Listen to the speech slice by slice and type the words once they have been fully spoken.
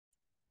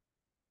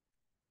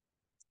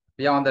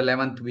We are on the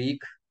 11th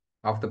week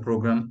of the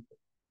program.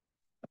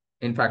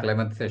 In fact,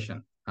 11th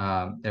session. We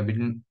have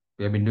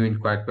been doing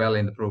quite well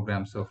in the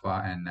program so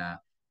far, and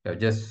we have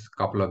just a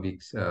couple of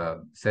weeks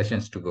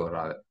sessions to go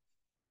rather.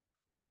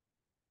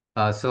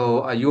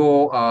 So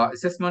your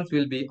assessments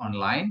will be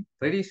online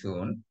pretty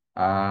soon.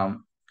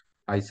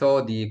 I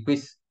saw the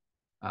quiz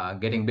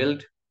getting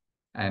built,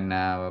 and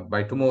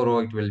by tomorrow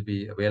it will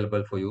be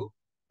available for you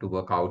to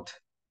work out.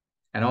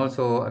 And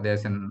also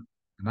there's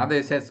another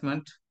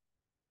assessment,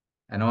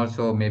 and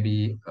also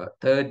maybe a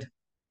third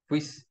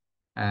quiz,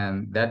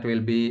 and that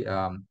will be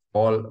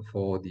all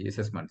for the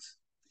assessments.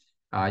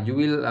 You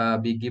will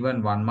be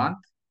given 1 month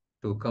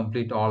to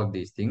complete all of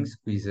these things,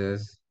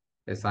 quizzes,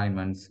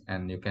 assignments,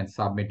 and you can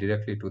submit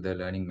directly to the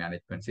learning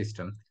management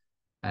system.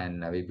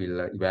 And we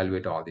will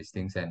evaluate all these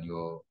things, and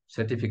your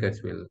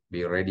certificates will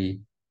be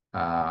ready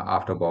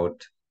after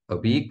about a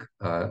week,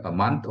 a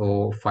month,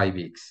 or 5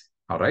 weeks.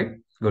 All right,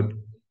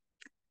 good.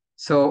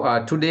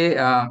 So today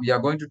we are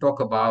going to talk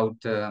about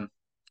an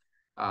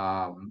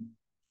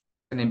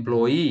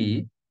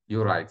employee,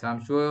 your rights.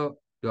 I'm sure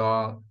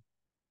you're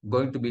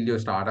going to build your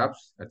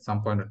startups at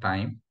some point of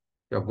time.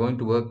 You're going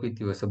to work with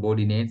your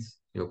subordinates.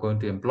 You're going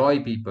to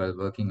employ people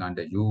working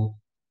under you,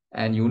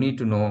 and you need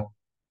to know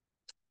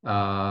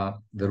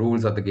the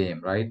rules of the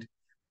game, right?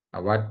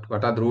 What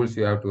are the rules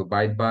you have to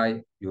abide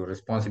by, your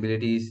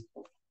responsibilities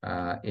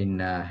in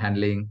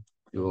handling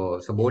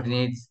your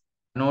subordinates,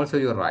 and also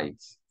your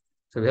rights.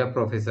 So we have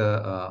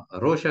Professor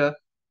Rosha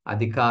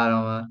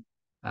Adhikarama.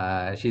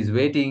 She's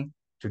waiting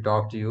to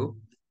talk to you.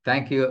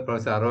 Thank you,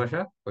 Professor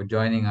Rosha, for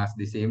joining us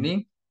this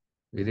evening.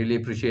 We really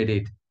appreciate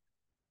it.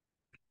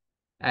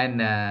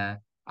 And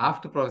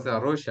after Professor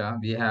Rosha,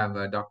 we have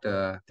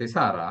Dr.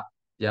 Tesara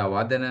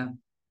Javadana.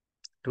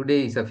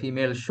 Today is a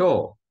female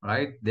show,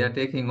 right? They are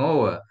taking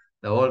over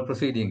the whole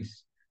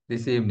proceedings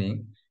this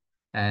evening.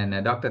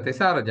 And Dr.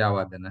 Tesara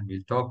Javadana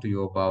will talk to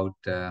you about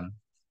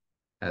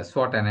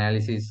SWOT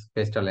analysis,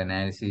 pestle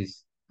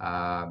analysis,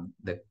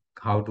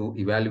 how to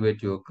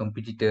evaluate your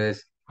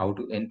competitors, how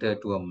to enter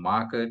to a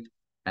market,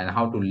 and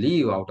how to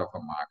leave out of a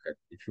market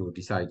if you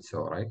decide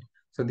so, right?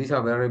 So these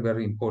are very,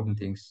 very important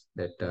things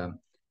that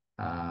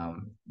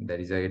that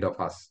is ahead of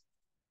us.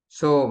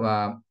 So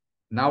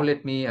now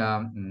let me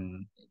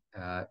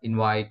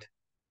invite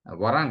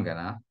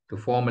Varangana to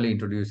formally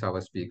introduce our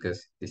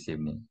speakers this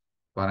evening.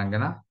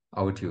 Varangana,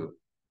 over to you.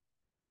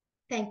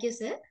 Thank you,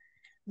 sir.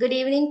 Good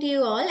evening to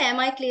you all. Am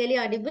I clearly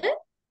audible?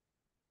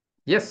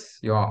 Yes,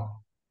 you are.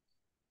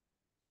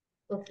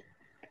 Okay.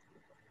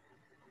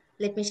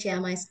 Let me share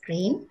my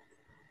screen.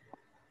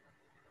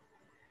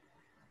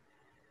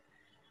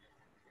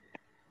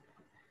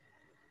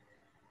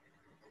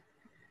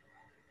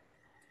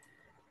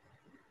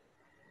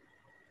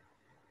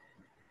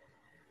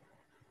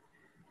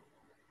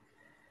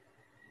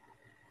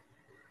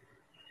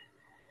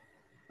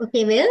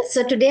 Okay, well,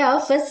 so today our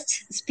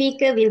first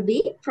speaker will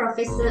be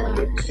Professor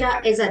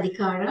Arusha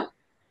Adhikara.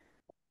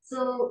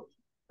 So,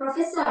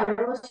 Professor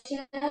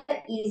Arusha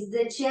is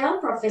the Chair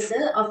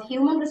Professor of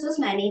Human Resource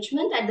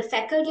Management at the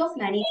Faculty of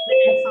Management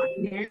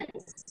and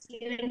Finance,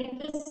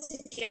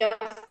 University of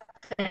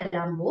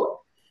Colombo.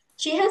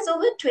 She has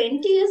over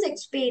 20 years'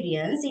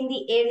 experience in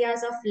the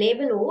areas of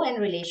labor law and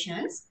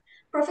relations.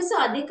 Professor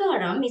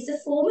Adhikaram is a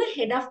former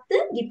head of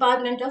the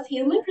Department of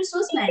Human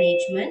Resource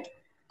Management,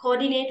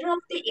 coordinator of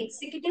the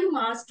Executive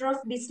Master of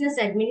Business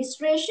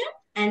Administration,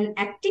 and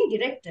acting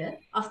director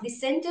of the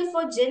Center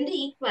for Gender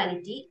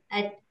Equality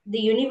at the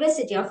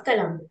University of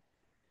Colombo.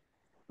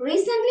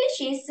 Recently,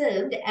 she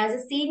served as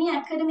a senior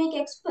academic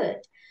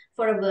expert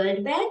for a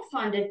World Bank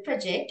funded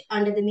project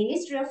under the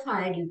Ministry of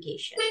Higher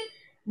Education.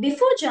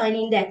 Before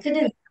joining the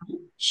academy,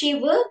 she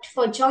worked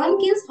for John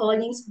Gills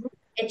Holdings Group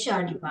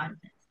HR department.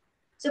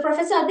 So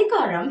Professor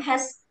Adhikaram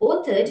has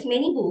authored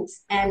many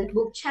books and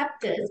book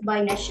chapters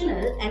by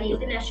national and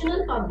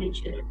international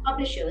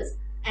publishers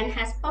and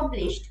has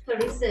published her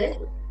research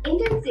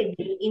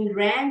intensively in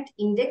ranked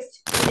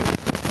indexed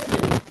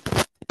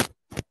journals,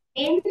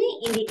 mainly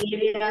in the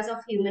areas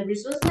of human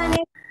resource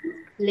management,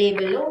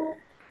 labor law,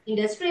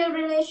 industrial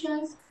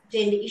relations,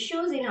 gender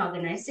issues in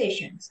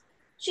organizations.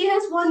 She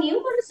has won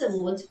numerous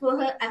awards for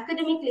her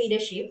academic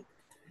leadership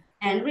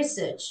and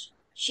research.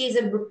 She is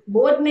a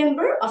board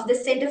member of the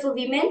Center for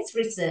Women's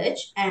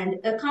Research and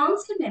a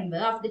council member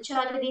of the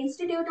Chartered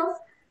Institute of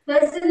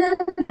Personal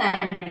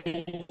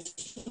Management.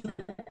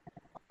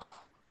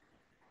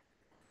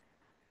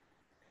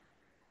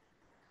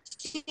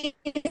 She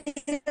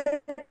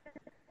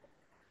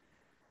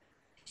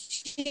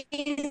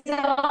is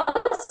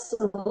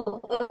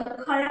also a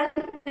current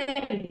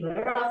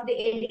member of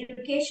the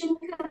Education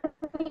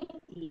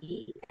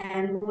Committee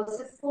and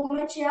was a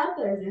former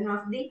chairperson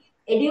of the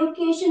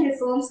Education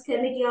Reforms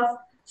Committee of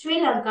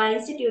Sri Lanka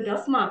Institute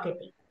of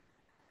Marketing.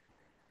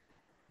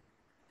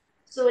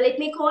 So let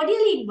me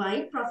cordially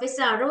invite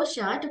Professor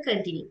Arosha to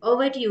continue.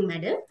 Over to you,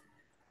 madam.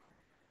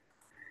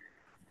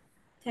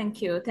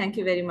 Thank you. Thank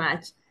you very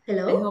much.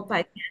 Hello. I hope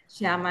I can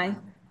share my...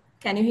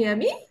 Can you hear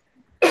me?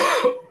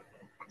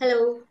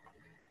 Hello.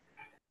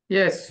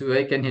 Yes,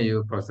 I can hear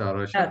you, Professor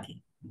Arosha.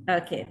 Okay,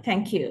 okay,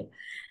 thank you.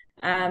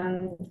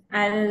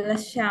 I'll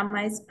share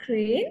my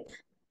screen.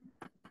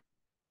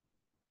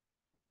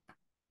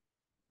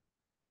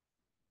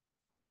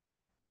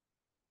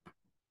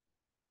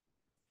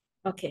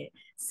 Okay,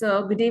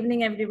 so good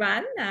evening,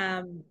 everyone.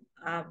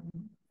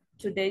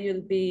 Today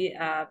you'll be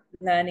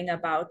learning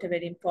about a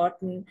very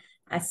important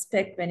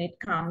aspect when it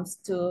comes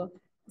to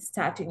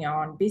starting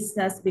your own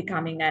business,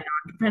 becoming an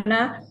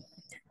entrepreneur.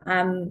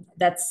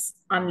 That's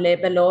on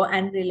labor law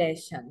and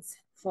relations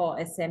for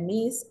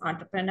SMEs,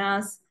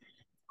 entrepreneurs,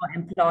 for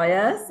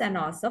employers, and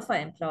also for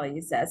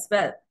employees as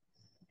well.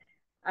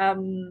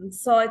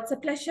 So it's a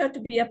pleasure to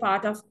be a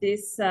part of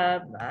this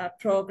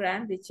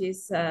program, which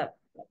is a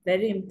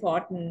very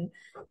important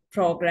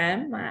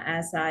program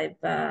as I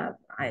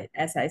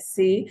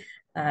see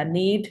a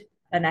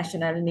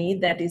national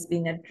need that is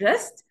being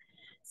addressed.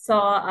 So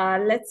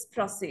let's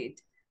proceed.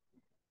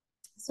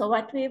 So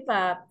what we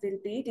will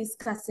be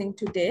discussing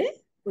today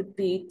would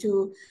be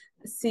to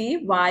see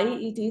why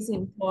it is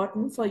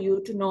important for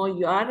you to know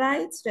your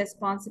rights,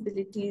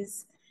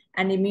 responsibilities,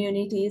 and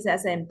immunities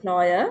as an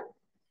employer,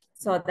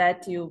 so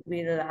that you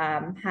will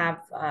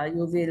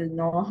you will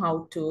know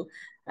how to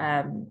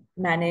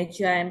manage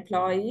your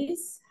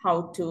employees,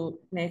 how to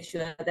make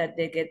sure that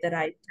they get the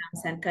right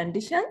terms and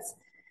conditions.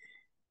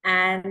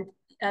 And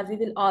we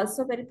will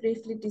also very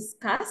briefly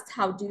discuss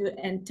how do you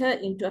enter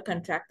into a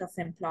contract of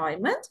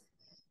employment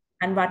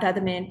and what are the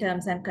main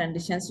terms and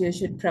conditions you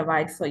should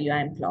provide for your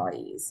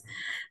employees.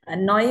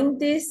 Knowing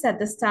this at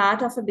the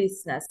start of a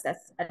business,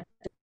 that's at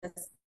the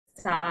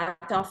start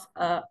of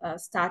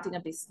starting a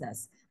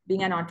business,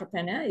 being an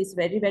entrepreneur is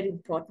very, very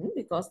important,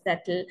 because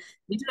that will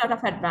give you a lot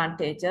of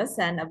advantages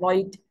and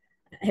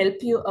help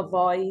you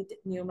avoid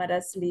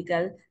numerous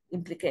legal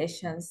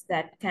implications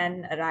that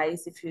can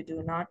arise if you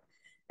do not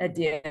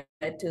adhere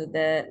to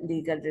the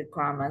legal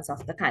requirements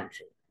of the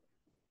country.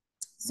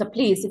 So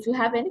please, if you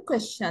have any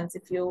questions,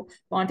 if you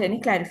want any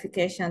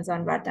clarifications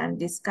on what I'm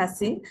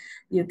discussing,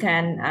 you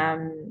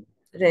can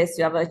raise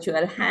your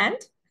virtual hand,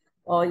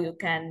 or you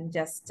can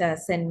just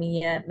send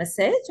me a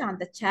message on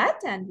the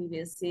chat, and we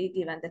will see,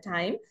 given the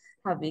time,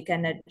 how we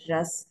can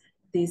address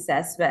this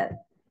as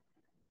well.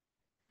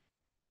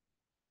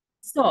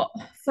 So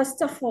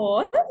first of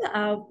all,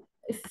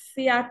 if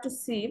we are to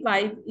see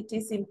why it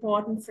is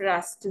important for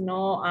us to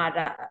know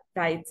our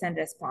rights and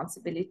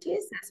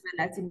responsibilities, as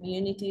well as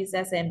immunities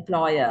as an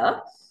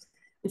employer,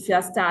 if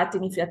you're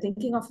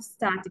thinking of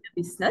starting a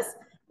business,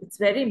 it's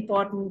very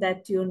important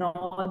that you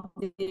know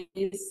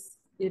these,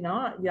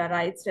 your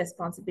rights,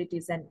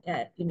 responsibilities, and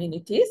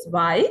immunities.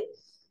 Why?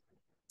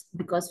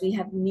 Because we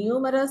have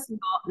numerous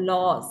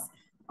laws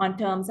on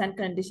terms and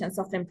conditions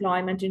of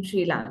employment in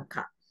Sri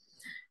Lanka.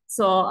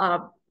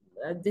 So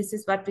this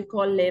is what we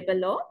call labor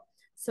law.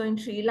 So in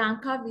Sri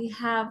Lanka, we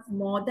have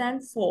more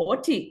than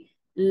 40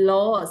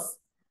 laws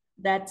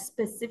that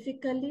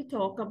specifically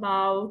talk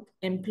about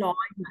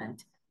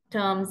employment,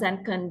 terms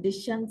and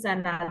conditions,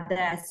 and other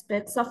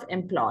aspects of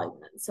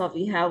employment. So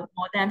we have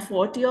more than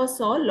 40 or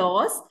so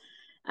laws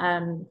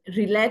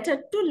related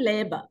to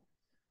labor.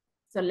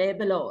 So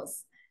labor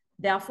laws.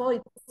 Therefore,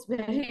 it's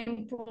very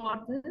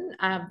important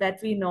that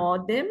we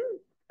know them.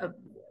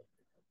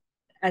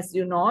 As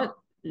you know,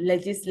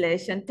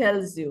 legislation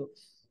tells you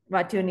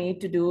what you need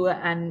to do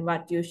and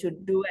what you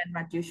should do and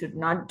what you should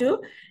not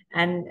do.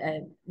 And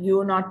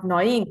you not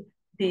knowing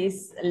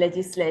this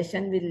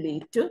legislation will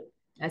lead to,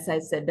 as I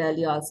said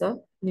earlier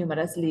also,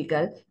 numerous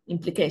legal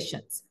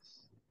implications.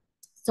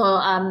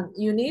 So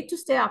you need to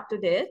stay up to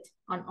date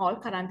on all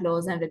current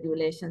laws and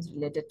regulations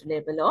related to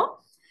labor law.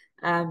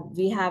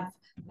 We have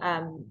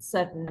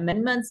certain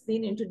amendments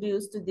being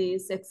introduced to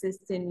these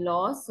existing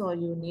laws, so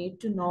you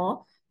need to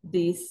know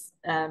these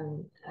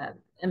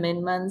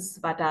amendments,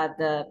 what are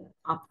the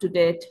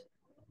up-to-date,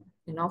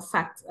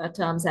 facts,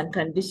 terms and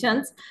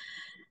conditions.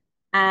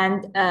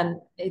 And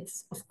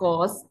it's, of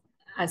course,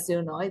 as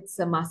you know, it's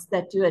a must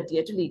that you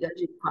adhere to legal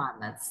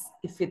requirements.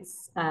 If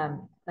it's a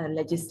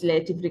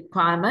legislative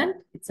requirement,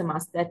 it's a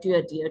must that you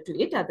adhere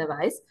to it.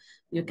 Otherwise,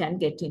 you can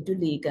get into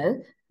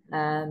legal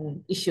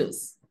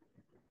issues.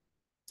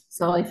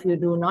 So if you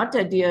do not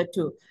adhere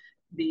to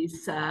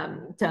these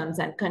terms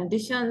and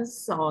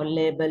conditions or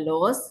labor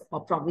laws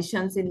or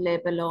provisions in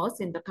labor laws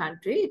in the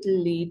country, it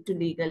will lead to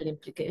legal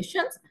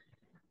implications.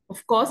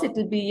 Of course, it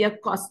will be a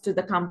cost to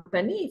the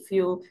company if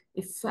your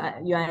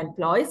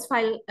employees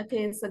file a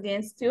case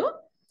against you,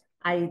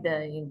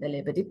 either in the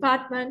labor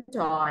department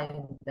or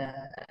in the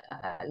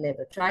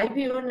labor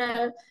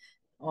tribunal,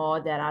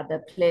 or there are other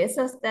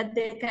places that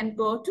they can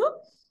go to.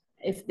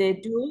 If they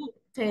do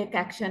take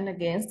action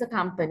against the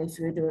company, if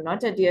you do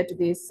not adhere to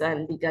these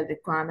legal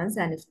requirements,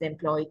 and if the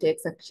employee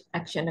takes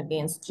action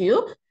against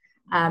you,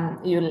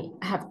 you'll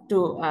have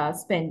to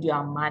spend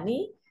your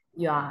money,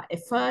 your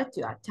effort,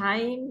 your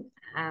time.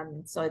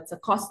 So it's a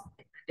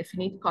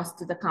definite cost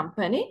to the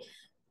company.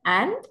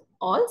 And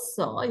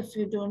also, if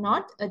you do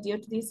not adhere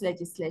to this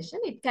legislation,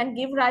 it can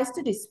give rise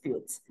to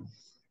disputes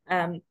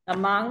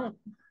among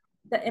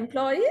the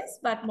employees,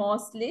 but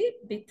mostly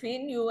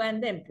between you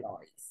and the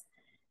employees.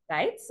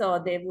 right? So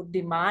they would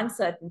demand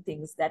certain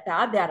things that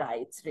are their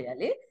rights,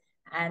 really.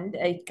 And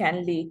it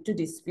can lead to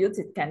disputes.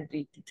 It can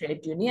lead to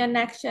trade union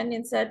action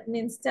in certain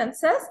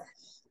instances.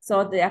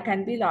 So there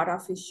can be a lot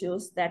of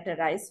issues that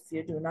arise if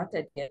you do not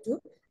adhere to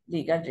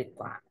legal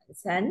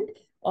requirements. And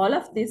all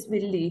of this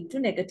will lead to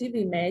negative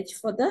image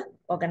for the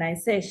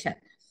organization.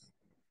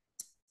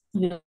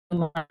 You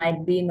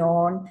might be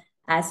known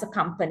as a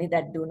company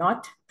that do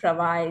not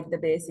provide the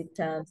basic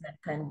terms and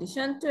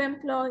conditions to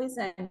employees.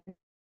 And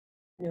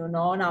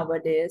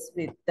nowadays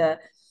with the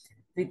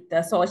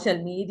social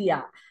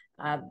media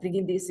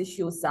bringing these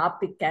issues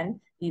up, it can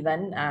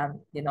even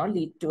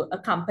lead to a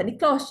company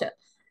closure.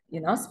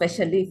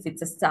 Especially if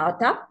it's a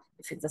startup,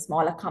 if it's a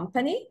smaller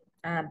company,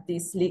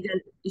 these legal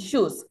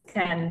issues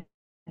can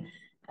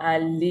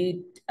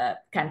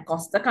can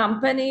cost the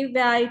company,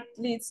 where it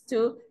leads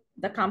to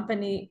the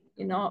company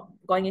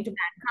going into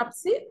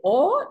bankruptcy,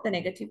 or the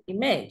negative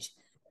image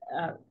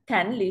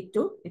can lead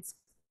to its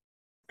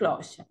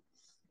closure.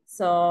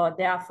 So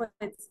therefore,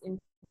 it's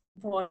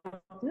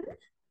important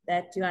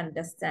that you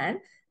understand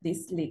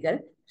these legal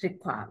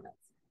requirements.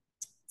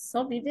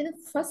 So we will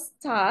first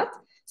start.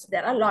 So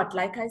there are a lot,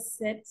 like I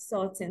said,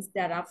 so since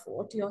there are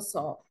 40 or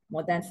so,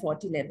 more than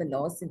 40 labor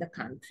laws in the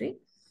country,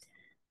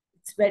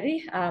 it's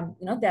very,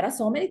 there are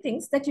so many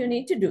things that you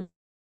need to do.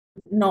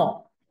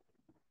 No.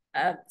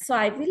 So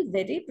I will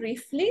very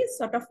briefly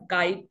sort of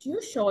guide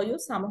you, show you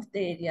some of the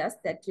areas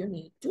that you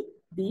need to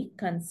be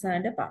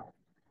concerned about.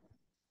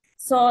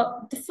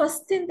 So the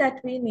first thing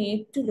that we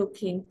need to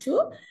look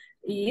into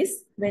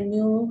is when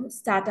you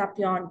start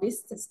your own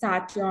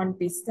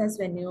business,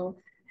 when you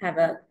have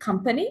a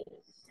company,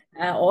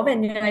 or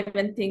when you're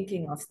even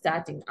thinking of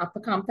starting up a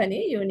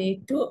company, you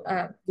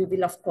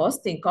will of course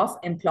think of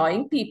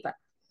employing people.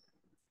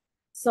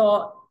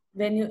 So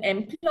when you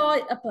employ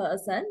a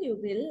person, you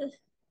will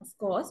of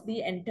course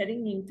be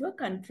entering into a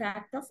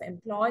contract of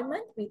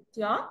employment with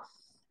your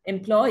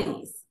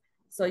employees.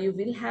 So you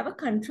will have a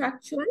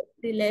contractual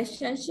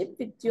relationship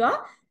with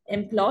your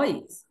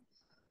employees.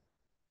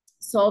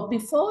 So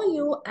before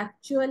you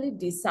actually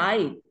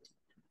decide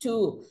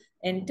to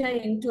enter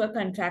into a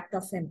contract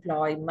of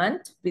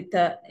employment with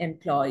an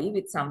employee,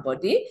 with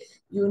somebody,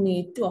 you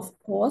need to, of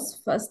course,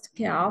 first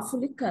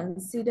carefully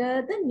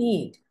consider the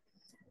need.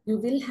 You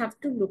will have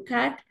to look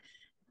at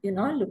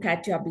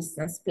your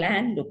business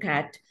plan, look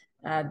at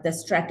the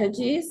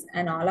strategies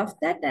and all of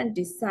that, and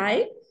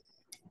decide,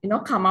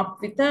 come up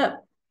with a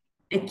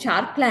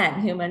HR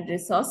plan, human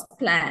resource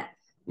plan.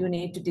 You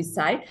need to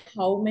decide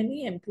how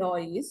many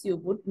employees you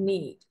would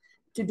need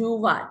to do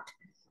what.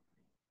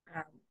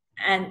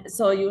 And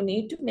so you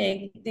need to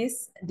make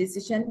this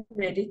decision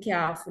very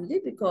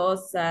carefully,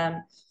 because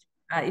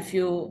if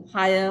you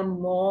hire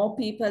more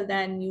people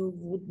than you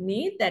would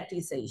need, that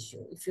is an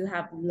issue. If you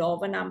have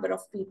lower number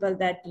of people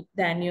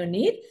than you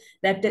need,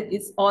 that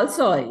is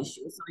also an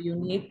issue. So you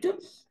need to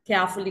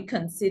carefully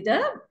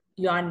consider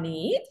your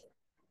need.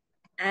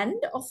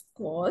 And of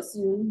course,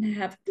 you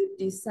have to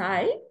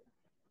decide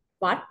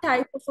what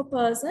type of a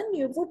person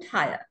you would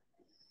hire.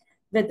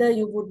 Whether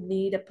you would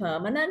need a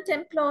permanent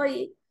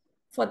employee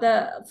for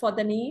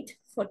the need,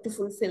 to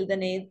fulfill the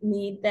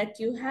need that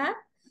you have,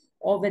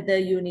 or whether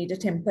you need a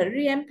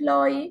temporary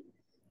employee,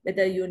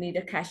 whether you need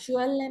a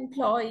casual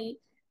employee,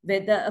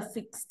 whether a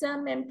fixed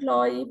term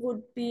employee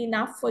would be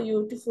enough for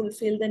you to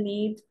fulfill the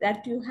need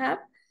that you have,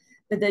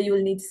 whether you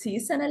will need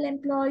seasonal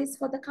employees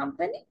for the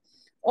company,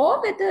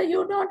 or whether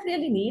you don't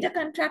really need a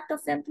contract of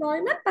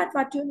employment, but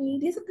what you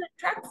need is a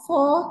contract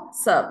for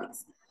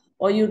service.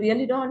 Or you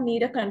really don't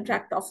need a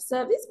contract of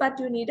service, but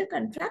you need a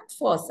contract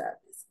for service.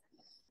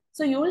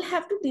 So you will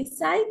have to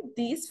decide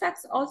these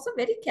facts also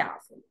very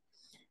carefully.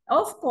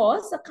 Of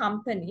course, a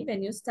company,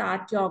 when you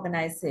start your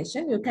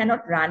organization, you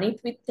cannot run it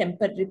with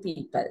temporary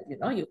people.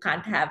 You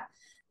can't have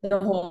the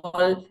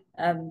whole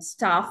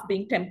staff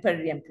being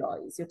temporary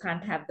employees. You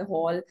can't have the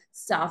whole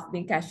staff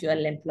being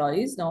casual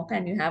employees. Nor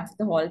can you have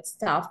the whole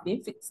staff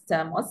being fixed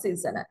term or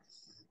seasonal.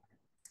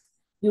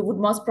 You would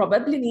most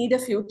probably need a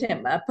few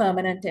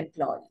permanent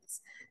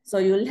employees. So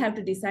you'll have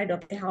to decide,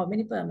 okay, how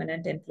many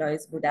permanent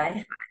employees would I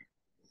have?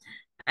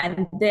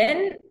 And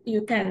then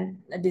you can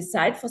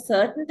decide for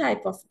certain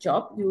type of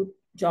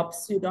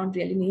jobs you don't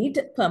really need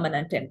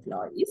permanent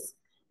employees.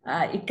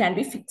 It can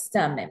be fixed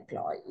term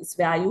employees,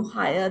 where you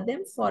hire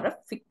them for a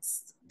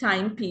fixed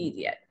time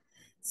period.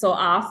 So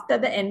after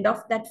the end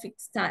of that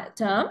fixed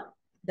term,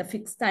 the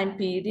fixed time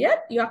period,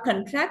 your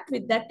contract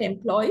with that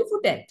employee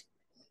would end.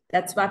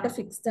 That's what a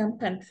fixed term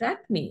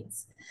contract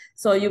means.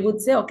 So you would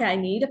say, okay, I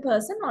need a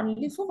person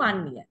only for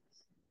 1 year,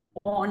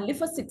 only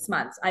for 6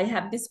 months. I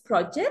have this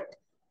project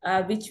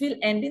which will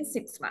end in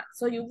 6 months.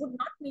 So you would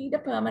not need a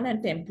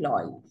permanent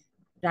employee,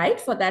 right?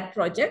 For that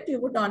project, you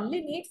would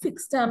only need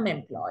fixed term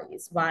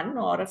employees, one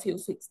or a few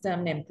fixed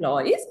term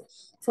employees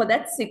for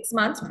that 6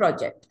 months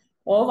project,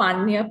 or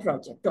 1 year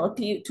project, or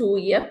 2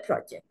 year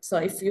project. So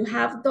if you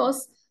have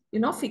those,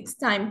 fixed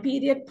time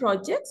period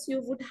projects,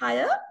 you would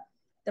hire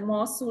the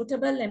more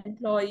suitable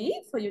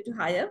employee for you to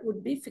hire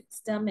would be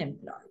fixed term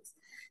employees.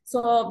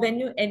 So when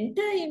you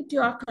enter into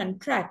your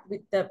contract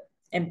with the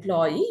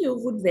employee, you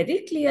would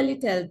very clearly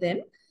tell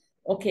them,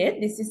 okay,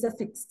 this is a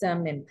fixed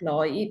term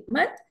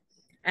employment,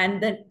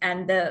 and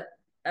the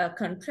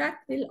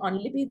contract will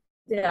only be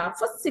there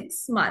for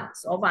 6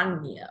 months or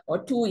 1 year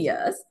or 2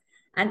 years.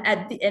 And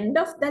at the end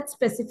of that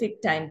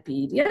specific time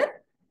period,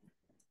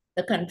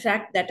 the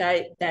contract that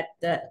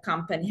the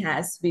company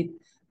has with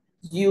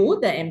you,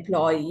 the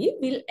employee,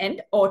 will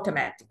end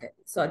automatically.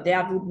 So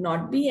there would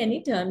not be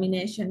any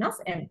termination of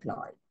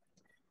employee.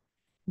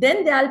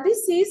 Then there'll be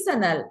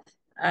seasonal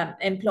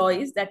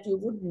employees that you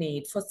would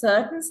need for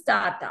certain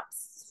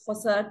startups, for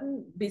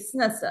certain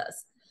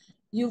businesses.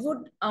 You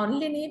would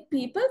only need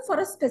people for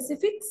a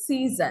specific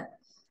season,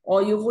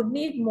 or you would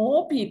need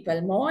more people,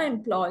 more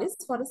employees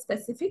for a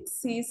specific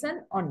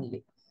season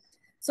only.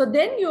 So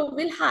then you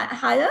will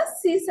hire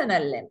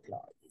seasonal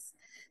employees.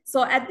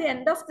 So at the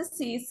end of the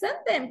season,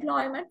 the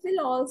employment will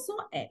also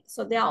end.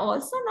 So they are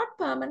also not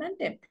permanent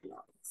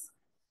employees.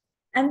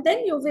 And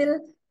then you will,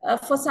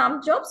 for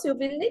some jobs, you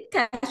will need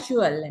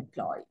casual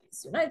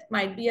employees. You know, it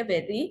might be a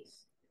very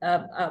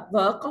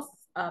work of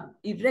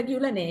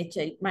irregular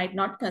nature. It might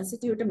not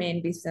constitute a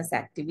main business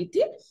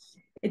activity.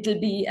 It will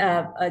be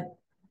a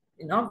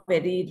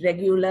very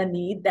regular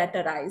need that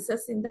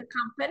arises in the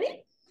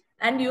company,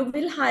 and you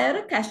will hire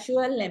a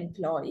casual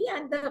employee,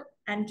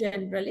 and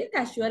generally a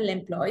casual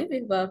employee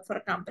will work for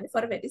a company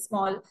for a very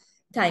small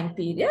time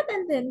period,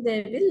 and then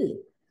they will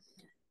leave.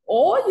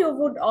 Or you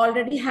would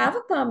already have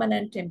a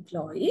permanent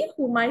employee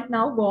who might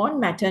now go on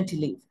maternity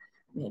leave,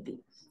 maybe,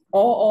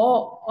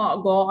 or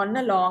go on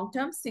a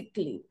long-term sick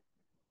leave.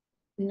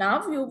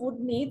 Now you would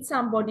need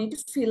somebody to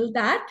fill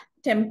that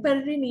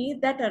temporary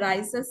need that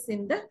arises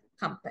in the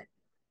company.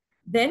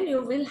 Then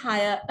you will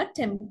hire a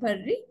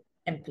temporary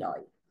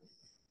employee.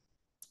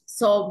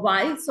 So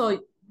why?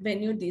 So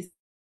when you decide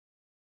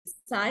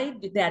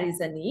there is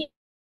a need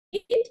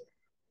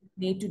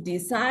to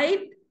decide,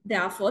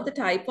 therefore, the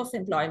type of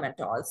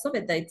employment also,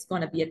 whether it's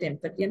going to be a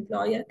temporary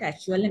employee, a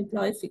casual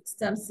employee, fixed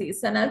term,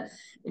 seasonal,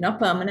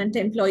 permanent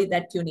employee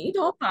that you need,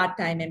 or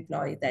part-time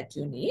employee that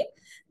you need,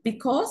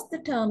 because the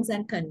terms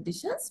and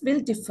conditions will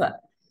differ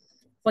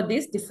for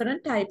these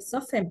different types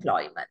of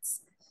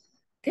employments.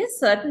 Okay,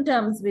 certain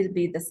terms will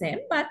be the same,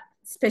 but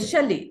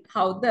especially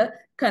how the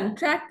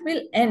contract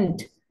will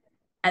end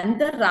and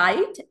the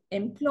right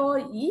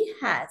employee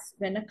has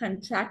when a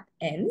contract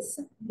ends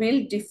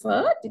will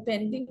differ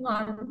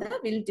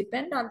will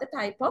depend on the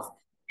type of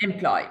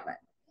employment.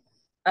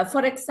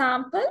 For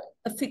example,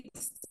 a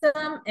fixed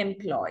term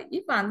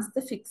employee, once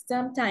the fixed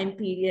term time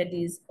period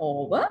is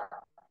over,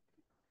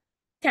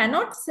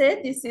 cannot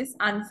say this is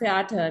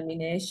unfair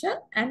termination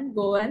and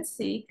go and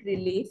seek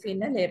relief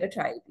in a labor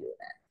tribunal.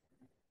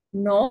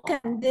 Nor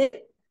can they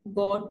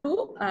go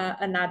to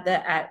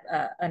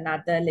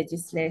another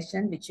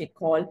legislation, which we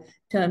call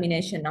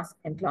Termination of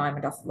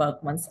Employment of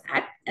Workmen's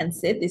Act, and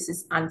say this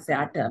is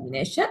unfair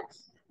termination,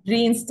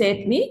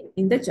 reinstate me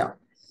in the job.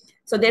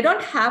 So they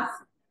don't have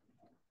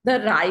the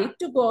right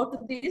to go to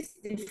these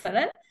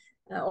different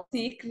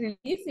seek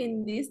relief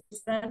in these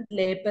different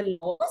labor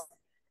laws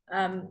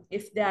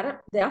if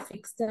they are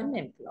fixed term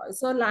employees.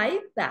 So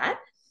like that,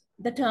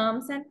 the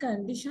terms and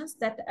conditions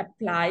that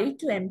apply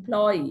to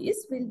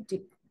employees will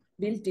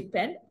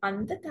depend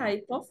on the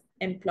type of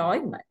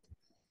employment.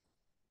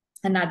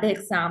 Another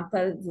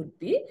example would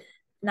be,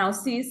 now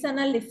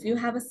seasonal, if you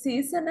have a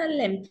seasonal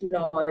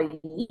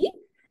employee,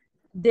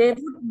 they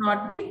would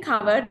not be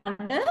covered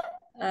under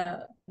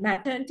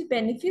maternity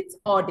benefits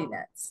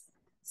ordinance.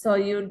 So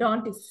you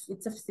don't, if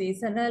it's a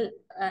seasonal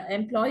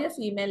employee, a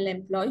female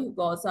employee who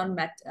goes on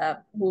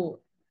who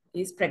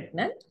is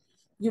pregnant,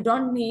 you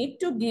don't need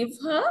to give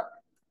her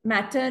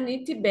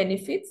maternity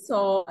benefits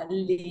or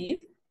leave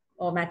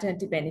or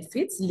maternity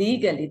benefits.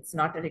 Legally, it's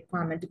not a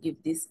requirement to give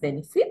these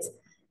benefits.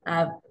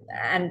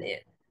 And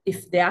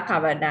if they are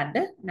covered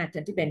under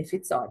maternity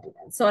benefits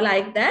ordinance. So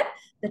like that,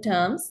 the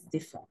terms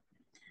differ.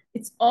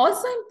 It's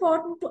also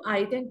important to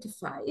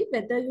identify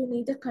whether you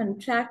need a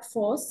contract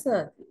for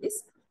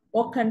service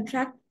or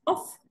contract of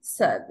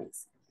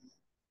service.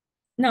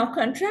 Now,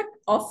 contract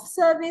of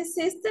service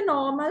is the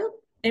normal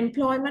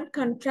employment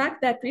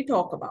contract that we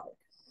talk about.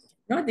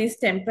 These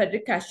temporary,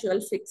 casual,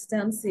 fixed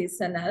term,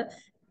 seasonal,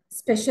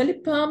 especially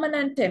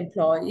permanent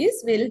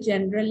employees will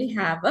generally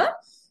have a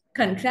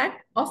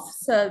contract of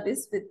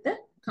service with the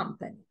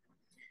company.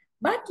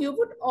 But you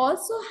would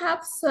also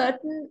have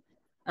certain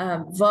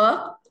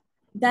work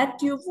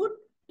that you would,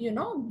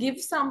 give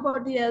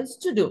somebody else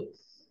to do,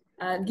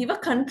 give a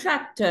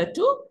contractor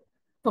to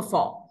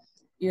perform.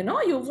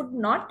 You would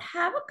not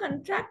have a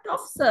contract of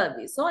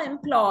service or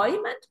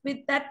employment with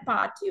that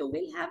party. You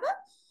will have a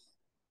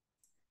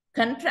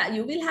contract.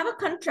 You will have a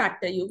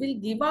contractor. You will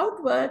give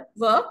out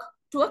work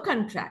to a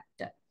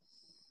contractor.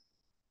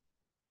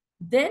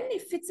 Then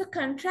if it's a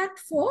contract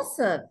for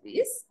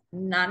service,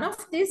 none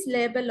of these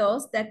labor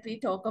laws that we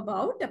talk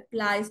about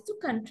applies to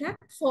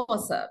contract for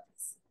service.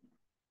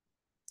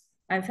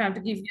 I'm trying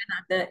to give you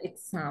another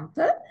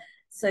example.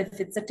 So if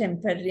it's a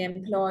temporary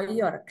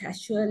employee or a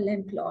casual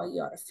employee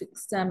or a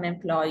fixed term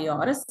employee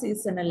or a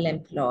seasonal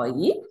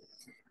employee,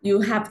 you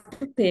have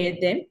to pay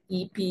them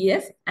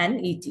EPF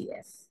and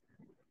ETF.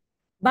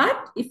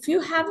 But if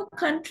you have a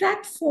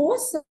contract for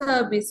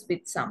service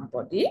with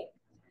somebody,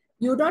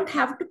 you don't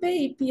have to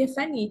pay EPF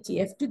and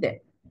ETF to them.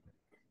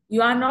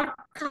 You are not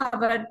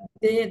covered,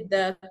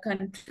 the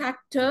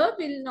contractor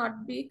will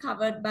not be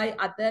covered by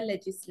other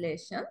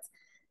legislations,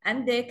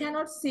 and they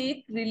cannot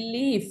seek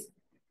relief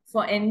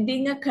for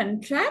ending a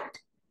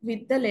contract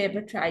with the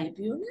labor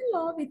tribunal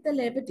or with the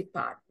labor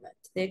department.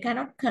 They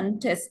cannot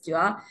contest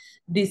your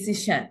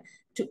decision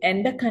to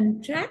end a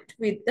contract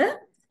with the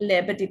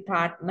labor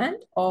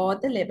department or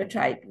the labor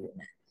tribunal.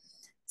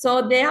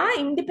 So they are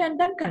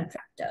independent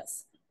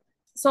contractors.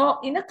 So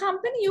in a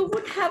company, you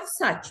would have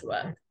such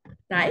work,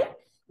 right?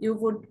 You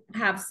would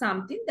have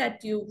something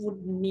that you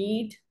would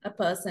need a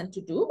person to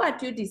do,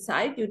 but you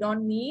decide you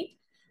don't need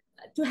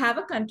to have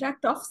a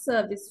contract of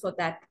service for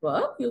that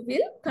work. You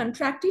will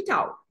contract it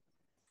out.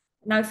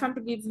 Now, if I'm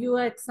to give you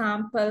an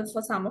example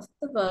for some of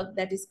the work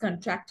that is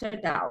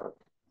contracted out,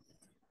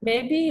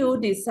 maybe you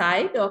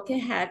decide, okay,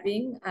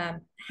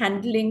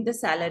 handling the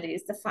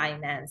salaries, the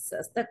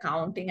finances, the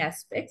accounting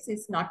aspects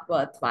is not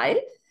worthwhile.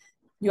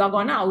 You are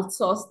going to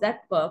outsource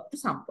that work to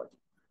somebody.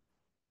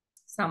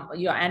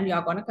 You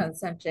are going to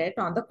concentrate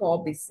on the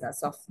core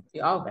business of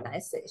your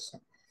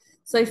organization.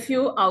 So if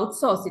you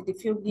outsource it,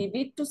 if you give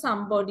it to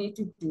somebody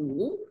to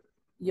do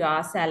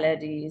your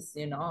salaries,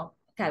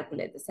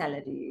 calculate the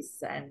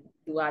salaries and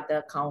do other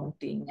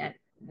accounting and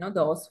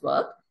those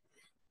work.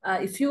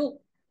 If you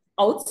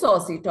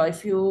outsource it, or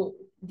if you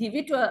give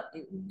it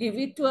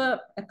to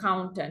a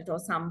accountant or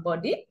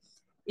somebody,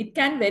 it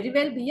can very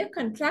well be a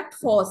contract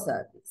for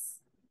service,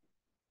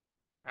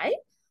 right?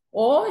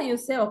 Or you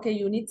say, okay,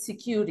 you need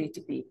security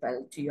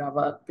people to your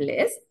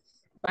workplace,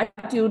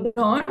 but you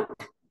don't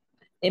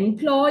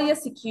employ a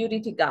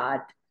security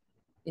guard.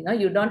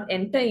 You don't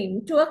enter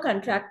into a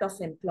contract of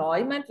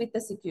employment with a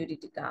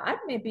security guard.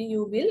 Maybe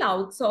you will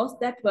outsource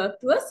that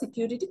work to a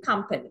security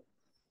company.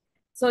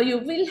 So you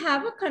will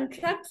have a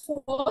contract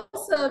for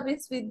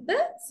service with the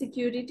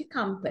security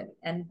company,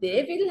 and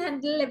they will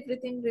handle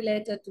everything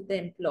related to the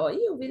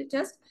employee. You will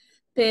just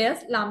pay a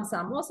lump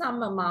sum or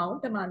some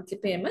amount, a monthly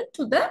payment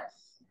to the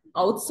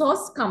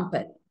outsourced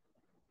company.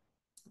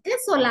 Okay,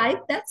 so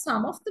like that,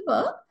 some of the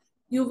work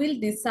you will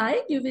decide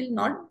you will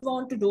not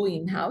want to do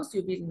in-house,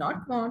 you will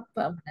not want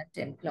permanent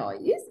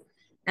employees,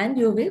 and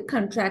you will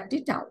contract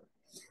it out.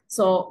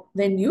 So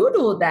when you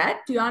do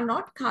that, you are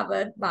not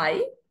covered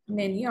by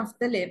many of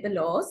the labor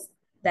laws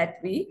that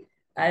we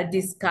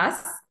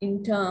discuss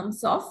in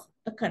terms of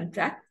a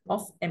contract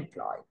of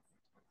employment.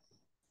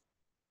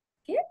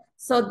 Okay,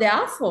 so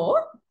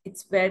therefore,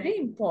 it's very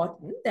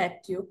important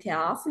that you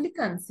carefully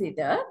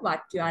consider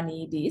what your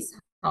need is,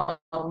 how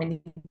many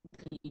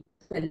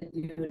people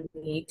you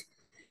need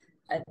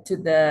to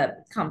the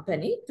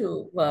company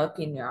to work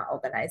in your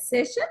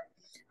organization.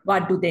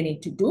 What do they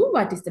need to do?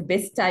 What is the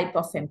best type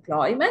of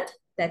employment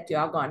that you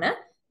are going to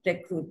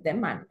recruit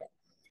them under?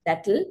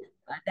 That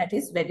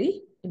is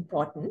very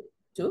important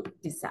to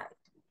decide.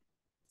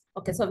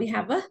 Okay, so we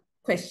have a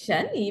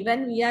question.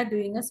 Even we are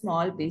doing a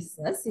small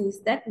business, is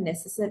that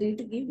necessary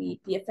to give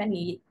EPF and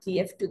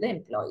ETF to the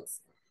employees?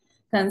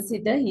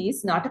 Consider he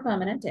is not a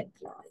permanent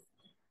employee.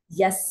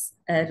 Yes,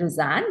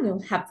 Ruzan, you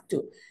have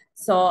to.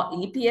 So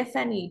EPF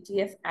and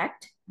ETF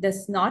Act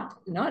does not,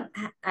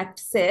 Act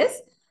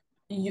says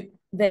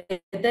whether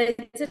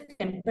it's a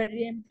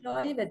temporary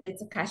employee, whether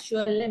it's a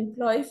casual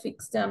employee,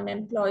 fixed term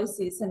employee,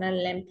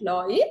 seasonal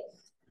employee,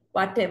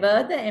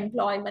 whatever the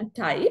employment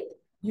type,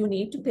 you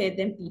need to pay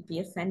them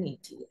EPF and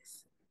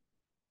ETF.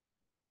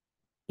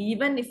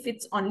 Even if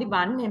it's only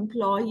one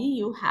employee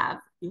you have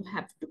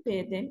to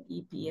pay them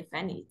EPF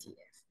and ETF.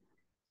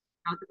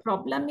 Now the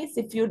problem is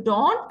if you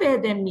don't pay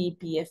them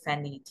EPF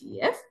and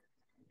ETF,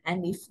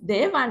 and if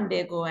they one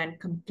day go and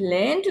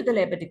complain to the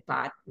labor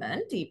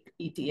department,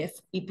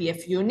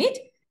 EPF unit,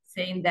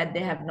 saying that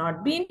they have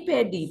not been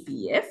paid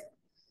EPF,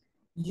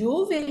 you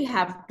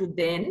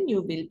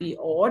will be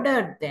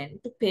ordered then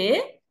to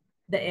pay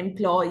the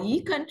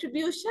employee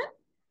contribution,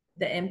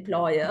 the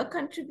employer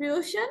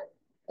contribution,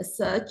 a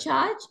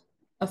surcharge,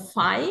 a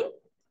fine,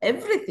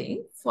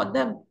 everything for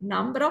the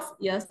number of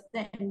years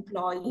the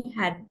employee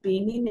had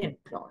been in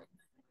employment.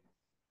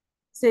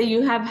 Say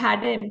you have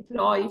had an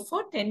employee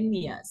for 10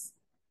 years.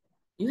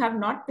 You have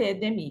not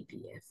paid them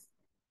EPF.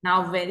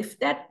 Now, if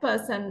that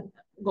person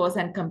goes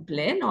and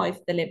complains, or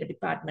if the labor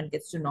department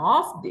gets to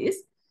know of this,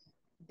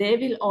 they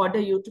will order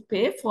you to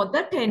pay for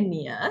the 10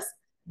 years.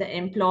 The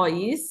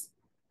employees,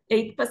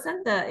 8%,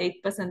 the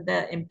 8%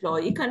 the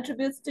employee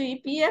contributes to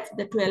EPF,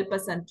 the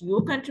 12%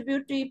 you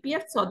contribute to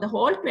EPF. So the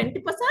whole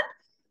 20%,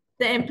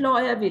 the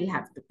employer will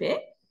have to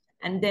pay.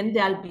 And then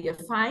there'll be a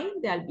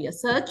fine, there'll be a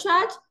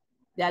surcharge,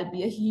 there'll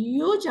be a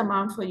huge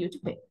amount for you to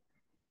pay.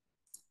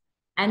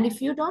 And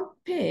if you don't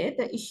pay,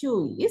 the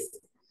issue is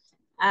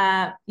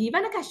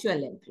even a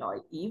casual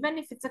employee, even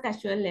if it's a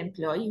casual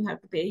employee, you have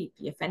to pay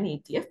EPF and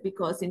ETF,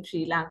 because in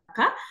Sri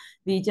Lanka,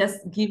 we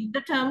just give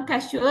the term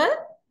casual.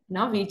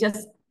 No, we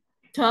just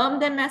term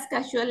them as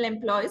casual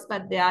employees,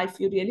 but they are, if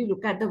you really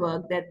look at the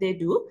work that they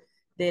do,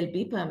 they'll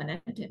be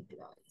permanent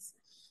employees.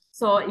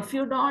 So if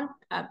you don't,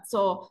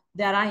 so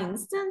there are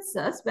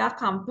instances where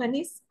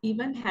companies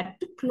even had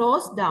to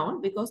close down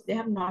because they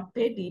have not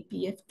paid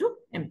EPF to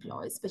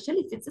employees,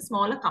 especially if it's a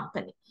smaller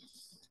company.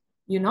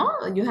 You know,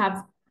 you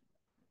have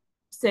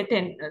say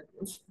 10,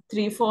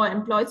 3, 4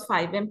 employees,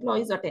 5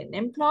 employees or 10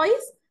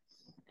 employees,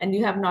 and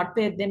you have not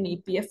paid them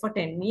EPF for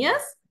 10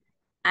 years.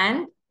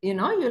 And, you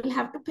know, you'll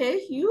have to pay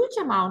a huge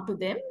amount to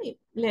them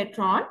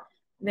later on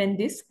when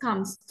this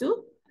comes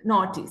to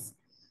notice.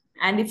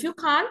 And if you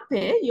can't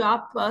pay, your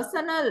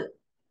personal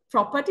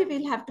property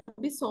will have to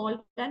be sold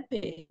and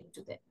paid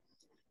to them.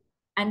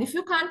 And if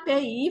you can't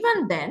pay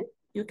even then,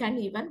 you can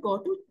even go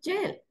to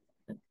jail.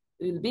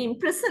 You'll be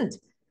imprisoned.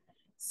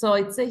 So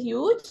it's a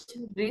huge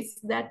risk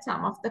that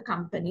some of the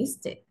companies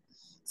take.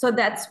 So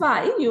that's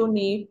why you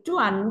need to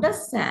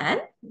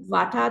understand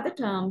what are the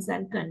terms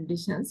and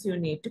conditions you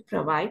need to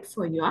provide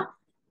for your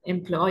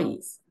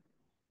employees.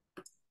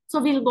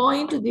 So we'll go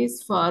into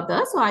this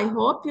further. So I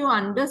hope you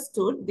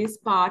understood this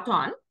part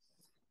on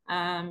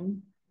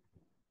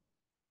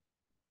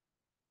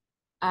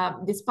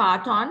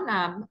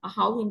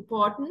how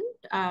important,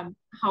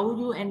 how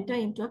you enter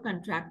into a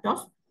contract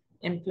of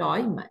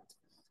employment.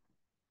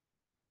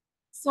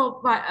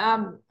 So,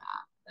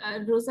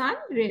 Roseanne,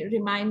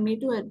 remind me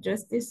to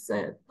address this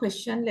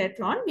question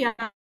later on. We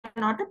are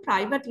not a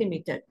private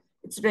limited.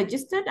 It's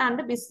registered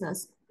under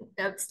business.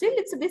 Still,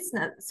 it's a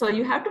business. So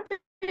you have to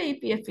pay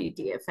EPF,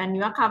 ETF, and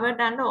you are covered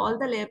under all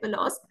the labor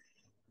laws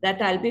that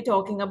I'll be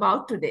talking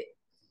about today.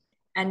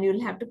 And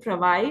you'll have to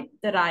provide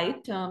the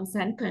right terms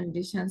and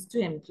conditions to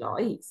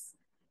employees.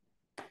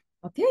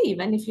 Okay,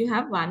 even if you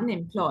have one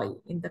employee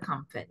in the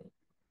company.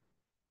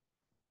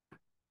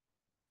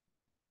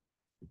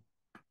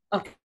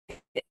 Okay.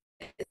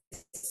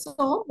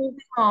 So moving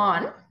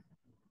on.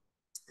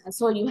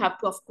 So you have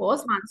to, of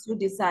course, once you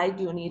decide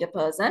you need a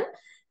person,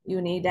 you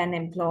need an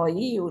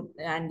employee,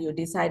 and you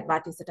decide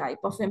what is the type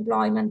of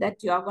employment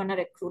that you are going to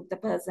recruit the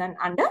person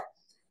under,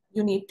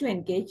 you need to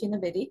engage in a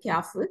very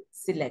careful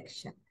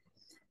selection.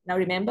 Now,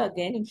 remember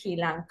again, in Sri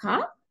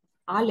Lanka,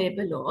 our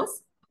labor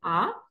laws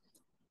are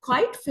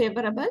quite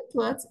favorable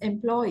towards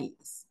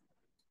employees.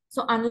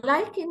 So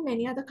unlike in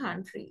many other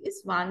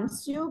countries,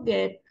 once you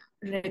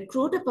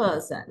recruit a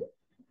person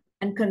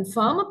and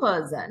confirm a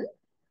person,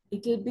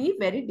 it will be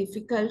very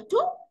difficult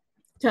to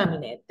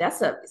terminate their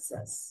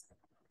services,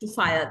 to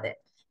fire them,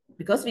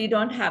 because we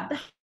don't have the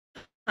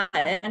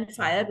hire and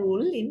fire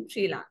rule in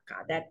Sri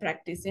Lanka, that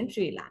practice in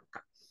Sri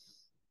Lanka.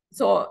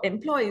 So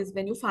employees,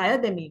 when you fire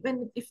them,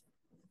 even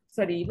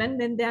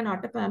when they are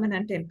not a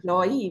permanent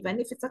employee, even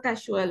if it's a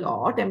casual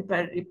or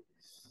temporary,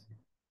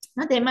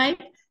 they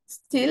might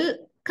still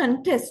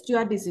contest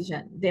your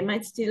decision. They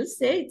might still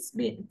say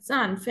it's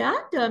unfair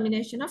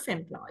termination of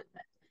employment.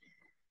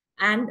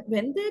 And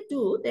when they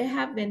do,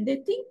 when they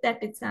think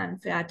that it's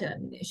unfair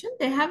termination,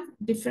 they have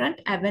different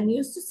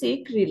avenues to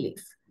seek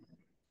relief.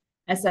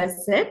 As I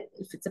said,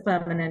 if it's a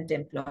permanent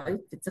employee,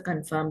 if it's a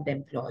confirmed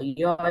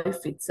employee, or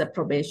if it's a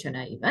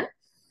probationer even,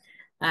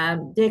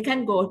 they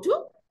can go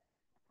to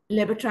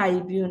labor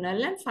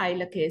tribunal and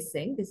file a case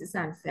saying this is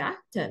unfair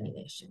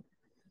termination.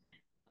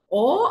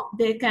 Or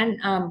they can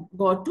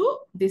go to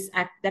this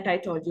act that I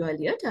told you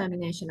earlier,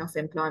 Termination of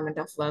Employment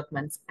of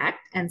Workmen's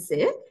Act, and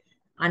say,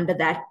 under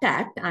that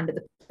act, under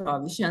the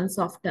provisions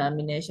of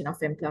Termination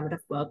of Employment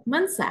of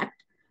Workmen's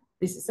Act,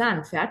 this is an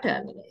unfair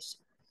termination.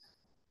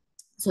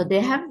 So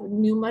they have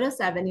numerous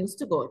avenues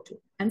to go to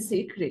and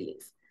seek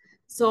relief.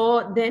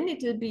 So then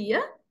it will be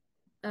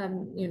a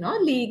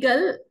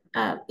legal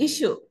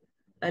issue,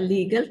 a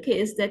legal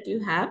case that you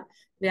have,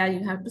 where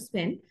you have to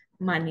spend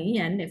money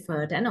and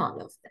effort and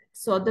all of that.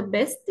 So the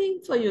best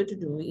thing for you to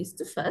do is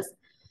to first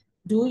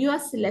do your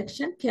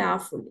selection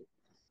carefully.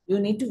 You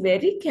need to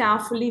very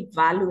carefully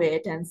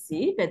evaluate and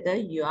see whether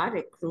you are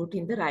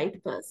recruiting the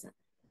right person,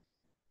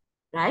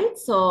 right?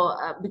 So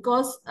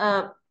because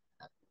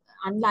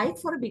unlike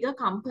for a bigger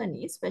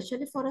company,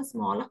 especially for a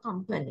smaller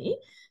company,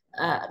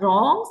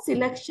 wrong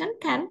selection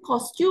can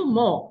cost you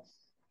more.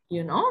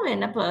 You know,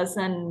 when a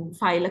person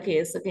file a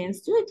case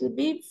against you, it will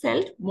be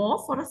felt more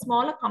for a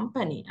smaller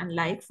company,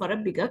 unlike for a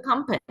bigger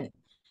company.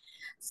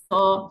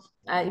 So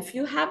if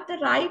you have the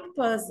right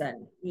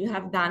person, you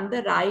have done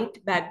the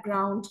right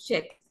background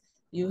check,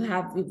 you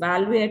have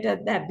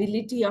evaluated the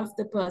ability of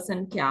the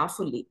person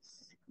carefully,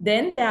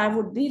 then there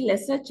would be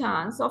lesser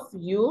chance of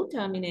you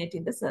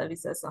terminating the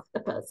services of the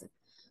person.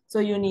 So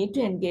you need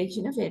to engage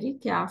in a very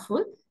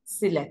careful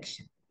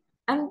selection.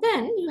 And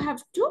then you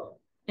have to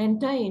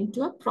enter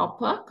into a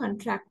proper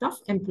contract of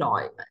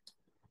employment.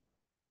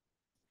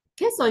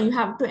 Okay, so you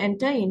have to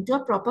enter into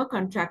a proper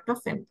contract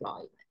of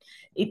employment.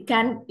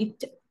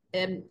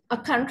 A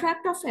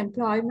contract of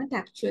employment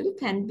actually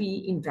can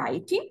be in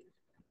writing,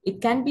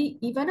 It can be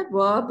even a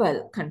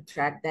verbal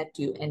contract that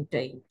you enter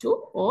into,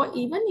 or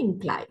even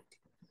implied.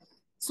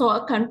 So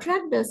a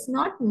contract does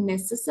not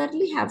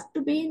necessarily have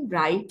to be in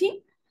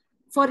writing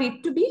for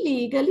it to be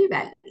legally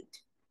valid.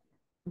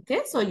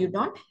 Okay, so you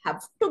don't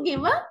have to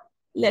give a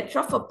letter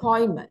of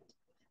appointment,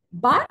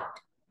 but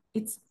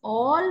it's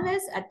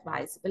always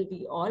advisable.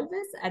 We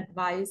always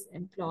advise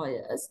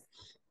employers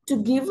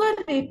to give a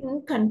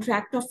written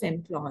contract of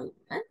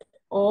employment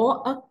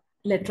or a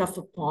letter of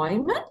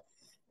appointment,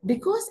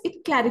 because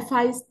it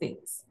clarifies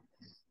things.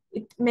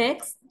 It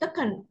makes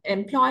the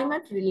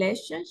employment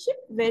relationship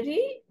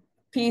very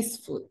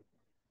peaceful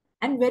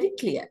and very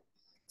clear.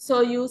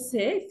 So you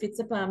say, if it's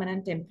a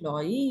permanent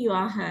employee you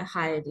are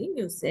hiring,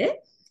 you say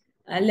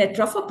a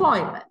letter of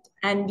appointment,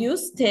 and you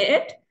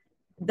state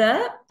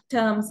the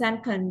terms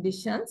and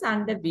conditions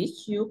under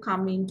which you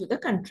come into the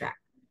contract.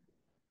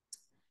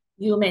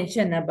 You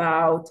mention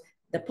about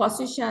the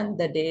position,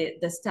 the day,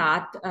 the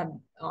start,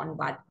 on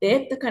what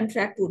date the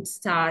contract would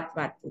start,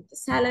 what would the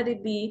salary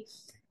be,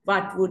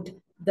 what would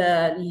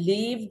the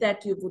leave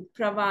that you would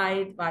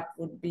provide, what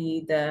would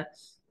be the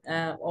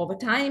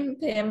overtime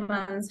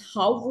payments,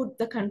 how would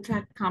the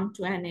contract come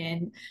to an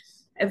end.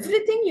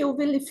 Everything you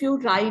will, if you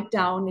write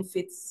down, if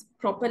it's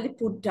properly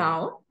put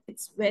down,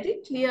 it's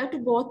very clear to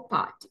both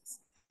parties.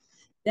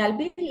 There'll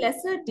be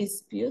lesser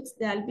disputes,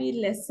 there'll be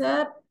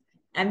lesser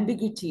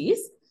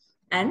ambiguities,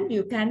 and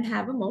you can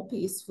have a more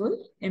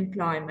peaceful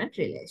employment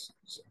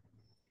relationship.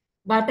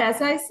 But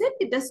as I said,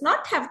 it does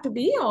not have to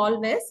be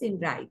always in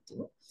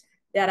writing.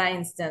 There are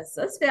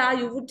instances where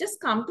you would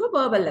just come to a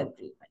verbal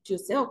agreement. You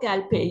say, okay,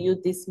 I'll pay you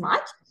this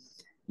much.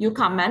 You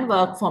come and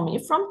work for me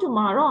from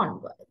tomorrow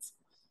onwards.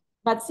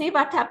 But see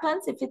what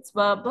happens if it's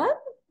verbal.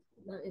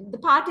 The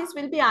parties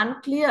will be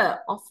unclear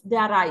of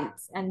their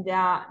rights and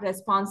their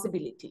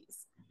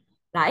responsibilities,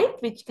 right?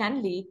 Which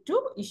can lead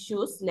to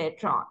issues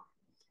later on.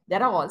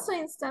 There are also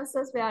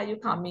instances where you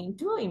come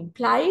into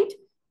implied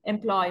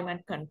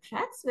employment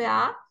contracts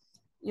where,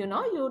 you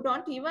know, you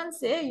don't even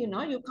say, you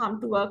know, you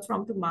come to work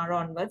from tomorrow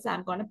onwards,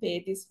 I'm going to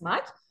pay this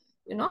much.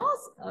 You know,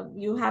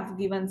 you have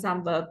given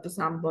some work to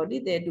somebody,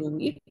 they do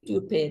it,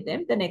 you pay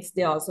them. The next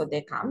day also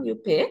they come, you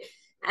pay,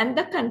 and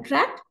the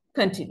contract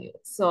continues.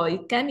 So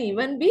it can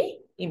even be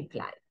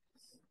implied.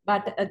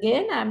 But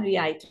again, I'm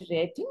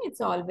reiterating,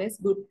 it's always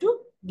good to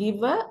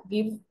give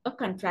a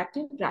contract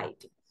in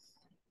writing.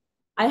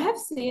 I have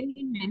seen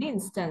in many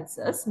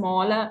instances,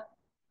 smaller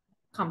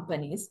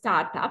companies,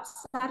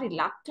 startups are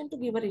reluctant to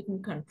give a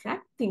written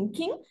contract,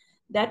 thinking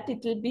that it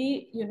will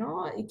be, you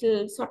know, it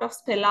will sort of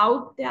spell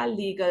out their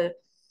legal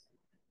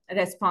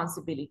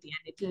responsibility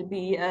and it will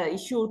be an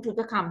issue to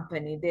the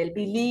company. They'll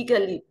be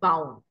legally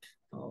bound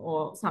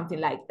or something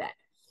like that.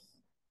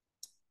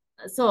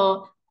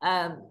 So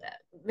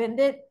when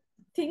they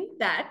think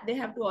that, they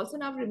have to also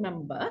now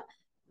remember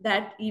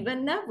that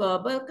even a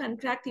verbal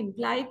contract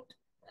implied,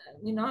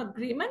 you know,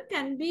 agreement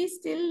can be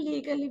still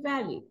legally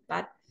valid.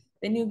 But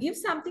when you give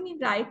something in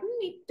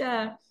writing,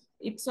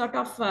 it sort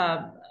of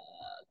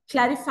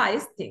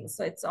clarifies things.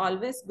 So it's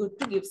always good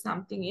to give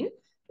something in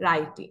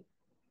writing.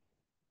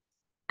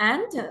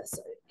 And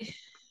sorry.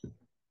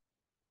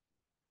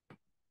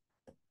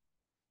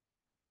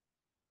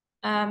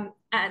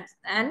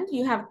 And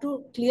you have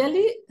to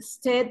clearly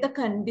state the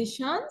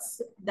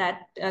conditions,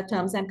 that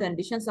terms and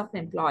conditions of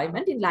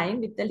employment in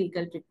line with the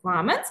legal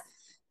requirements.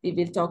 We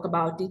will talk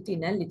about it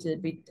in a little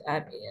bit,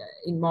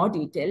 in more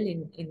detail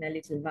in a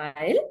little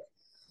while.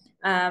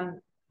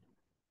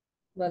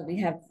 Well,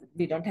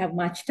 we don't have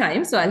much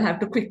time, so I'll have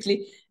to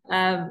quickly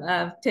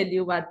tell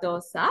you what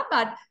those are.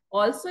 But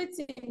also it's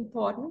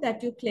important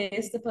that you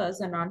place the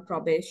person on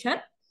probation,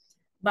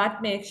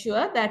 but make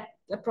sure that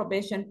the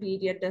probation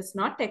period does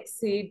not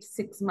exceed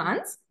 6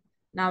 months.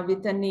 Now,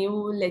 with the new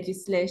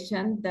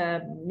legislation,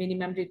 the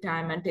minimum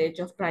retirement age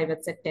of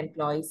Private Sector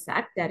Employees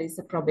Act, there is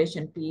a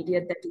probation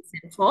period that is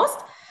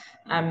enforced,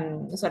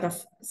 sort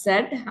of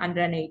said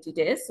 180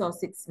 days, so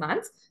 6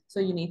 months.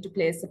 So you need to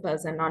place a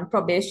person on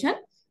probation.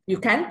 You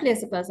can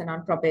place a person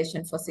on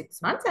probation for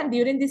 6 months, and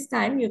during this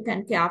time, you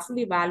can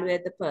carefully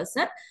evaluate the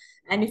person.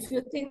 And if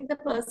you think the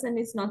person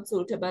is not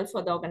suitable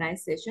for the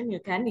organization,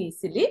 you can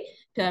easily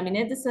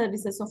terminate the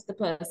services of the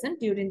person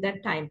during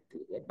that time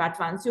period. But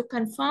once you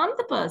confirm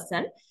the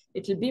person,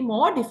 it will be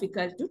more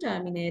difficult to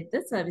terminate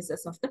the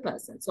services of the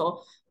person.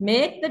 So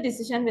make the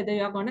decision whether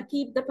you are going to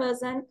keep the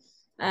person,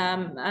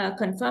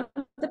 confirm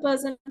the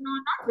person or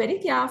not very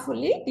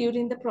carefully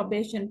during the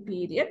probation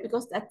period,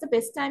 because that's the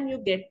best time you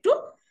get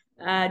to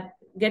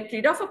get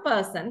rid of a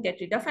person, get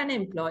rid of an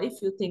employee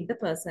if you think the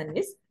person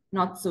is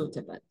not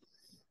suitable.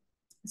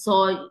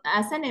 So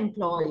as an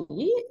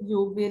employee,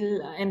 you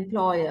will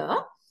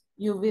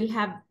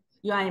have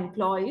your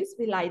employees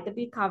will either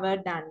be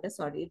covered under,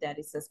 sorry, there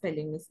is a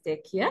spelling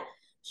mistake here,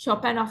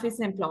 Shop and Office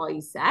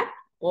Employees Act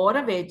or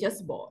a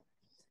wages board.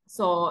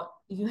 So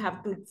you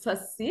have to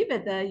first see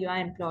whether your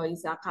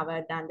employees are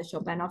covered under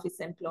Shop and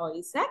Office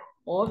Employees Act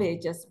or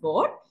wages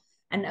board,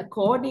 and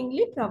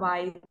accordingly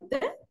provide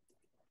the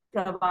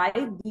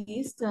provide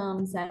these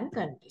terms and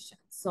conditions.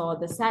 So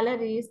the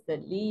salaries, the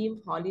leave,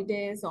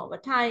 holidays,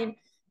 overtime,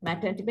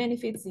 maternity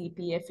benefits,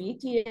 EPF,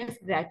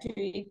 ETF,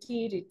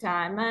 gratuity,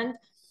 retirement,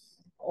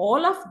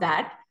 all of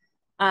that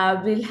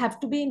will have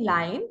to be in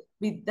line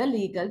with the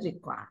legal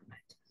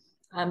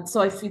requirement.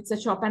 So if it's a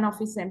shop and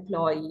office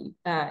employee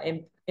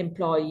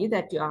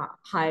that you are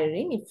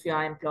hiring, if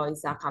your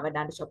employees are covered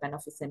under Shop and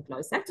Office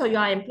Employees Act, so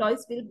your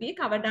employees will be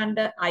covered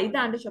under either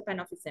under Shop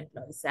and Office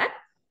Employees Act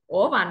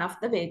or one of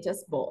the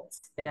wages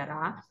boards. There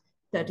are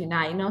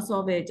 39 or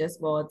so wages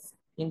boards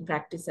in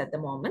practice at the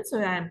moment, so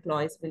your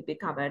employees will be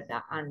covered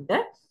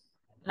under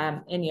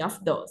any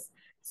of those.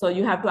 So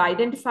you have to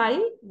identify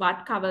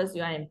what covers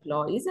your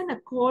employees and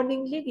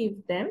accordingly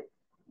give them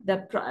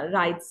the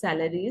right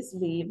salaries,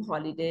 leave,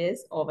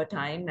 holidays,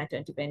 overtime,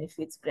 maternity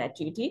benefits,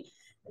 gratuity,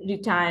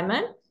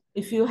 retirement.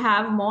 If you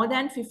have more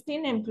than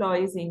 15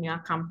 employees in your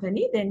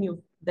company, then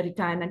the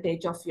retirement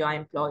age of your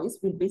employees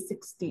will be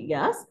 60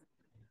 years.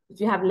 If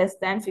you have less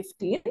than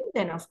 15,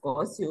 then of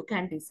course you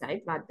can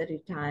decide what the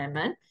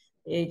retirement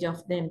age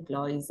of the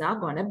employees are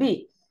going to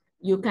be.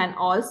 You can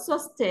also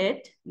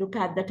look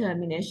at the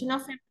termination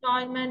of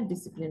employment,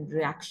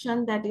 disciplinary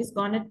action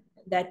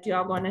that you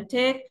are going to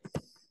take.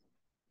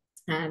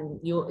 And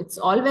it's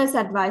always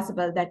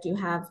advisable that you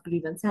have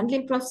grievance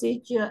handling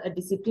procedure, a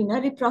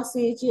disciplinary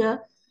procedure.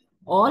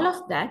 All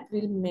of that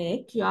will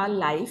make your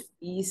life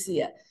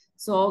easier.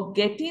 So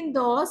getting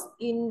those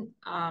in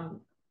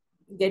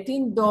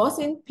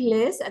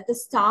place at the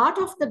start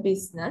of the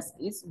business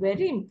is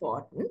very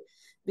important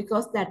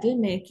because that will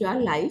make your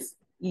life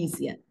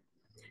easier.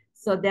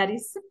 So there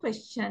is a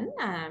question.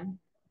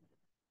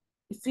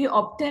 If you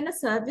obtain a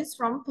service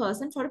from a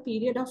person for a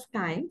period of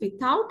time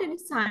without any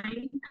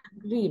signed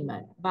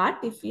agreement,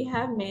 but if we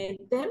have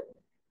made them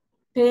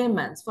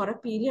payments for a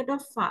period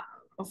of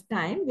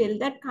time, will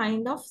that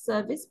kind of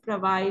service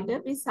provider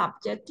be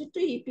subjected to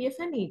EPF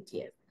and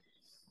ETF?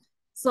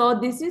 So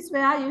this is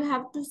where you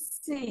have to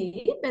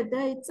see whether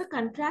it's a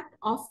contract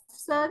of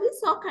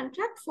service or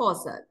contract for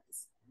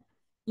service.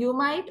 You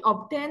might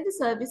obtain the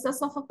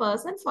services of a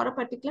person for a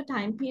particular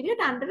time period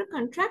under a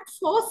contract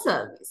for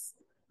service.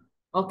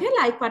 Okay,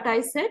 like what I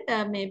said,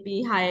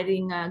 maybe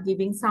hiring,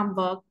 giving some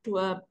work to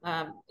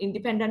a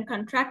independent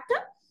contractor.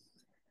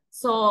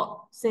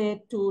 So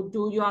say to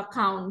do your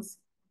accounts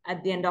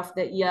at the end of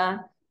the year,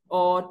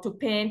 or to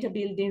paint a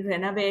building,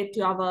 renovate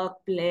your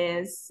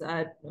workplace,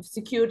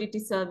 security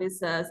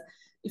services.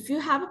 If you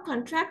have a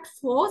contract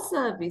for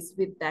service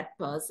with that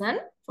person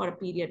for a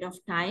period of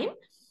time,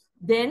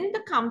 then the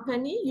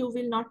company, you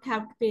will not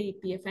have to pay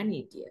EPF and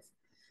ETF.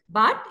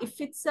 But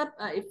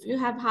if you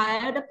have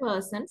hired a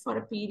person for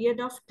a period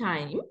of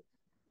time,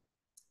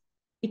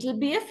 it will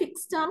be a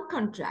fixed term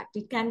contract.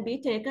 It can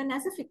be taken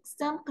as a fixed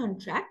term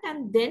contract,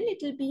 and then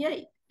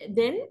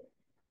then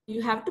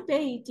you have to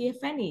pay ETF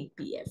and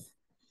EPF.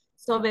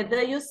 So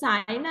whether you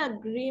sign an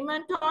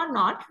agreement or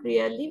not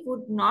really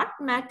would not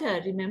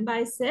matter. Remember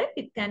I said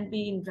it can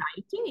be in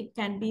writing, it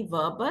can be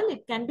verbal,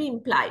 it can be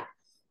implied.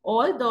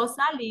 All those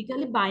are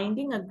legally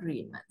binding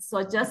agreements.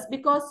 So just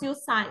because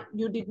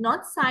you did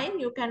not sign,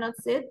 you cannot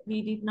say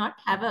we did not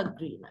have an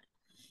agreement.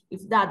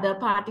 If the other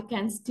party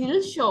can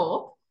still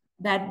show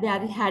that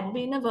there had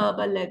been a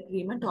verbal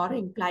agreement or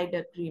implied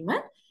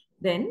agreement,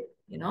 then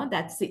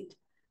that's it.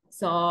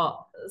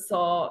 So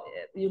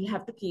you'll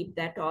have to keep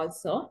that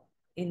also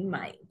in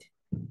mind.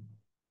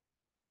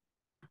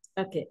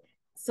 Okay,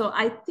 so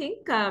I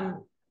think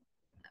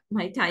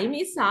my time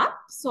is up.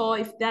 So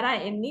if there are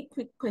any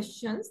quick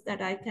questions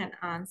that I can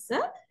answer,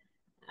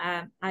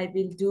 I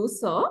will do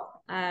so.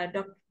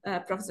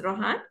 Professor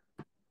Rohan?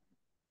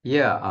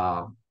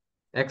 Yeah,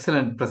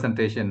 excellent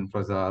presentation,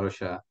 Professor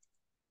Arusha.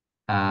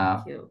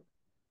 Thank you.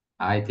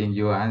 I think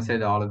you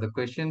answered all of the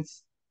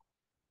questions.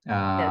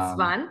 Yes,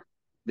 one.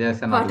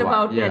 There's another What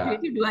about one. Yeah.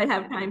 gratuity? Do I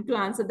have time to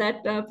answer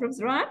that,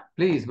 Professor Rohan?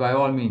 Please, by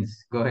all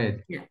means, go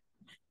ahead. Yeah.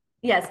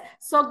 Yes.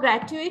 So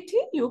gratuity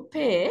you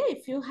pay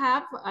if you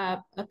have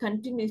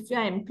if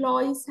your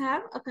employees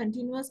have a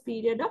continuous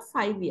period of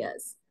 5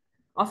 years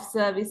of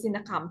service in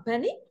a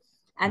company,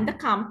 and the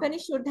company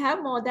should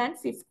have more than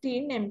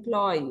 15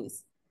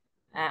 employees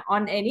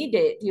on any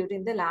day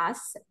during the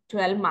last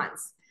 12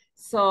 months.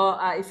 So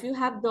if you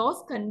have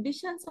those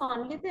conditions,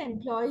 only the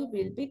employee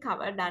will be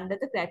covered under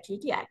the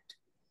Gratuity Act.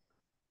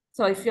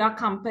 So if the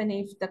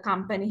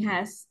company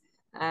has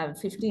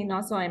 15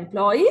 or so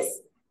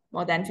employees,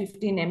 more than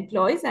 15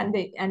 employees, and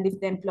if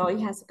the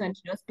employee has a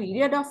continuous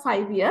period of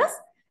 5 years,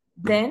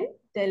 then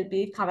they'll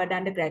be covered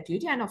under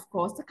gratuity. And of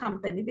course, the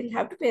company will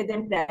have to pay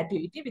them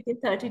gratuity within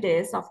 30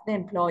 days of the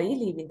employee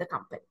leaving the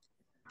company.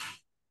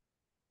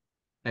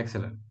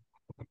 Excellent.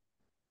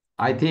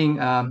 I think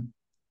I'm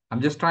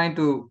just trying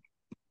to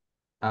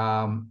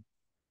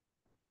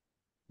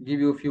give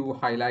you a few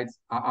highlights.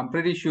 I'm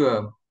pretty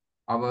sure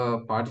our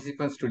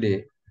participants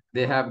today,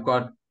 they have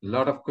got a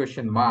lot of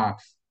question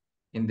marks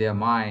in their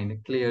mind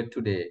cleared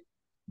today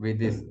with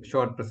this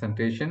short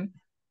presentation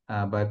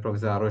by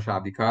Professor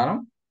Arusha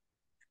Abhikaram.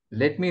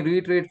 Let me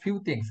reiterate a few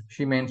things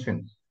she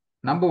mentioned.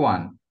 Number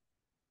one,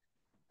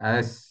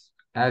 as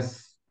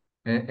as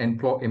an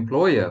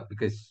employer,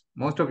 because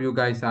most of you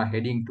guys are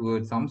heading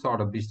towards some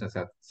sort of business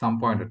at some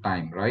point of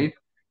time, right?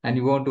 And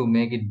you want to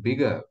make it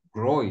bigger,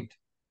 grow it,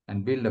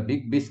 and build a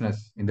big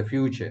business in the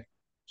future.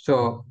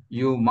 So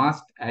you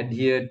must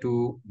adhere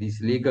to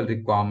these legal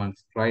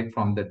requirements right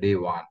from the day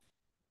one.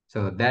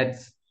 So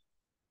that's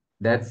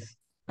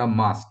a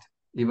must.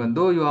 Even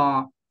though you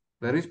are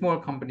very small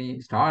company,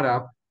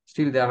 startup,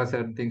 still there are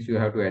certain things you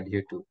have to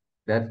adhere to.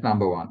 That's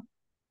number one.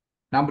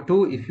 Number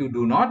two, if you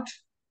do not,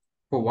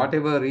 for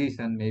whatever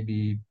reason,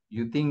 maybe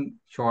you think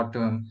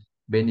short-term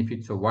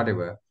benefits or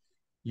whatever,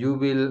 you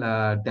will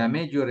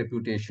damage your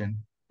reputation,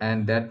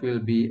 and that will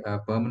be a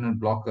permanent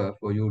blocker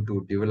for you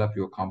to develop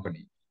your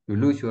company. You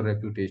lose your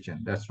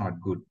reputation. That's not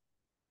good.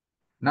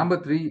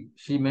 Number three,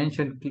 she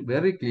mentioned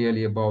very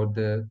clearly about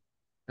the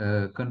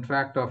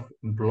contract of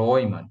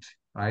employment,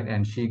 right?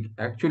 And she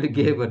actually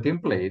gave a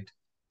template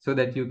so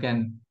that you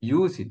can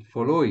use it,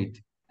 follow it,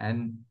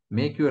 and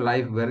make your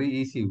life very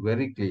easy,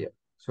 very clear.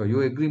 So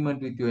your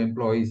agreement with your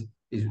employees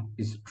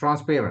is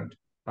transparent,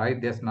 right?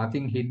 There's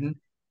nothing hidden,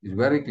 it's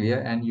very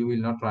clear, and you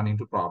will not run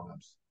into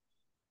problems.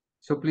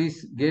 So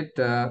please get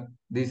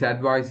these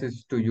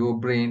advices to your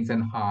brains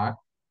and heart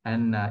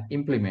and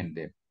implement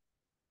them.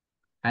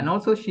 And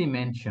also she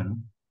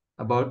mentioned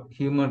about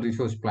human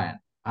resource plan.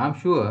 I'm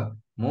sure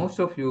most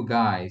of you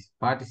guys,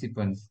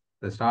 participants,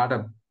 the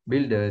startup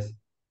builders,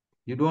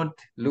 you don't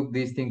look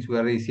these things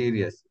very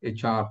serious,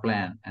 HR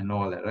plan and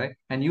all that, right?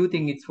 And you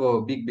think it's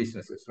for big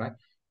businesses, right?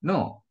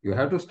 No, you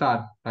have to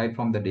start right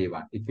from the day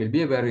one. It will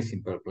be a very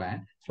simple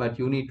plan, but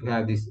you need to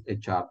have this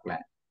HR plan.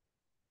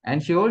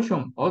 And she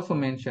also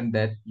mentioned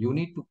that you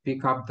need to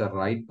pick up the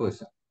right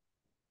person.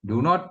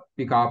 Do not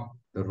pick up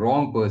the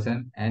wrong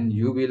person, and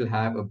you will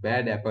have a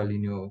bad apple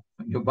in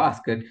your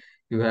basket.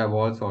 You have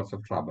all sorts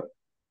of trouble.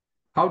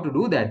 How to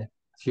do that?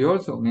 She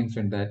also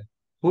mentioned that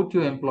put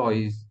your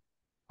employees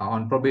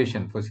on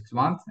probation for 6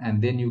 months,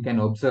 and then you can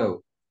observe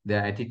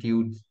their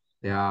attitudes,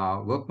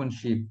 their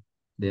workmanship,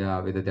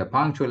 whether they're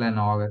punctual and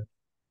all that.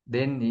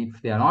 Then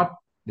if they are not,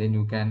 then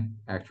you can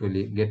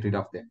actually get rid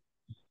of them.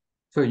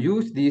 So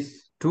use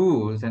these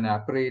tools and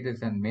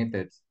apparatus and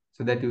methods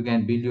so that you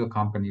can build your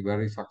company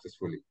very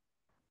successfully.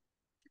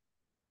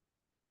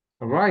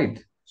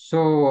 Right.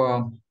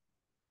 So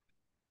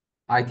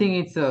I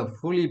think it's a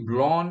fully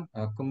blown,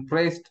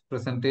 compressed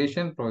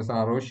presentation, Professor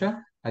Arosha.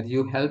 And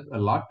you helped a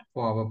lot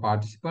for our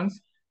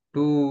participants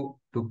to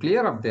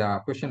clear up their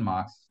question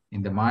marks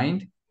in the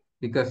mind,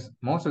 because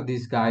most of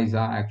these guys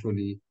are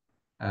actually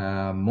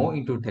more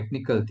into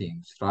technical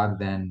things rather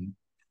than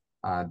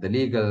the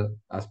legal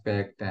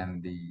aspect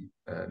and the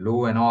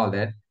law and all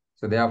that.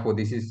 So therefore,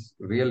 this is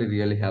really,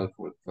 really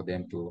helpful for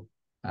them to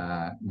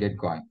get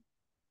going.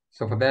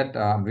 So for that,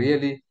 I'm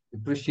really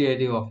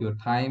appreciative of your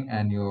time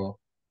and your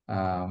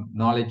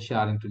knowledge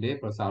sharing today,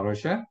 Professor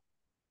Arosha.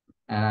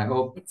 And I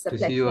hope It's a to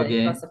see you pleasure. It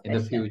again was a in the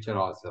pleasure. future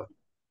also.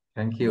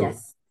 Thank you.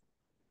 Yes.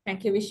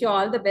 Thank you. Wish you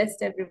all the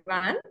best,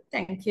 everyone.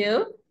 Thank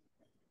you.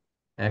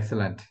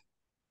 Excellent.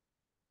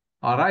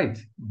 All right.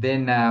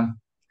 Then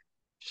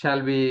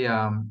shall we,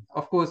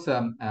 of course,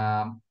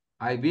 I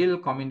will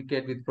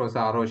communicate with Professor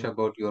Arosha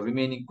about your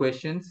remaining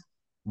questions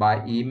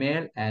by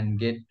email and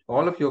get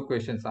all of your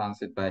questions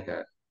answered by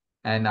her.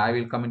 And I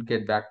will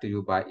communicate back to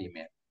you by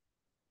email.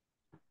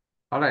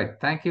 All right.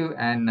 Thank you.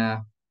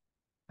 And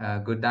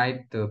good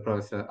night to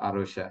Professor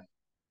Arosha.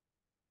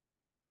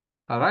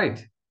 All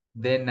right.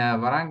 Then,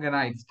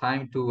 Varangana, it's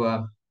time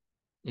to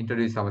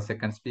introduce our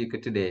second speaker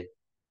today,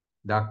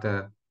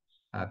 Dr.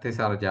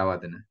 Thesara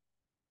Javadana.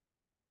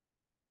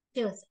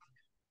 Sure, sir.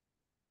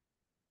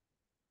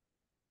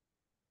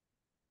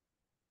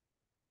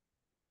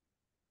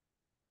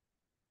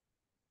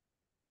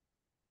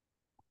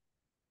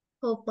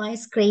 Hope my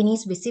screen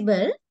is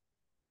visible.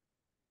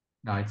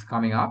 Now it's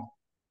coming up.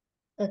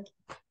 Okay.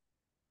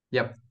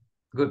 Yep.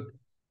 Good.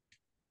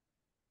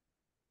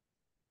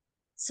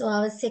 So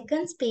our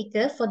second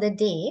speaker for the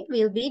day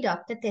will be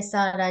Dr.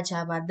 Thesara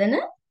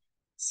Javadana.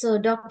 So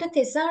Dr.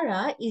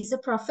 Thesara is a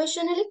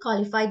professionally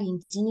qualified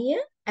engineer,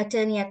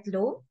 attorney at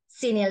law,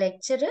 senior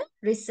lecturer,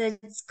 research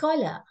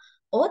scholar,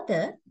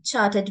 author,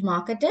 chartered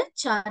marketer,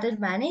 chartered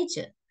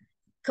manager,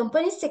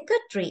 company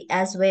secretary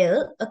as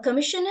well, a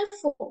commissioner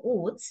for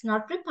oaths,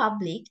 notary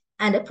public,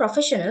 and a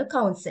professional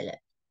counselor.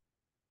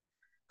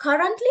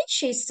 Currently,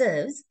 she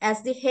serves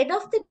as the head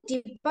of the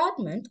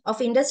Department of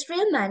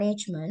Industrial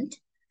Management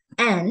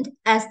and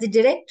as the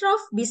Director of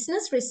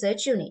Business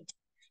Research Unit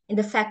in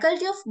the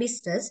Faculty of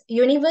Business,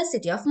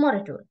 University of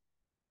Moratul.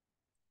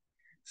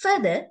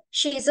 Further,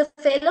 she is a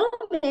fellow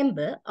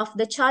member of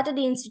the Chartered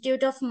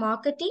Institute of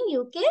Marketing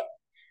UK,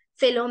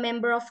 fellow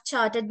member of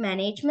Chartered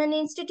Management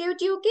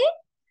Institute UK,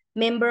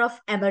 member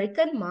of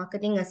American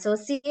Marketing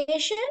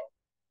Association,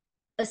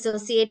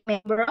 associate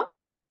member of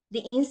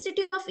the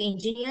Institute of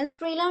Engineers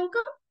Sri Lanka,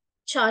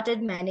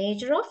 chartered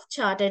manager of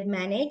Chartered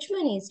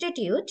Management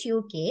Institute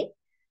UK,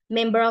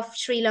 member of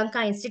Sri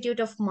Lanka Institute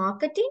of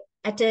Marketing,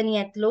 attorney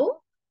at law,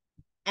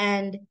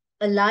 and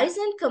a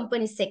licensed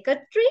company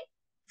secretary,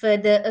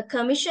 Further, a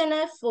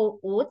commissioner for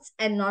oaths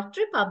and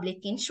notary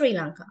public in Sri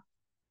Lanka.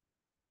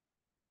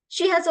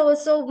 She has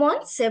also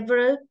won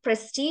several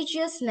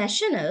prestigious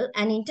national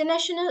and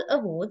international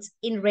awards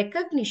in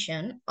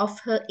recognition of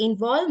her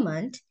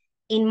involvement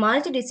in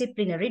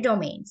multidisciplinary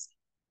domains.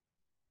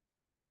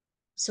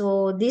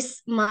 So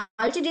this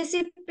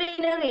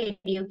multidisciplinary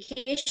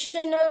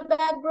educational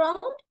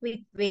background with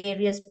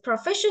various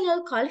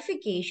professional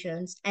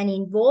qualifications and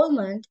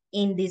involvement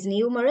in these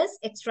numerous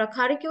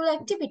extracurricular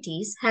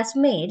activities has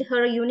made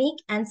her a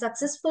unique and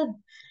successful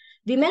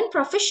women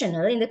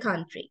professional in the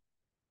country.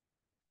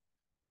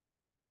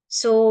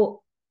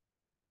 So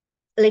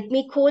let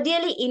me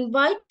cordially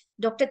invite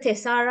Dr.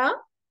 Thesara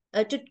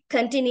to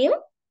continue.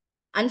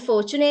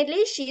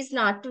 Unfortunately, she's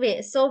not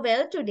so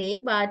well today,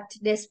 but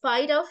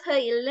despite of her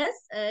illness,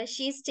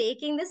 she's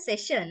taking the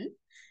session.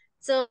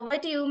 So over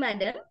to you,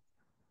 madam.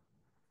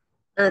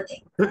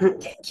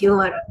 Thank you,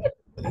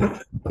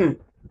 Varangana.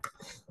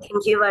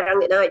 Thank you,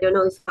 Varangana. I don't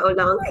know if how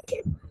long I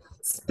can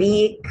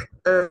speak,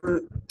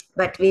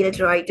 but we'll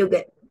try to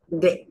get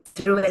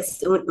through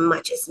as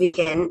much as we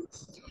can.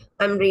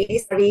 I'm really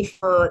sorry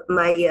for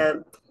my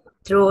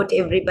throat,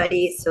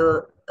 everybody,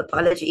 so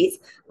apologies.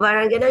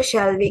 Varangana,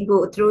 shall we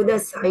go through the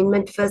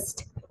assignment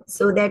first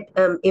so that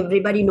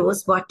everybody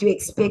knows what to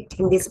expect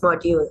in this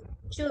module?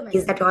 Sure, madam.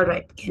 Is that all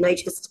right? Can I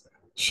just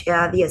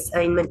share the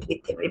assignment with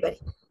everybody?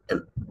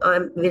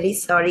 I'm very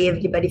sorry,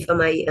 everybody, for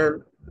my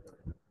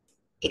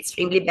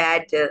extremely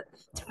bad throat.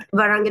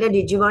 Varangana,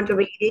 did you want to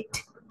read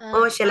it?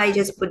 Or shall I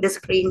just put the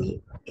screen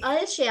here?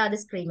 I'll share the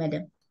screen,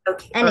 madam.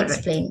 Okay. And all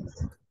explain.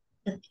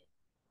 Right. Okay.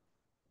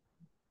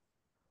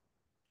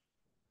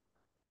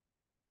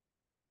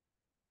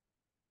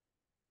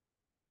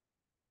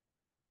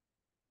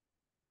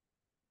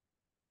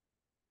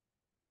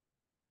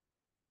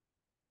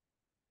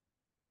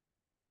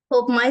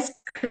 Hope my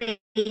screen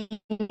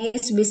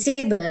is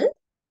visible.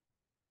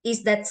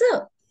 Is that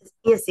so?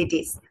 Yes, it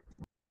is.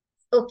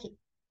 Okay.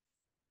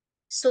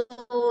 So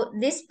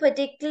this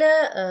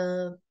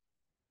particular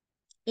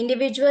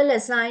individual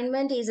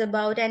assignment is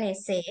about an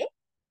essay.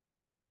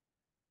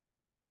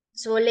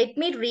 So let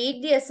me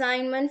read the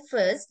assignment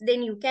first,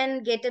 then you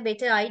can get a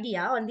better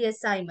idea on the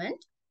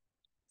assignment.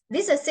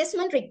 This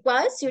assessment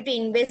requires you to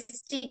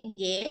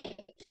investigate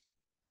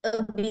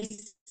a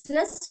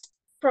business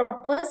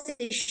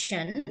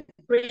proposition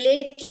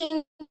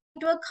relating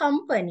to a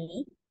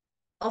company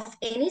of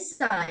any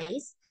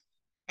size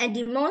and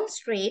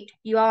demonstrate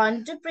your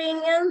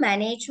entrepreneurial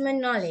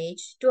management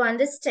knowledge to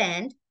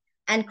understand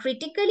and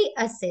critically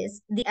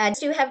assess the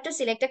ads. You have to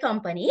select a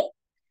company.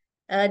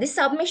 The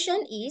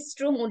submission is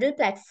through Moodle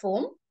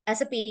platform as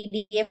a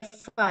PDF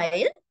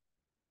file.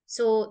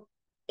 So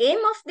aim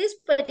of this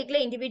particular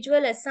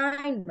individual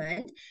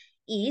assignment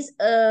is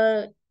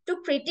to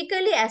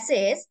critically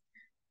assess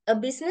a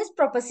business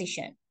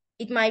proposition.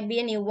 It might be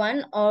a new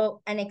one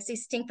or an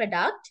existing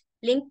product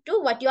linked to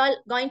what you are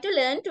going to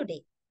learn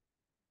today.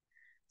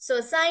 So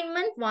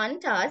assignment 1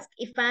 task,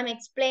 if I'm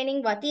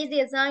explaining what is the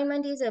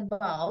assignment is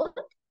about,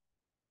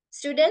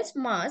 students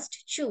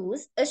must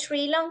choose a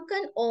Sri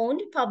Lankan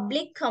owned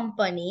public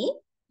company,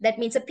 that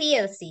means a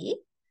PLC.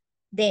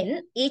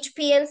 Then each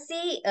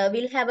PLC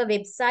will have a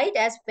website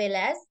as well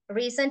as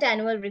recent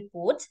annual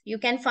reports. You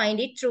can find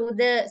it through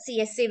the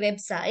CSC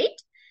website,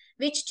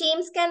 which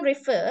teams can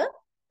refer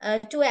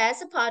to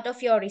as a part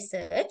of your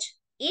research.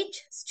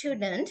 Each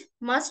student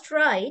must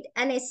write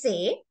an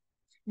essay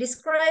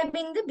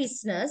describing the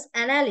business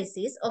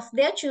analysis of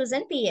their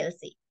chosen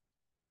PLC,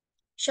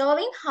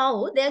 showing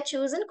how their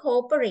chosen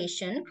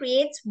corporation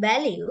creates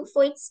value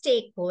for its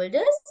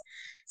stakeholders,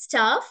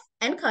 staff,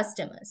 and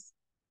customers.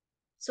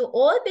 So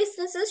all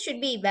businesses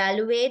should be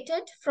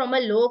evaluated from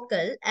a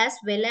local as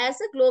well as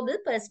a global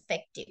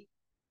perspective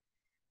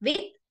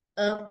with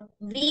a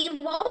view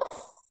of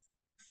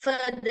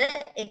further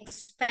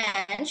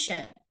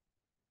expansion.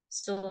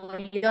 So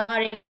your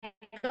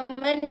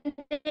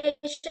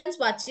recommendations,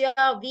 what's your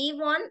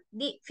view on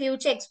the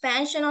future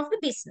expansion of the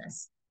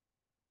business?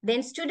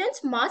 Then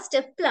students must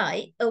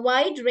apply a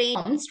wide range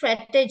of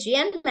strategy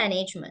and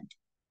management,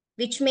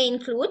 which may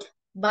include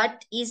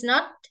but is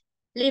not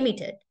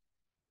limited.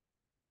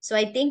 So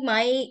I think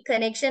my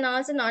connection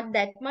also not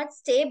that much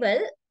stable.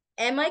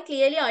 Am I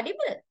clearly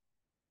audible?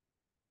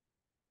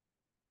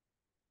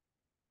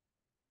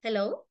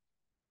 Hello?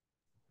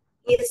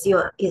 Yes, you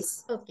are.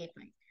 Yes. Okay,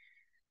 fine.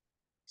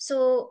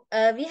 So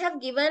we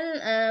have given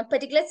a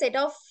particular set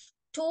of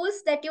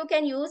tools that you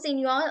can use in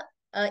your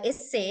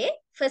essay.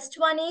 First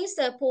one is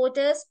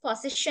Porter's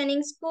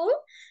Positioning School,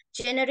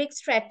 generic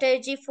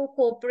strategy for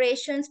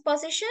corporations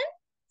position.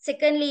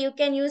 Secondly, you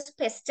can use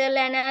pestle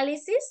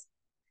analysis.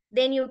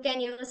 Then you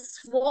can use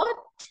SWOT,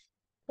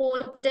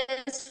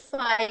 Porter's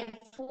 5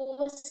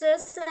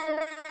 forces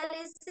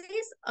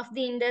analysis of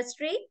the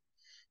industry,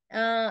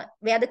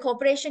 where the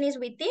corporation is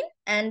within,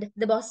 and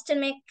the Boston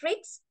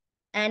metrics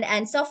and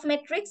Ansoff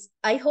metrics.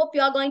 I hope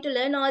you are going to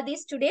learn all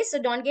these today, so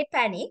don't get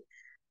panic.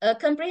 A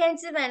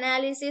comprehensive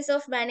analysis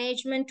of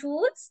management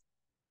tools,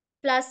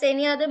 plus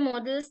any other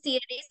models,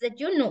 theories that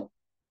you know.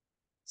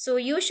 So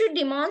you should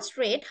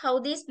demonstrate how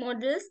these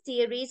models,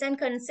 theories, and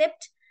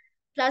concept,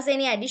 plus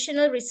any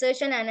additional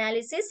research and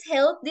analysis,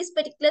 help this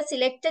particular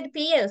selected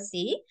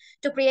PLC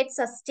to create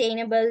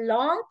sustainable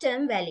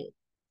long-term value,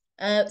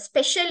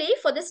 especially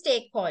for the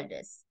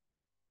stakeholders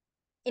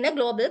in a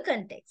global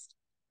context.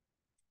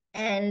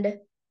 And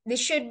this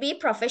should be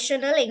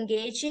professional,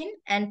 engaging,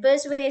 and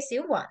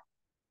persuasive one.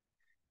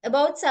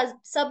 About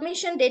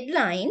submission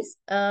deadlines,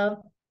 the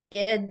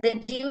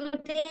due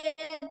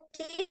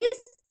date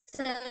is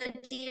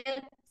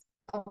 30th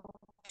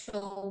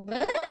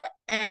October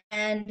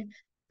and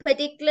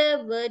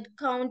particular word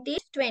count is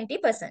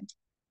 20%.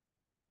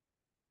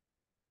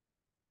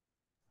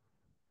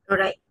 All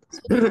right.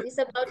 So this is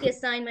about the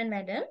assignment,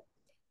 madam.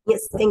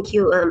 Yes, thank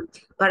you,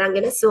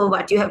 Varangana. So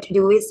what you have to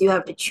do is you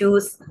have to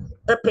choose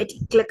a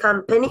particular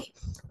company,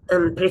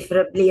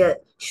 preferably a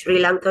Sri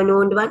Lankan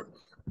owned one,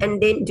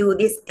 and then do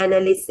this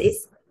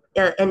analysis,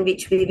 and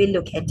which we will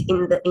look at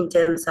in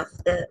terms of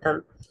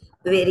the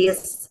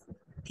various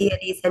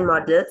theories and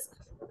models.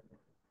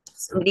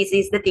 So this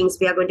is the things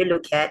we are going to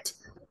look at.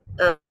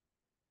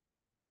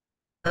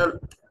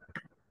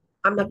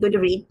 I'm not going to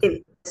read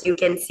them. As you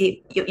can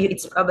see,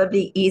 it's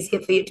probably easier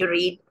for you to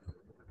read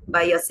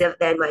by yourself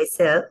than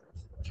myself.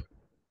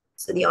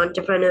 So the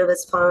entrepreneur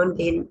was found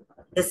in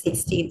the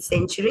 16th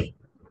century.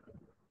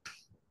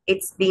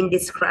 It's been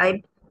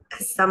described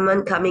as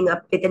someone coming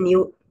up with a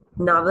new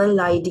novel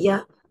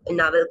idea, a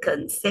novel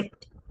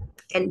concept,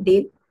 and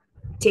then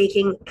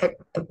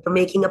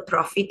making a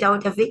profit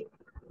out of it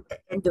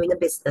and doing a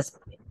business.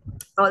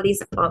 All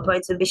these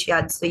points will be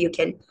shared so you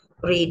can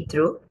read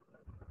through.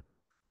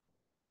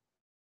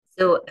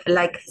 So,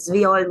 like as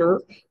we all know,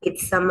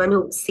 it's someone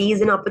who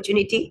sees an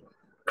opportunity,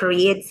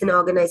 creates an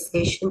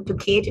organization to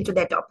cater to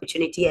that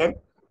opportunity and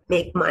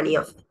make money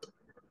of it.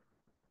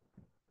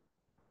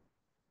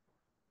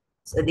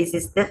 So this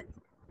is the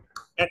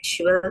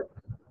actual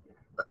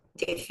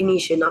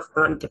definition of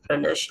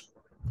entrepreneurship.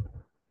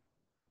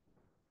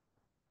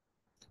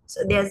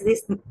 So there's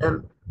this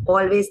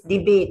always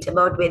debate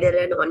about whether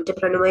an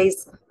entrepreneur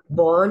is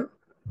born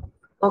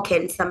or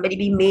can somebody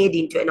be made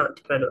into an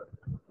entrepreneur.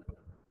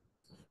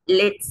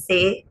 Let's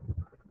say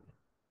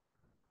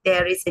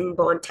there is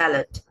inborn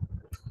talent.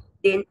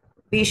 Then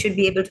we should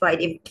be able to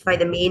identify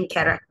the main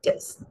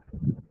characters.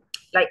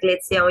 Like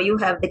let's say, you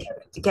have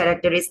the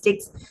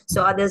characteristics,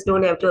 so others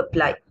don't have to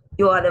apply.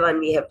 You are the one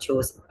we have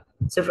chosen.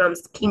 So from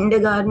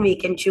kindergarten, we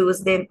can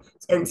choose them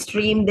and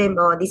stream them,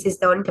 or this is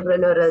the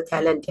entrepreneurial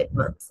talented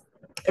ones.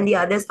 And the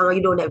others,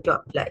 you don't have to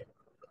apply.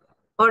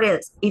 Or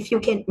else, if you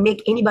can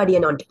make anybody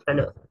an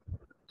entrepreneur,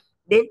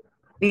 then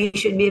we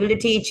should be able to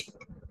teach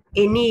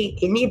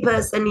any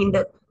person in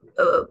the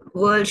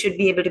world should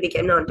be able to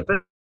become an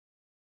entrepreneur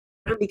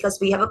because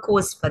we have a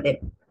course for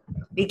them.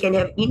 We can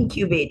have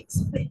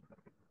incubators for them.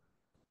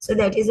 So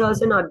that is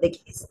also not the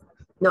case.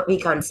 No, we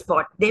can't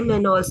spot them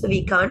and also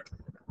we can't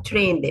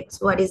train them.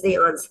 So what is the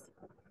answer?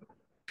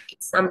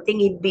 It's something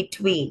in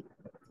between.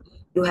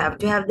 You have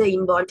to have the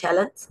inborn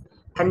talents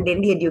and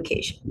then the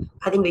education.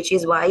 I think which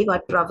is why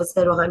what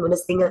Professor Rohan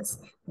Munasing's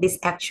this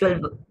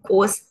actual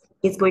course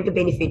is going to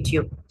benefit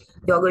you.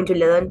 You're going to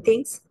learn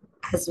things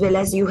as well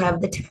as you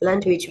have the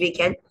talent which we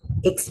can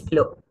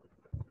explore.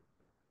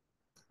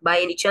 By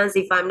any chance,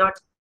 if I'm not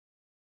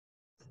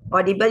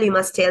audible, you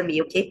must tell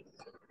me, okay?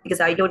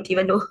 Because I don't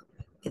even know.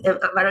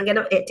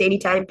 Varangana, at any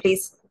time,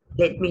 please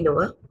let me know.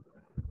 Huh?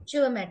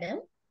 Sure,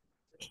 madam.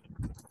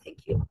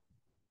 Thank you.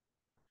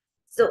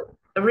 So,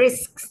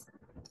 risks.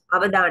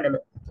 Avadanam.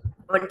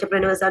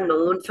 Entrepreneurs are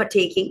known for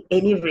taking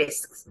any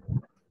risks.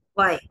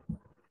 Why?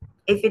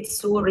 If it's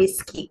so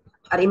risky,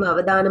 harim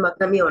avadanamak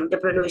na me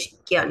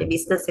entrepreneurship kiyane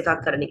business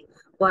ekak karane.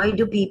 Why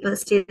do people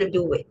still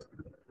do it?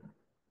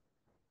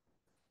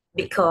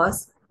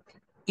 Because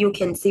you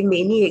can see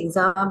many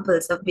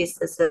examples of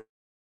businesses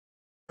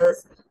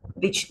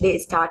which they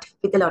start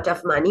with a lot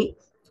of money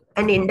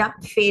and end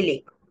up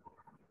failing.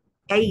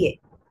 ඇයි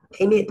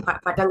මේ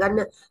පටන් ගන්න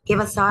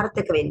ඒවා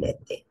සාර්ථක වෙන්නේ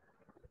නැත්තේ?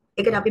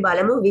 ඒකට අපි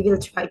බලමු, we will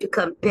try to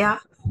compare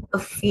a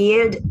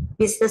failed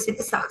business with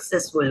a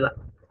successful one.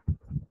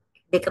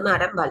 දෙකම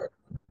අරන් බලමු.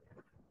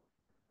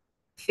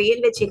 fail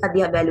වෙච්ච එක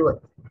දිහා බැලුවොත්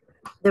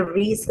the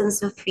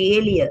reasons of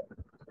failure,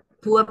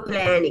 poor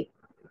planning,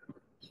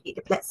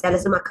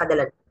 සැලසුමක්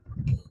හදලා,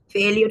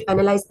 failure to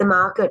analyze the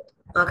market.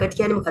 market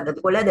කියන්නේ මොකද්ද?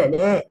 පොළද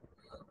නෑ.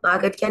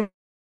 market කියන්නේ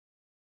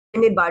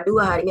මේ බඩුව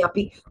හරිනේ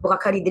අපි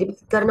මොකක් හරි ඉදිරිපත්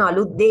කරන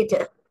අලුත් දෙයට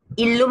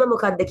ඉල්ලුම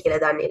මොකක්ද කියලා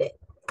දන්නේ නැහැ.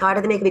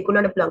 කාටද මේක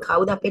විකුණන්න පුළුවන්?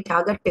 කවුද අපේ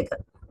ටාගට් එක?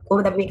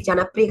 කොහොමද අපි මේක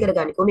ජනප්‍රිය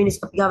කරගන්නේ? කොහොමද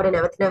මිනිස්සු අපි ගාවට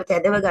නැවත නැවත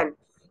ඇදවගන්නේ?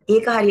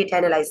 ඒක හරියට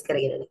ඇනලයිස්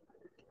කරගෙන නැහැ.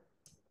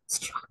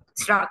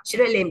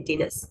 structural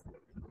emptiness.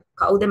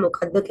 කවුද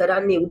මොකද්ද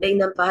කරන්නේ? උඩ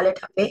ඉඳන් පහළට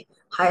අපේ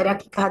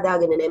hierarchy එක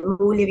හදාගෙන නැහැ.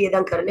 මූල්‍ය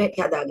වියදම් කරන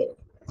හැටි හදාගෙන.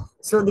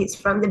 So this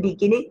from the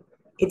beginning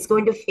it's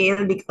going to fail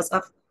because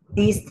of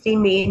these three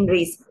main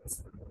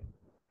reasons.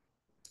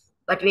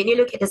 But when you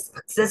look at a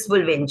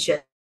successful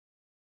venture,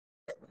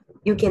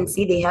 you can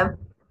see they have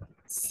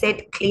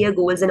set clear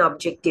goals and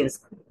objectives.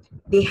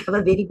 They have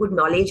a very good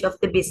knowledge of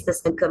the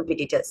business and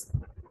competitors.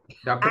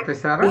 Dr. And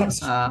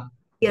Pesara,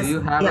 Yes. Do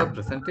you have Yeah. a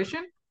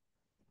presentation?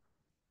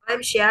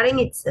 I'm sharing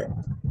it, sir.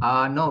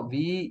 No,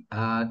 we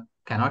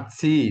cannot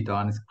see it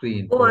on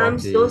screen. Oh, I'm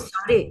so Probably.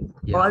 sorry.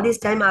 Yeah. All this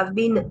time I've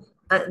been,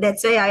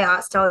 that's why I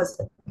asked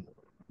also.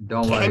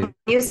 Don't Can worry.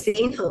 you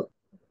see now?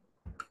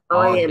 Oh,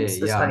 I am Okay.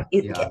 so Yeah. sorry.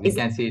 Yeah. We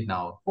can see it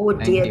now. Oh,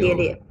 Thank dear, you. dear,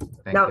 dear.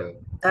 Thank Now, you.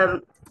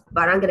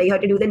 Varangana, you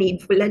have to do the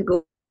needful and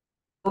go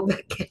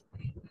back.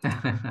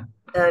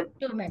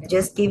 Sure, madam.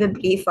 Just give a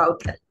brief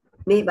outline.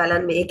 May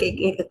balan make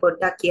a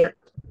product here.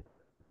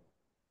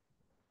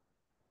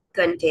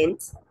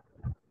 Contents.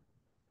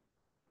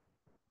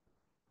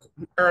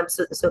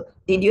 So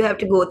did you have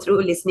to go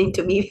through listening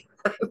to me?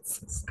 I'm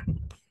so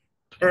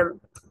sorry.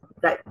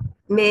 Right.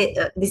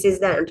 This is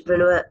the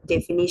entrepreneur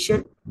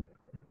definition.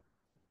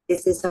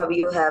 This is how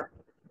you have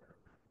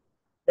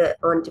the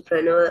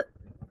entrepreneur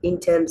in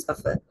terms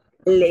of a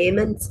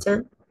layman's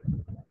term.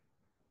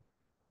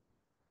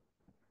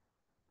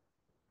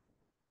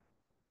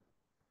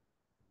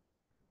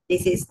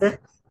 This is the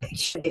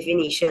actual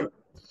definition.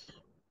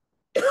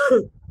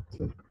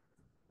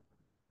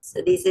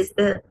 So this is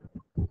the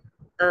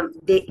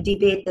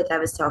debate that I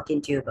was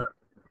talking to you about,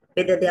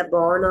 whether they are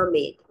born or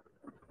made.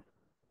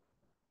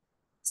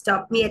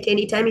 Stop me at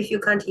any time if you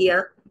can't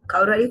hear.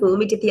 Kaurari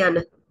humiti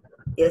tiana.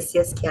 Yes,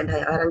 can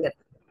I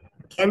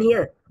can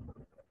hear.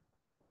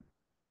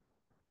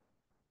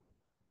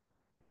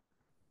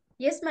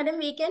 Yes, madam,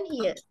 we can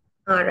hear.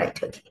 All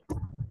right, okay.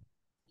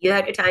 You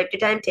have to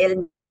time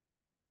tell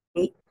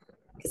me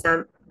because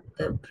I'm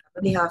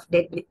probably half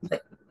dead with my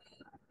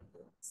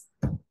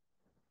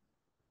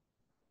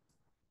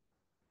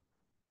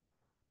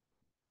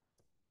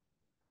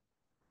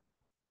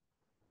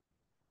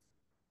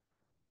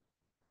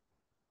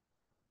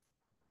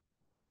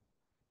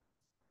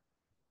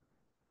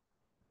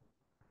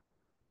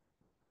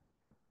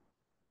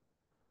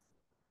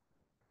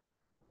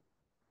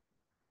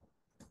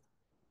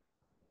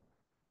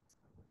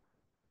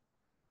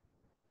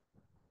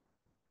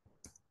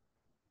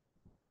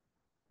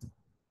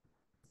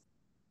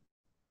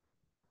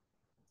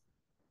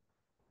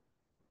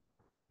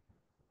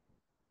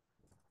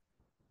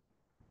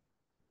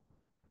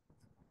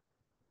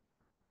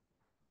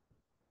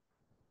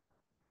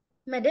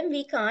Madam,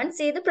 we can't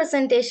see the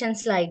presentation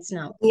slides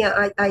now.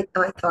 yeah, I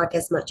thought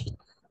as much.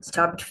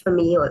 Stopped for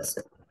me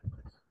also.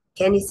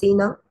 Can you see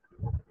now?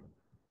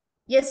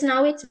 Yes,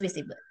 now it's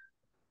visible.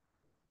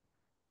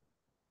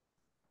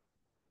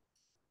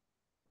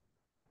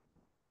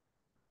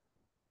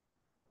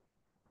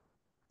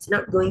 It's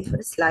not going for a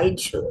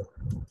slideshow.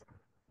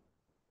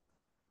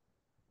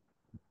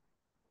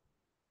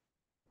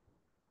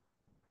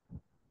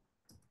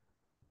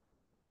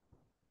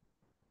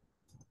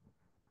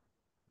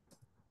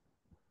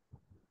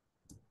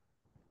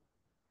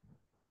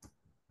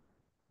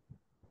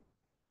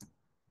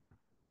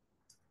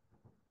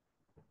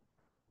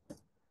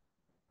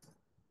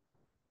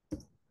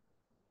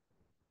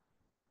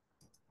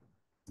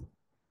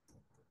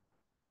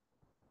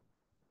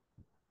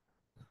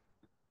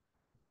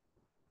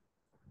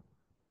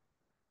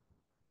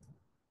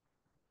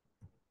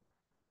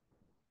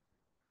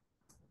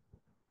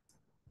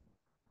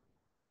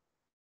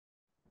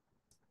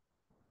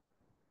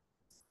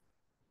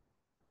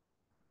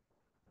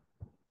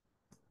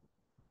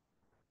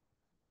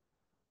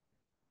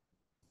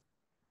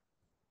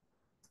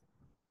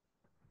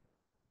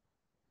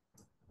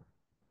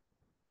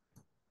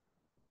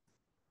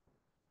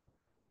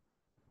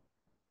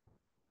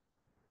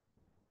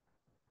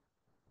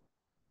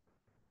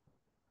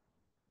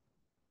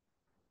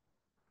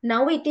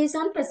 Now it is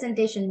on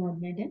presentation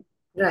mode, madam.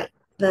 Right,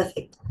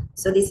 perfect.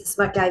 So this is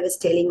what I was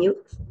telling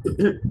you.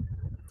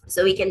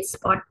 So we can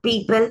spot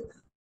people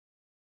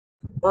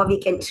or we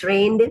can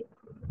train them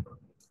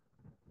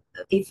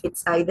if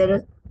it's either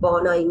a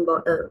born or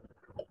inborn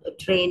a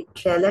trained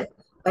talent,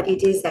 but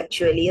it is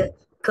actually a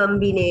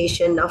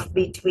combination of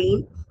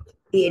between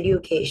the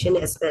education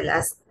as well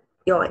as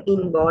your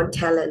inborn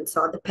talents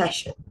or the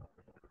passion,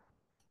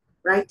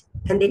 right?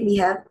 And then we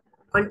have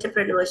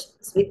entrepreneurs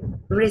with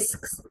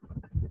risks.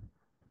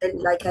 And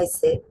like I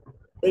said,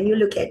 when you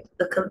look at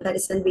the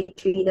comparison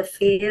between a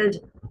failed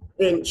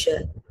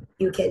venture,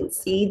 you can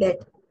see that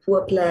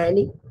poor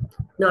planning,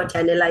 not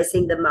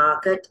analyzing the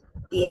market,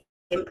 the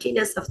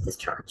emptiness of the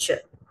structure,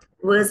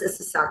 versus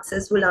a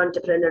successful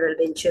entrepreneurial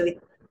venture with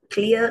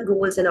clear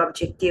goals and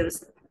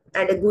objectives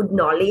and a good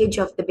knowledge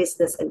of the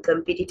business and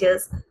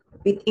competitors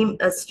with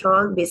a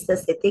strong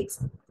business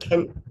ethics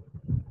can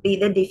be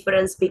the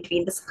difference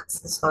between the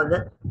success or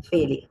the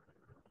failure.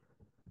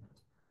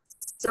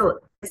 So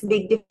there's a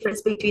big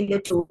difference between the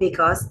two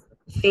because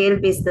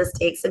failed business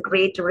takes a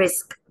great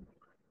risk.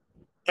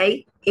 ඇයි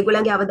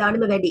ඒගොල්ලන්ගේ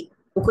අවධානම වැඩි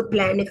මොකුත්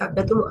plan එකක්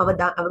නැතුව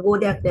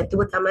අවබෝධයක්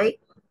නැතුව තමයි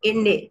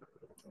එන්නේ.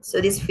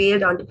 So these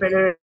failed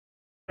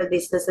entrepreneurial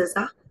businesses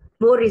are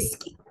more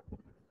risky.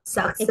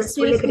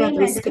 Successful Excuse me, එකට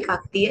risk madam.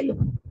 එකක්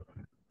තියෙනවා.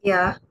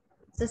 Yeah.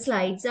 The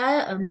slides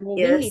are moving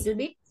Yes. little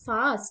bit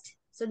fast.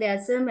 So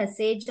there's a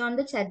message on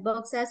the chat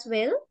box as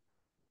well.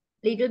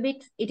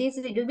 It is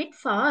a little bit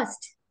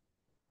fast.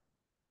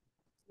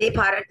 ඒ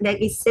පාරට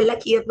දැන් ඉස්සෙල්ලා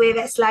කියපු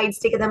ඒවා slides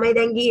ටික තමයි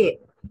දැන් ගියේ.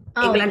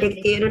 ඒගොල්ලන්ට ඒක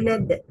තේරුන්නේ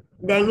නැද්ද?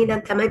 දැන්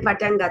ඉඳන් තමයි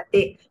පටන්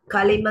ගත්තේ.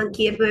 කලින් මං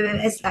කියපු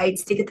ඒවා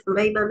ස්ලයිඩ්ස් ටික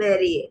තමයි මම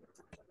ඇරියේ.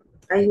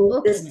 I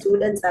hope the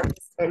students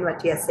understand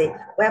what you are saying.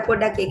 ඔයා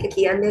පොඩ්ඩක් ඒක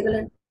කියන්න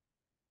ඒගොල්ලන්ට.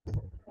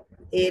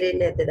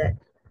 තේරෙන්නේ නැද්ද දැන්?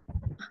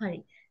 හරි.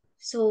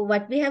 So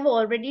what we have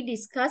already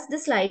discussed, the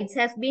slides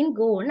have been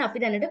gone.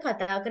 අපි දැනට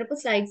කතා කරපු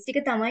slides ටික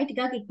තමයි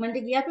ටිකක් ඉක්මනට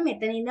ගියා. අපි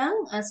මෙතන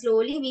ඉඳන්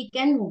slowly we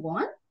can move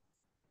on.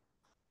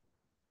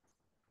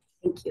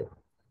 Thank you.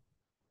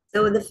 So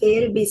the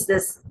failed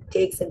business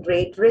takes a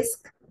great risk,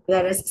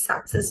 whereas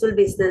successful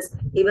business,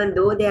 even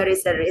though there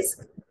is a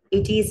risk,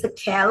 it is a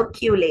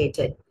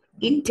calculated,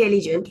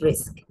 intelligent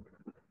risk.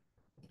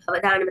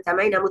 අවදානම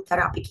තමයි නමුත් අර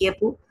අපි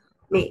කියපු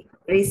මේ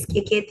risk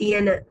එකේ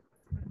තියෙන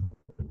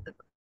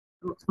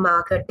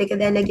market එක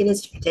දැනගෙන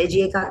ස්ට්‍රැටජි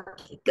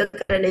එකක්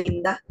කරන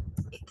හින්දා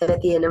එතන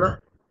තියෙනවා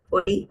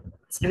පොඩි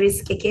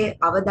risk එකේ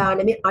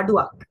අවදානමේ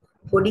අඩුවක්.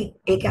 පොඩි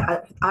ඒක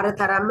අර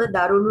තරම්ම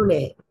දරුණු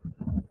නෑ.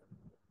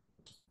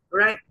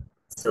 Right?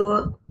 So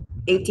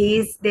it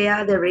is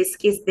there, the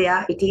risk is there,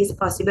 it is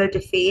possible to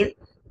fail,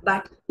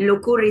 but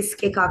local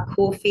risk එකක්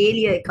හෝ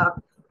failure එකක්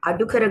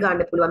අඩු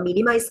කරගන්න පුළුවන්,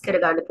 minimize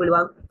කරගන්න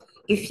පුළුවන්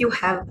if you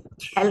have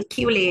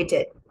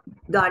calculated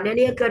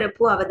ගණනය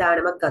කරපු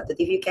අවදානමක් ගත්තොත්.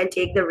 If you can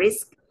take the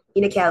risk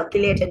in a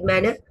calculated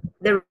manner,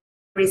 the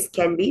risk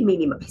can be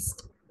minimized.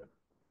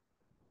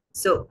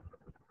 So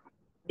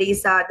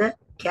these are the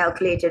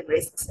calculated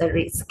risks. A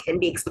risk can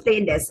be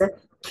explained as a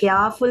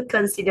careful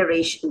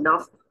consideration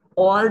of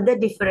all the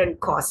different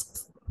costs.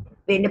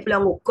 වෙන්න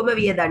පුළුවන් ඔක්කොම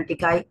වියදම්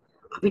ටිකයි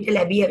අපිට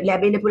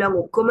ලැබෙන්න පුළුවන්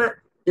ඔක්කොම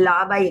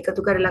ලාභයි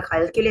එකතු කරලා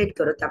කැල්කියුලේට්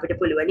කරොත් අපිට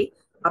පුළුවනි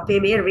අපේ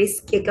මේ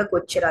රිස්ක් එක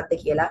කොච්චරද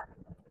කියලා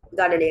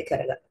ගණනය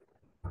කරගන්න.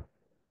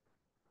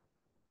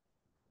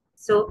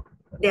 So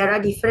there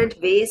are different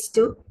ways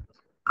to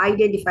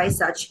identify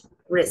such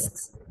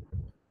risks,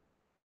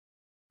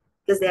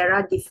 because there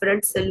are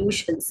different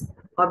solutions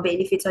or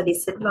benefits or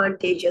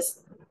disadvantages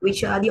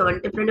which are the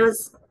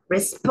entrepreneur's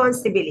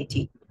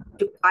responsibility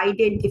to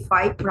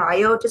identify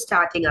prior to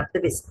starting up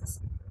the business.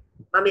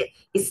 මම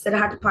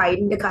ඉස්සරහට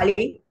පයින්න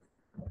කලින්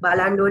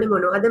බලන්න ඕනේ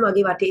මොනවද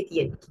මගේ වටේ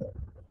තියෙන්නේ.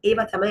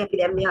 ඒවා තමයි අපි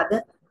දැන් මේ අද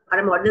අර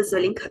මොඩල්ස්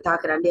වලින් කතා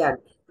කරන්න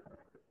යන්නේ.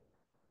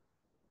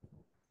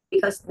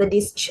 Because the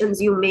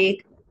decisions you make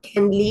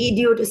can lead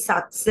you to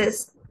success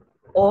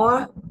or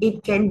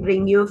it can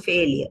bring you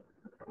failure.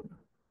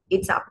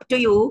 It's up to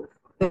you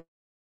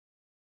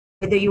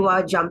whether you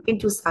are jumping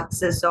to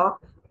success or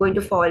going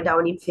to fall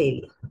down in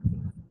failure.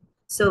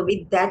 So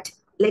with that,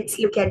 let's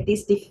look at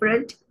these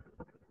different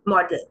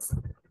models.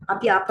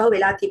 අපි ආපහු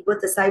වෙලා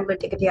තිබ්බොත්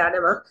assignment එකට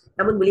යනවා.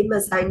 නමුත් මුලින්ම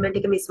assignment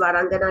එක miss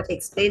වරංගනාට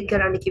explain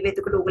කරන්න කිව්වේ.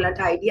 එතකොට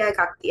ඔයගලන්ට idea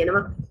එකක්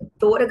තියෙනවා.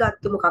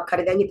 තෝරගත්තු මොකක්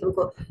හරි දැන්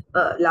හිතමුකෝ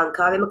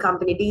ලංකාවේම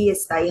company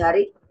DSI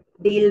හරි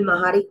Dilma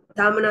හරි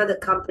තාමනාද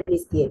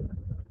companies තියෙනවා.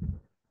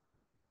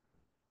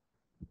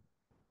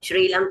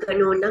 ශ්‍රී ලංකා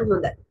නෝනම්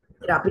හොඳයි.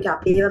 ඒත් අපිට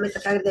අපේ ඒවා මේ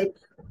කතා කරද්දී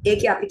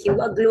ඒකේ අපි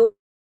කිව්වා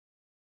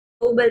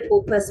global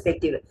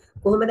perspective.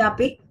 කොහොමද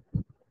අපි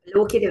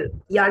ලෝකෙට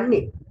යන්නේ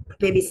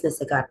අපේ business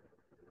එකට.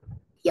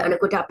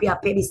 යනකොට අපි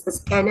අපේ business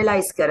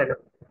analyze කරනවා.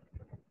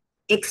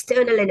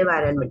 external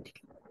environment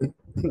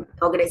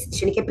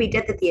organization එකේ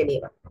පිටත තියෙන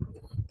ඒවා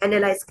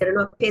analyze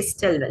කරනවා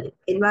pestle වලින්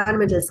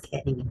environmental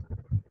scanning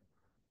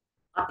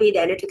අපි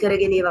දැනට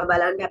කරගෙන ඒවා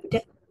බලන්න අපිට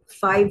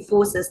 5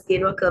 forces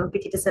තියෙනවා.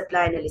 competitor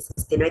supply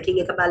analysis තියෙනවා.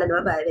 එකකින් එක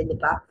බලනවා බය වෙන්න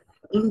එපා.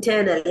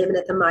 internal එහෙම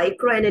නැත්නම්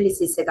micro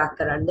analysis එකක්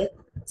කරන්න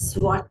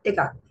SWOT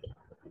එකක්.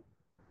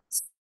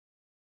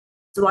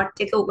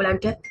 SWOT එක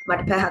ඔයගලන්ට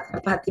මට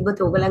පහ තිබ්බත්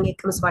ඔයගලන්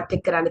එක්කම SWOT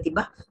එක කරන්න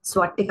තිබ්බා.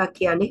 SWOT එකක්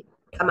කියන්නේ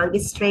තමන්ගේ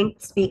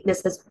strengths,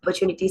 weaknesses,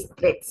 opportunities,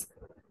 threats.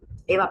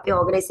 ඒවා අපේ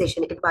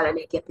organisation එකට බලන්න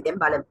හැටි අපි දැන්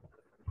බලමු.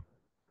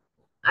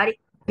 හරි.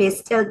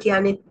 pestle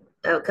කියන්නේ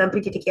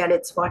competitor කියන්නේ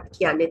SWOT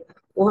කියන්නේ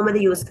කොහොමද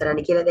use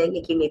කරන්නේ කියලා දැන්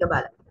එකින් එක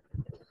බලමු.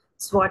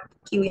 SWOT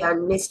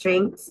කියන්නේ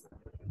strengths.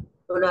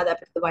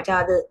 What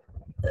are the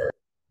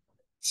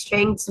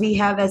strengths we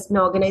have as an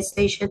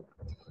organization?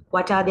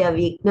 What are their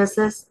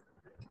weaknesses?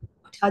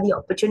 What are the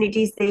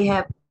opportunities they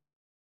have?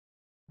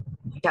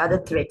 What are the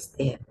threats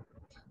they have?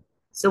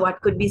 So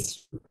what could be?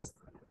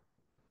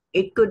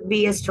 It could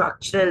be a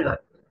structural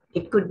one.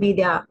 It could be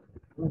their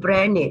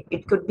brand name.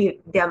 It could be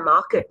their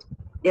market.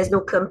 There's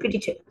no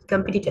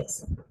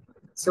competitors.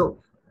 So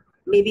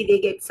maybe they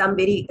get some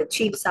very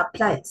cheap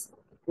suppliers.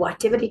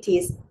 Whatever it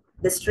is,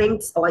 the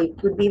strengths, or it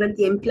could be even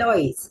the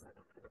employees.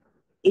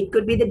 It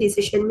could be the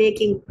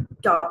decision-making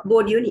top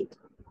board unit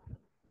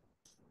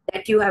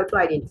that you have to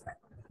identify.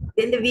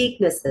 Then the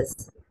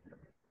weaknesses.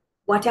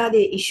 What are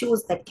the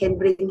issues that can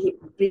bring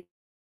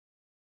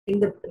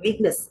the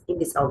weakness in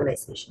this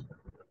organization?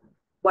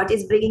 What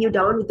is bringing you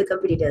down with the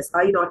competitors?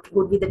 Are you not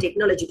good with the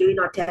technology? Do you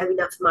not have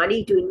enough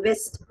money to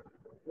invest?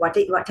 What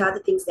are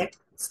the things that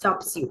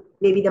stops you?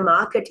 Maybe the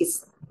market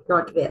is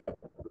not well.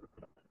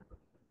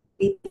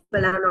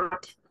 People are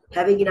not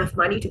having enough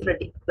money to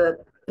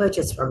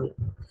purchase from you.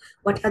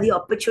 What are the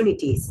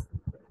opportunities?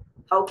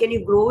 How can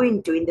you grow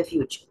into in the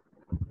future?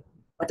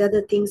 What are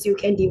the things you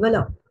can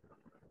develop?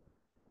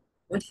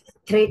 What are the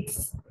threats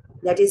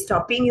that is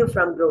stopping you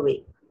from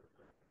growing?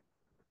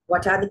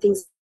 What are the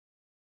things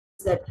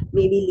that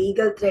maybe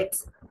legal threats,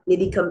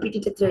 maybe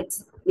competitive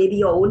threats, maybe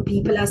your own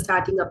people are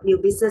starting up new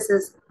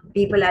businesses,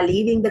 people are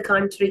leaving the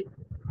country.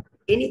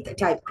 Any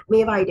type,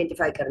 මේවා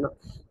identify කරනවා.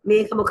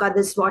 මේක මොකද්ද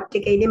SWOT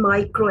එකේ ඉන්නේ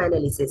micro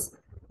analysis,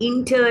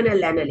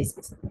 internal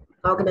analysis.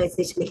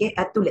 Organization එකේ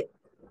ඇතුලේ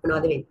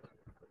මොනවද වෙන්නේ?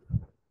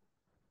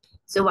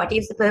 So what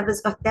is the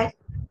purpose of that?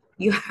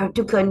 You have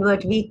to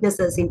convert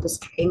weaknesses into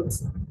strengths,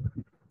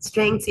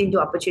 strengths into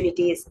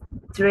opportunities,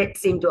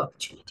 threats into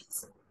opportunities.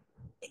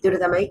 ඒතර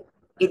තමයි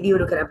ඒ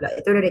දියුණු කරපලා.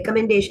 ඒතර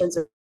recommendations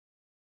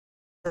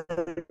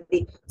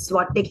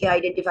SWOT එකේ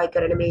identify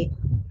කරන මේ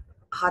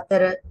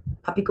හතර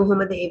අපි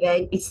කොහොමද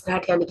ඒවැයෙන්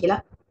ඉස්සරහට යන්නේ කියලා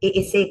ඒ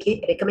essay එකේ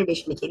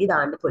recommendation එකේදී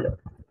දාන්න පුළුවන්.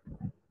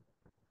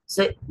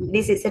 So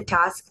this is a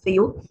task for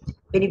you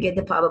when you get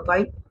the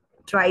PowerPoint.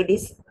 Try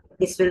this.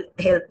 This will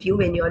help you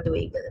when you are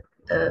doing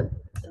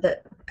the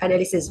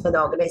analysis for the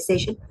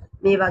organization.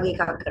 මේ වගේ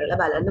එකක් කරලා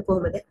බලන්න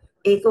කොහොමද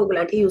ඒක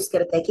ඔයගලන්ට use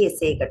කරත හැකි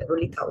essay එකට.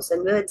 Only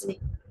 1000 words නේ.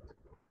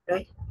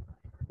 Right?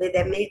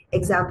 දැන් මේ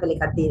example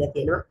එකක් දීලා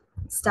තියෙනවා.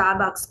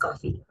 Starbucks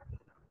coffee.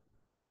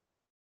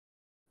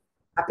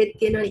 අපිත්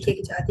තියෙනවා එක එක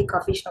ಜಾති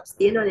coffee shops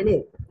තියෙනවනේ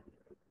නේද?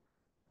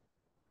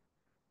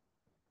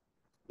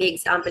 මේ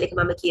example එක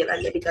මම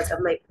කියවන්නේ because of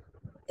my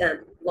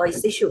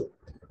voice issue.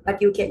 But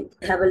you can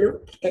have a look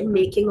and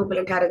making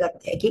ඔයගලන්ට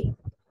අරගත්ත හැකි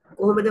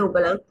කොහොමද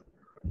ඔයගලන්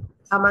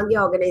තමන්ගේ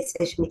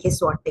organization එකේ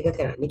SWOT එක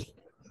කරන්නේ කියලා.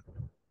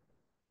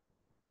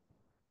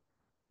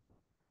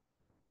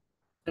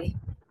 හරි.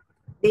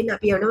 then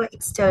අපි යනවා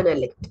external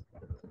එකට.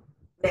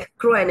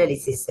 macro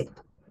analysis එකට.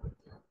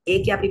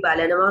 ඒකේ අපි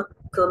බලනවා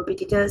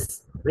competitors,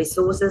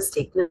 resources,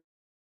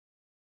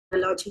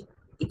 technology,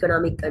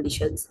 economic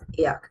conditions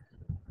එයක්.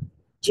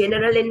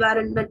 general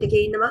environment එකේ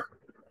ඉන්නවා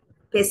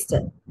pest,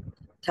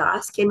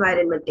 task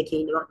environment එකේ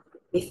ඉන්නවා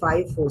මේ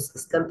 5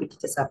 forces,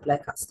 competitor, supply,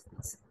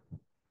 customers.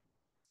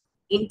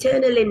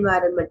 internal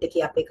environment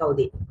එකේ අපේ කවුද?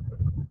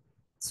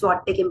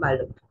 SWOT එකෙන්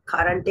බලමු.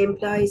 current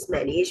employees,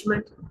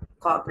 management,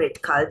 corporate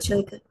culture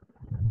එක.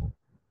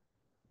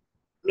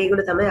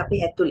 මේගොල්ලෝ තමයි අපි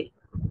ඇතුලේ.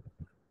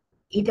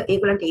 ඊට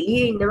ඒගොල්ලන්ට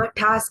එළියේ ඉන්නවා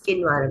task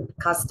environment,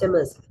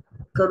 customers,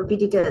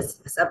 competitors,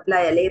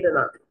 supplier, labor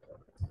market.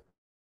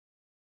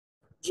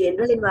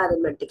 general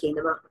environment එකේ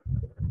ඉන්නවා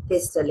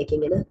pestල්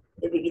එකකින් එන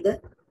විවිධ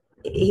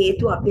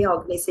හේතු අපේ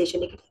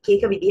organization එකට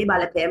එක විදිහේ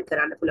බලපෑම්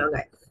කරන්න පුළුවන්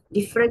අය.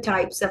 different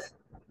types of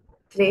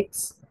threats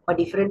or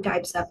different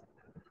types of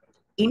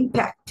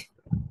impact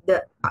the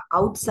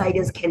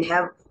outsiders can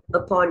have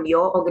upon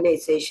your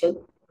organization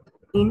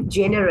in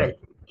general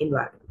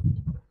environment.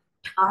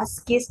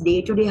 Task is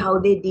day to day how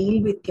they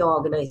deal with your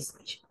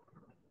organization,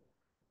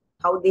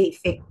 how they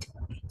affect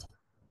it.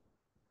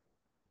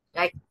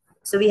 Right?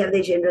 So we have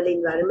the general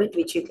environment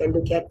which you can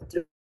look at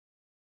through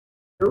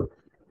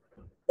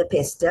the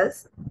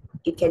pestels.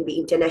 It can be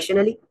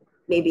internationally,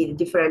 maybe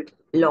different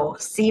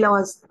laws, sea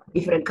laws,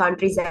 different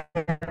countries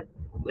have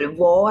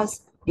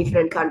wars,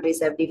 different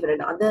countries have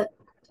different other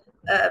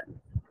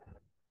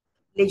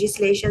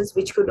legislations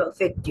which could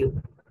affect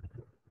you.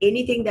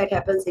 Anything that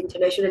happens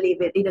internationally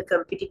in a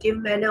competitive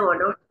manner or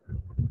not,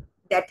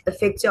 that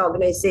affects your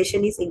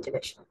organization is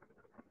international.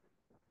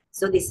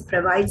 So this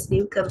provides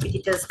new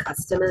competitors,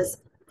 customers,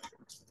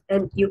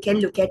 and you can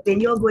look at when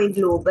you're going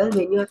global,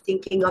 when you're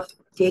thinking of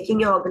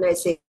taking your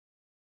organization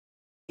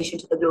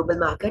to the global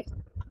market,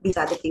 these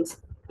are the things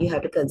you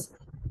have to consider.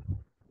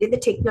 Then the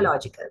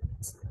technological,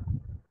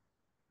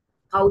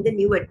 how the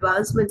new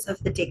advancements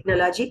of the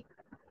technology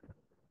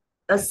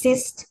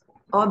assist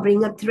or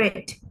bring a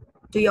threat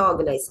to your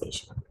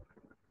organization.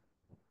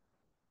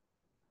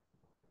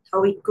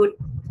 How it could,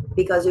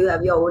 because you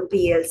have your own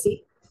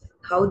PLC,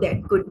 how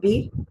that could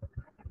be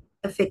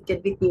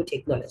affected with new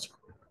technology.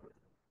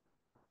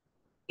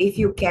 If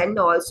you can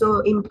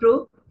also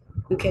improve,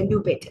 you can do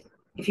better.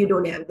 If you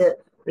don't have the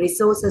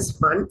resources,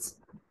 funds,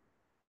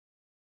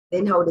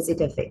 then how does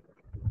it affect?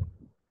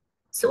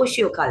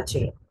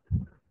 Socio-cultural,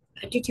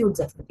 attitudes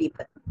of the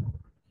people,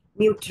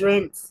 new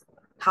trends,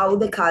 how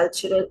the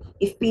cultural,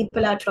 if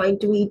people are trying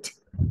to eat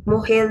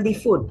more healthy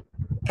food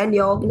and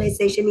your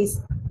organization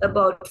is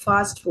about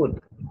fast food,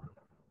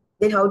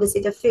 then how does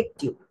it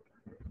affect you?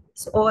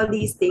 So all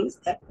these things,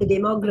 that the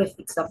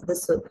demographics of the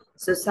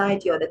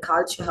society or the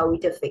culture, how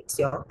it affects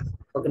your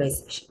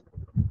organization.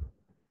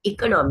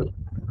 Economy,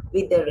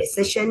 with the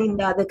recession in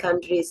the other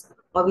countries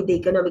or with the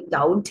economic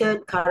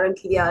downturn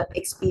currently we are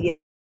experiencing,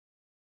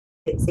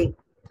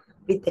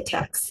 with the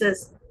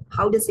taxes,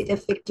 how does it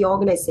affect your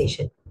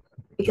organization?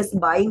 Because the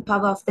buying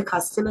power of the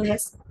customer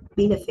has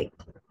been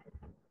affected.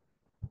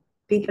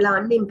 People are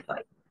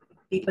unemployed.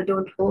 People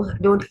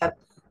don't have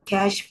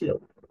cash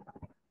flow.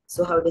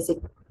 So how does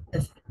it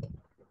affect?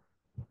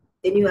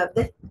 Then you have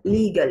the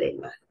legal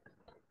environment.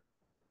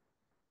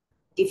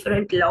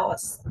 Different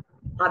laws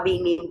are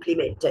being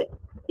implemented.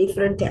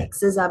 Different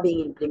taxes are being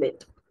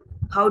implemented.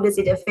 How does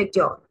it affect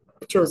your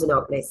chosen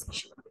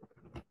organization?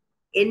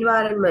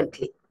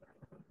 Environmentally,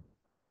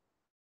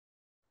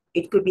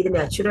 it could be the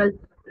natural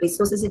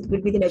resources, it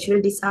could be the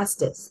natural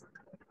disasters.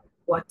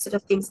 What sort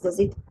of things does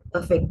it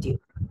affect you?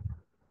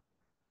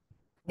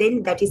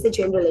 Then that is the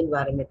general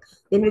environment.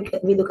 Then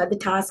we look at the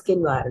task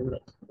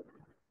environment,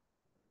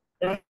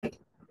 right?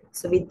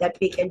 So with that,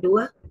 we can do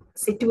a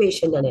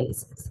situation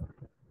analysis.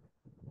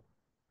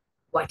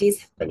 What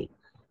is happening?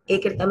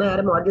 ඒකට තමයි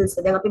අර models.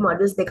 දැන් අපි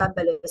models දෙකක්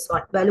බැලුවා.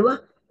 SWOT බැලුවා,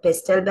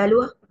 PESTEL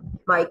බැලුවා,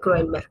 micro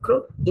and macro,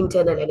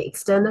 internal and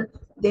external.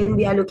 Then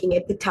we are looking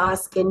at the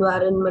task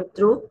environment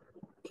through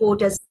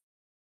Porter's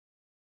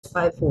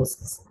 5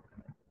 forces.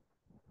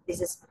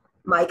 This is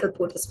Michael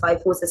Porter's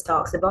 5 forces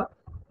talks about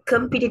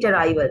competitor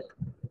rival,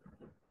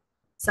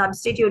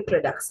 substitute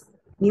products,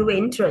 new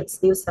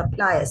entrants, new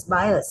suppliers,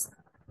 buyers.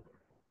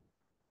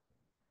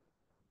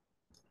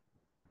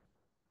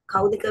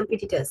 How the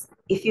competitors?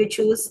 If you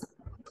choose,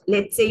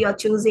 let's say you're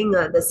choosing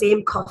the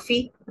same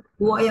coffee,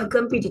 who are your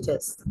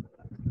competitors?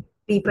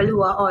 People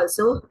who are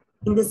also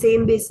in the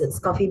same business.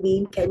 Coffee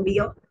Bean can be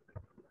your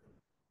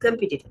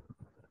competitor.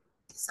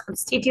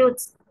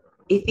 Substitutes,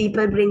 if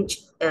people bring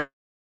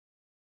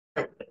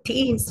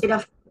tea instead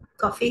of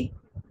coffee,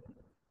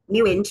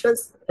 new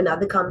entrants,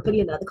 another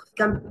company, another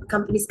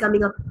companies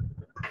coming up.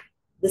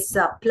 The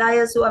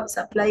suppliers who are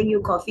supplying you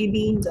coffee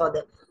beans or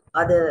the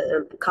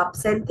other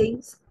cups and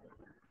things.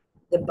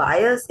 The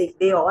buyers, if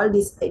they all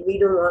decide we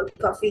don't want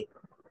coffee,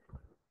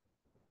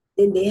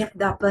 then they have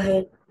the upper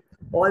hand.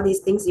 All these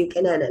things you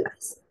can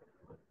analyze.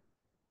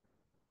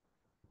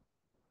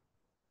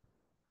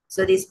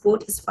 So this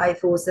Porter's 5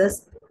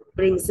 forces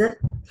brings a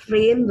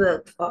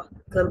framework for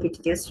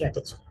competitive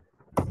strategy.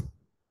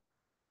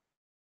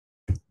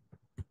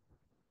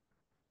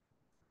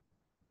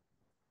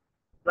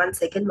 One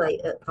second, my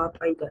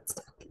PowerPoint got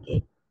stuck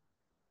again.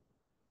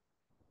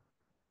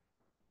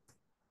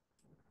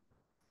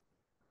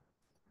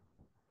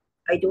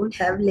 I don't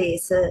have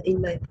laser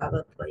in my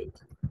PowerPoint.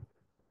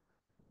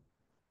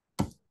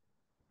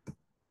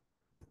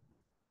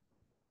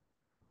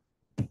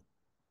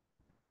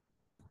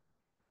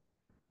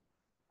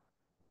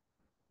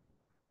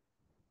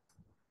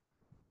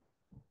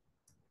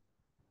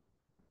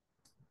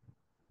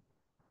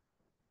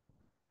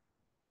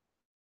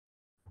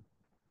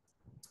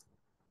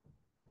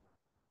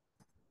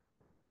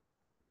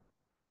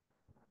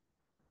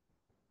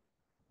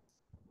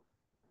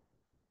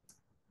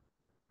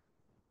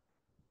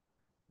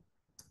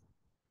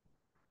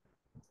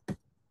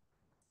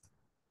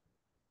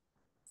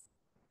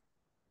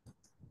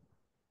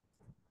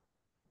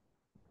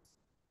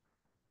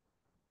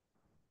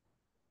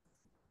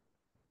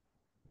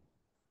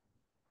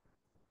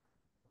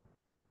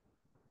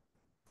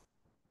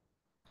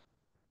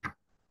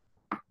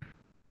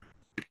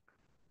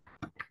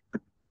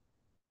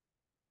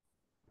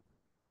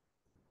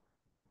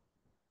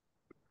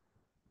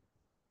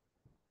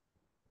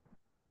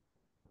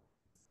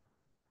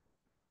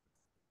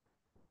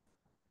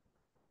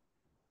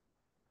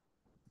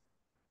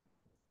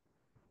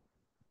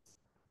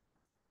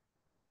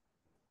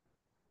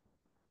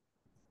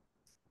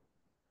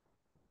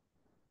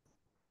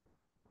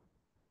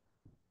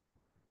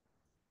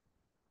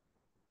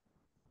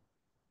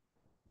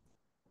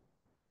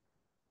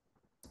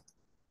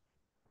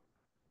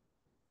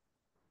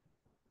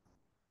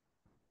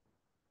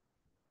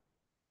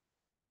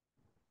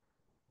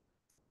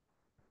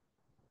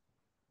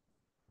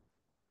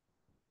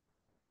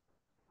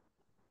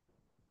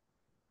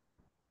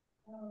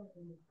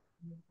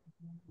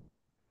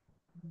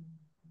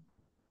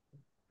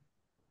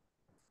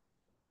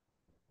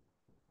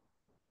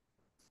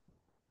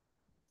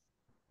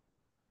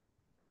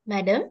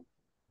 Madam?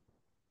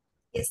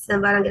 Yes,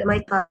 Varanga, my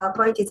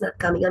PowerPoint is not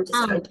coming. I'm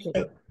just trying to Okay.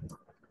 play.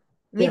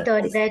 We Yeah,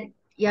 thought this- that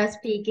you're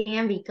speaking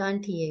and we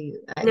can't hear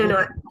you.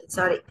 No,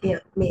 sorry. Yeah,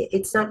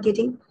 it's not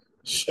getting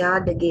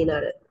shared again.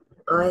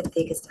 I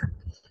think it's done.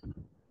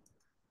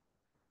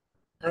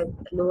 I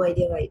have no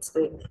idea why it's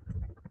doing that.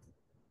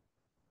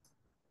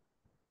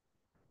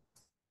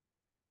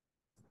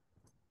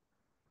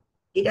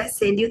 Did I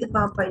send you the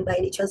PowerPoint by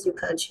any chance? You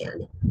can't share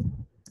it.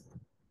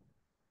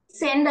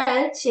 Send,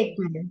 I'll check,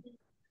 madam.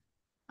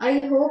 I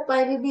hope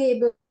I will be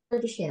able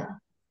to share.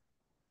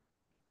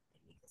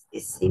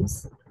 It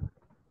seems.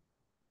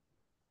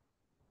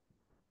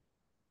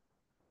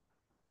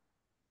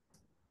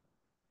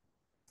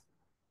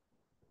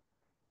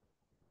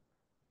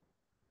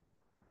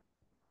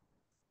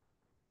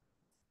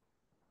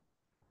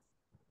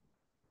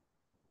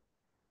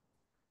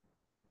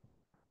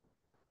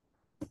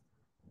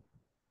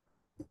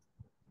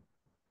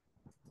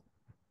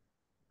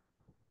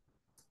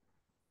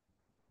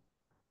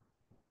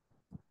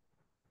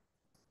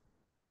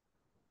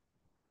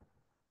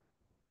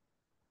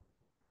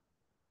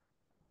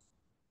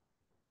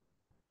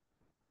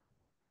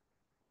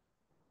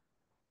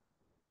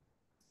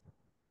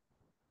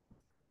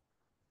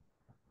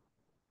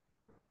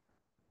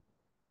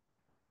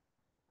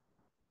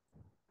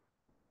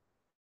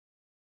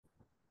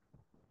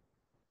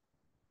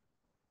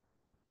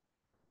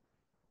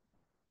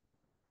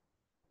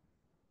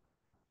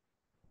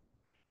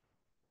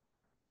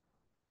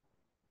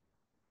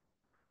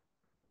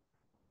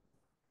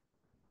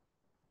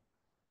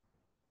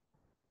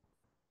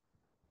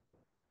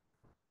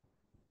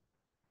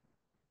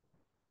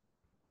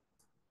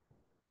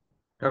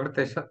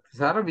 Dr.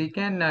 Sarah, we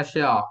can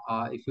share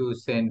if you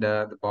send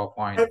the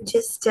PowerPoint. I've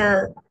just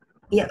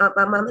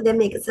Mama then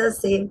make a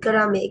save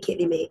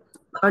me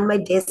on my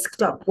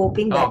desktop,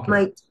 hoping that Okay.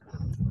 might,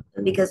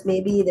 because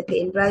maybe the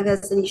pen drive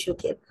has an issue.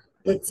 Kid.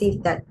 Let's see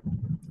if that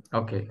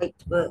Okay.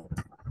 might work.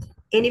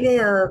 Anyway,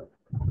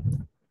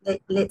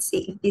 let's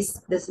see if this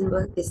doesn't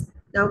work. This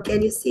now,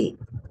 can you see?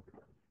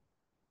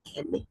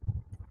 Can we?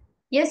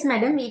 Yes,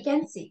 madam, we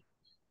can see.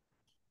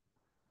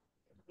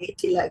 Wait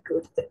till I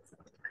go to the.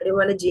 I don't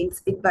want to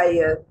jinx it by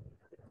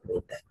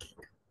way back.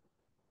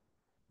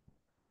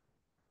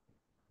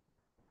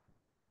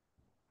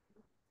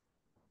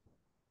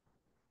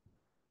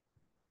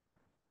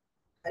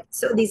 Right.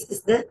 So this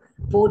is the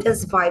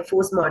Porter's five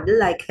force model.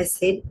 Like I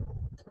said,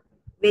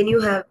 when you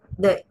have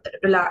the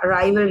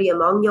rivalry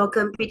among your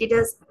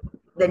competitors,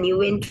 the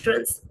new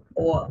entrants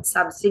or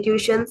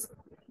substitutions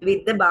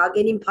with the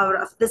bargaining power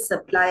of the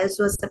suppliers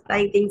who are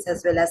supplying things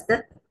as well as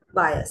the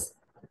buyers.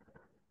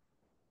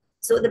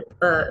 So the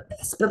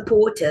as per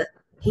Porter,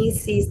 he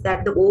sees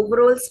that the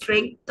overall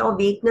strength or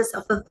weakness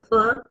of a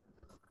firm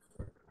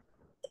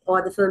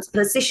or the firm's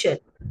position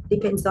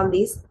depends on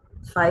these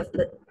five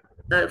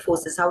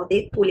forces, how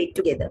they pull it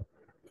together,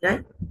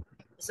 right?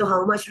 So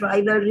how much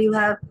rivalry you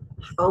have,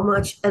 how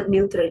much a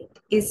new threat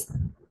is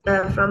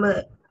from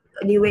a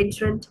new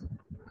entrant,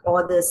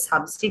 or the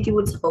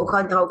substitutes,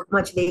 how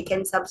much they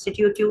can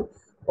substitute you,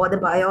 or the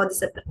buyer or the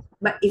supplier.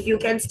 But if you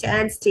can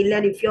stand still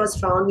and if you're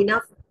strong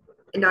enough,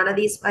 and none of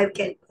these five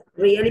can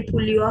really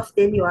pull you off,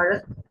 then you are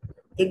a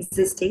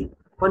existing,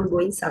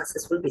 ongoing,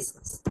 successful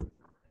business.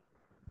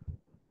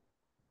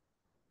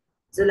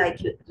 So like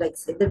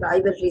said, the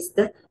rivalry is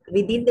the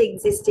within the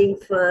existing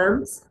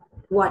firms,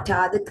 what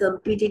are the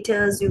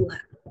competitors you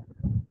have?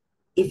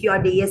 If you are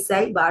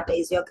DSI, Bata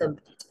is your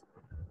competitor.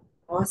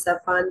 Or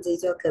Safans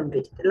is your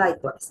competitor.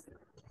 Likewise.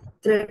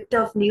 Threat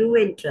of new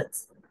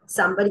entrants.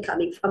 Somebody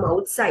coming from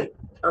outside,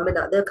 from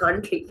another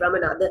country, from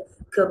another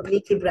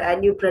completely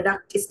brand new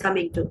product is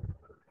coming to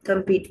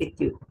compete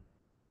with you.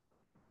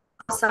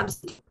 Or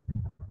substitute.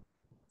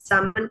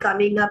 Someone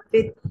coming up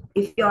with,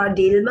 if you are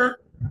Dilma,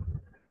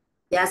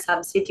 they are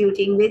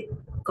substituting with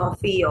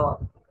coffee or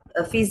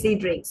fizzy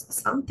drinks,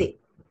 something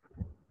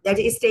that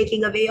is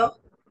taking away your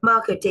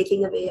market,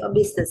 taking away your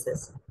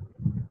businesses.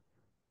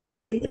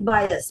 The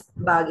buyers'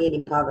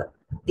 bargaining power.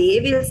 They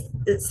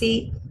will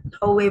see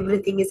how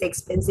everything is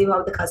expensive,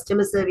 how the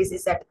customer service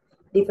is at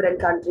different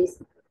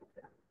countries.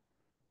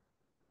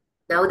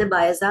 Now the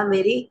buyers are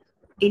very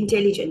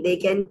intelligent. They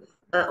can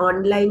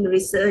online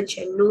research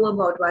and know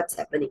about what's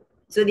happening.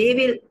 So they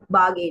will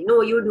bargain.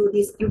 No, you do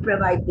this, you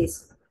provide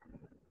this.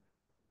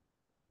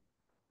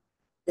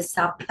 The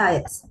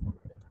suppliers,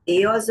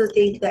 they also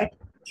think that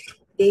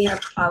they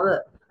have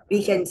power.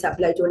 We can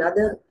supply to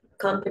another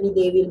company,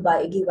 they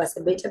will give us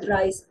a better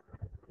price.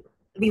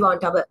 We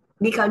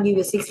can't give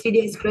you 60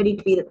 days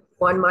credit, we'll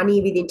want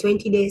money within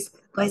 20 days,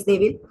 because they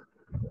will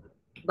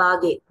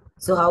bargain.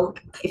 So how,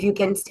 if you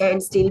can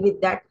stand still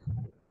with that,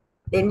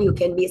 then you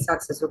can be a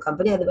successful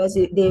company, otherwise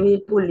they will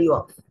pull you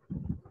off.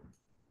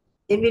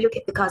 Then we look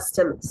at the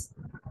customers,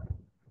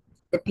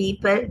 the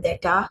people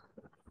that are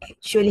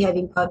actually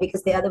having power,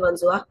 because they are the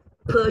ones who are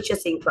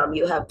purchasing from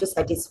you, have to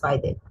satisfy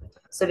them.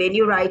 So when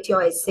you write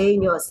your essay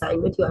in your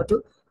assignment, you have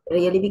to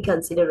really be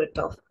considerate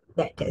of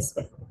that as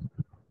well,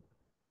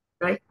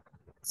 right?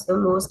 So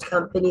most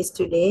companies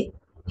today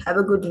have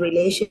a good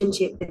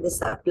relationship with the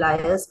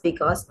suppliers,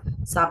 because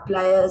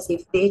suppliers,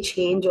 if they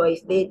change or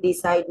if they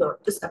decide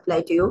not to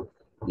supply to you,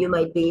 you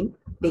might be in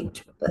big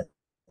trouble.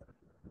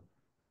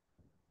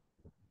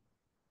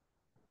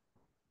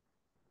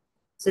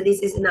 So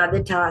this is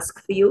another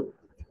task for you.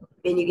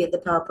 When you get the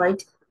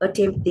PowerPoint,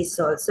 attempt this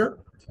also.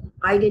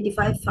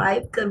 Identify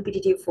 5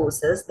 competitive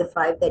forces, the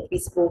 5 that we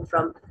spoke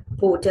from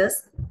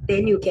Porter's.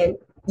 Then you can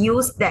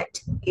use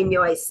that in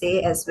your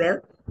essay as well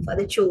for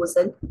the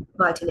chosen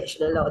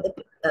multinational or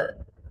the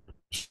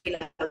Sri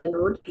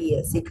Lankan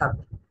PLC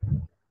company.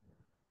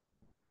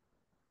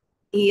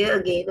 Here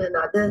again,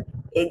 another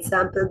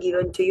example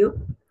given to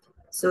you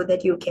so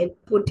that you can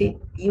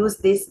use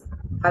this.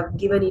 I've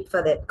given it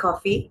for that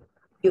coffee.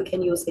 You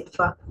can use it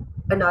for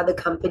another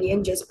company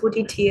and just put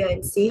it here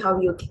and see how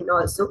you can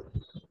also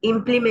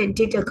implement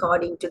it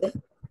according to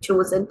the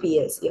chosen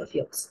PLC of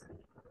yours.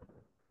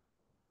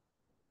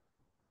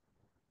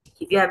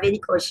 If you have any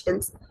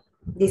questions,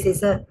 this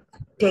is a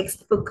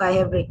textbook I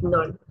have written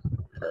on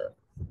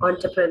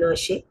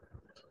entrepreneurship.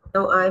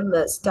 Now I'm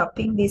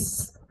stopping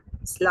these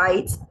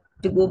slides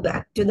to go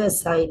back to the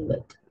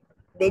assignment.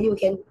 Then you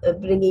can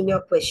bring in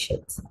your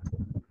questions.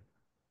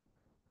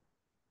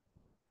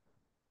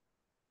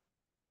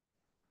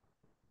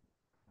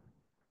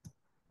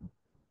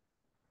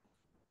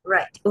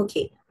 Right,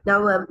 okay.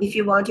 Now, if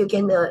you want, you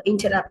can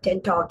interrupt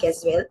and talk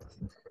as well.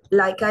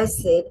 Like I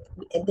said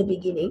at the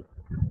beginning,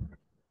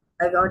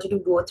 I wanted to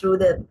go through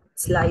the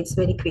slides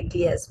very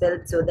quickly as well,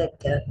 so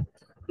that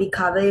we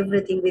cover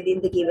everything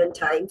within the given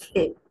time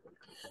frame.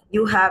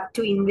 You have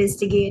to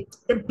investigate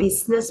the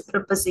business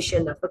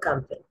proposition of a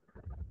company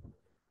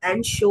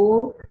and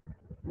show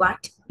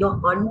what? Your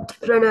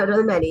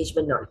entrepreneurial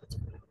management knowledge.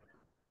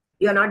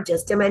 You're not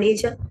just a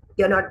manager,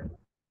 you're not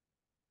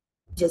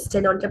just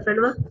an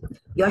entrepreneur,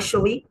 you're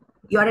showing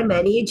you're a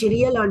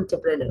managerial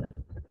entrepreneur.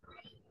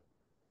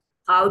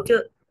 How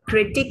to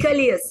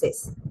critically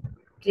assess.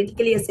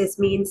 Critically assess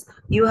means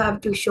you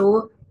have to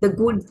show the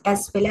good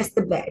as well as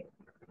the bad.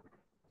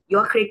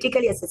 You're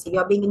critically assessing,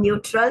 you're being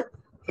neutral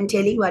and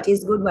telling what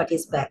is good, what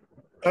is bad,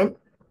 and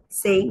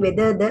saying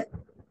whether the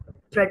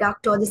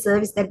product or the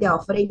service that they're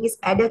offering is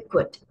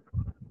adequate.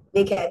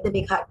 මේක ඇද්ද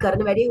මේ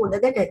කරන වැඩේ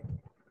හොඳද නැද්ද?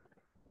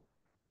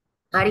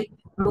 හරි.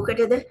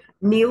 මොකටද?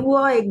 new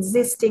or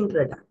existing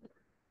product.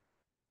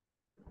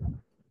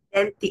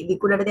 දැන්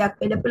විකුණන දෙයක්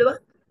වෙන්න පුළුවන්.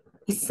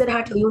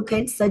 ඉස්සරහට you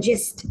can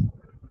suggest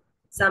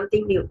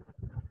something new.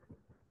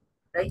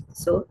 Right?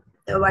 So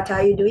what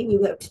are you doing?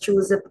 You have to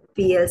choose a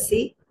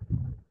PLC.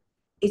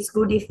 It's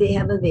good if they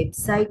have a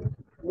website,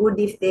 good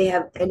if they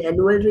have an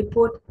annual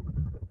report,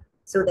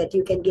 so that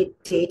you can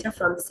get data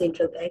from the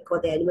central bank or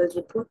the annual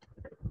report.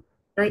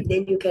 Right?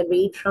 Then you can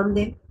read from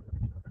them.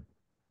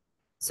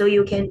 So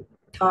you can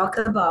talk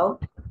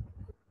about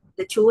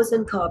the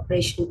chosen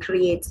corporation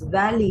creates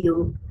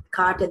value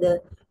to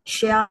the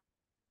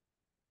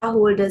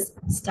shareholders,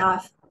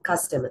 staff,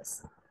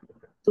 customers.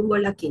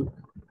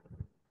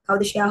 How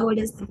the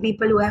shareholders, the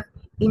people who have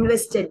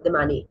invested the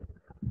money.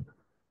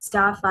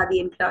 Staff are the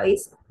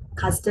employees,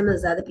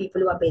 customers are the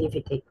people who are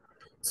benefiting.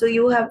 So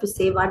you have to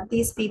say what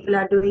these people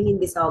are doing in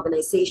this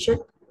organization,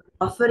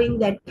 offering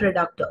that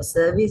product or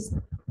service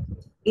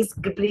is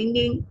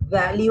bringing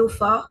value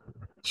for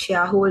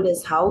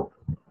shareholders. How?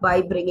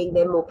 By bringing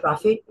them more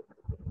profit.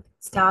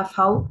 Staff,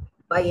 how?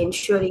 By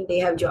ensuring they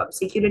have job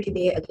security,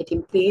 they are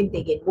getting paid,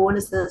 they get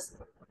bonuses,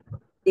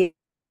 they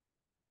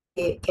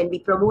can be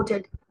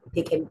promoted,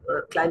 they can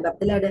climb up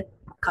the ladder.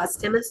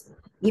 Customers,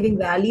 giving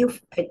value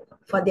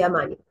for their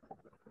money,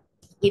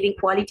 giving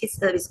quality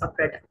service or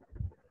product.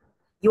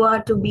 You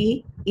are to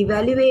be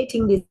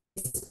evaluating this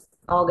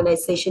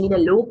organization in a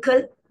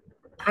local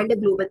and a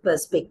global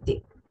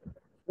perspective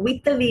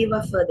with the view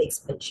of further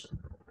expansion.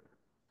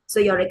 So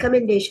your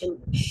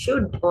recommendation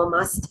should or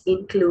must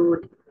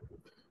include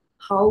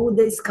how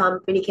this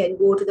company can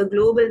go to the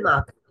global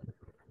market,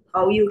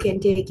 how you can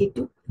take it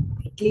to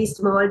at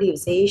least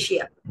Maldives,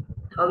 Asia,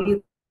 how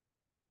you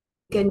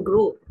can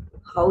grow,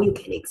 how you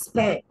can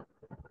expand.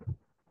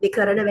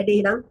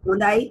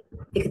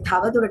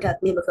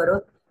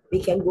 we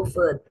can go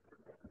further.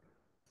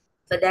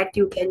 For that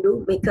you can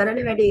do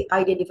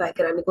identify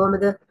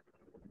the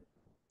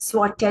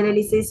SWOT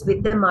analysis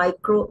with the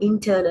micro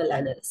internal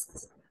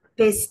analysis,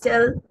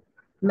 PESTEL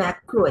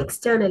macro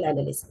external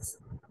analysis,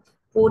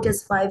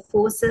 Porter's 5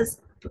 forces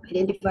to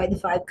identify the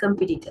 5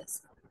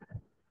 competitors.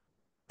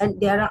 And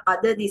there are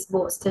other, these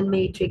Boston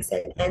matrix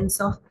and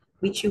ANSOF,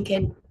 which you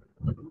can,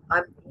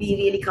 we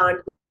really can't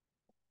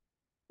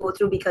go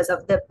through because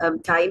of the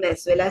time,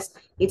 as well as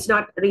it's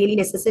not really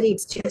necessary.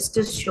 It's just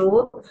to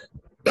show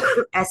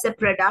as a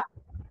product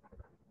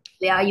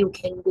where you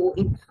can go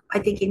in. I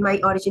think in my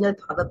original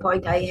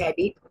PowerPoint, I had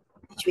it,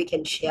 which we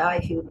can share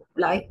if you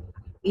like.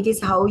 It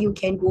is how you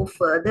can go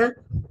further,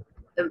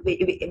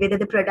 whether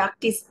the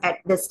product is at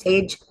the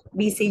stage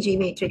BCG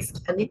matrix.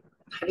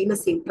 Harima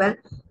simple.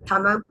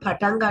 Tamam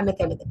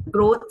patanga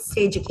growth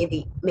stage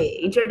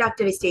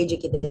introductory stage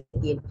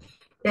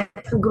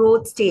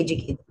growth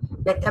stage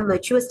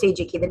mature stage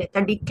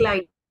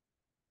decline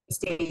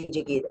stage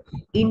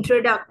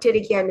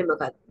introductory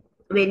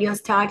when you are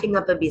starting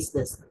up a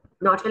business,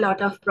 not a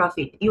lot of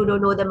profit, you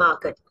don't know the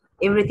market,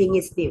 everything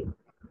is new.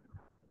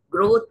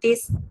 Growth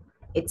is,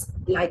 it's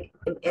like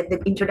at the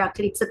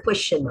introductory, it's a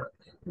question mark.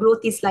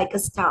 Growth is like a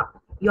star.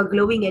 You're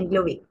glowing and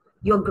glowing.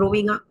 You're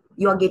growing up.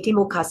 You're getting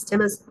more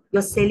customers.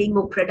 You're selling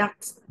more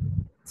products.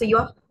 So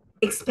you're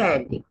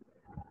expanding.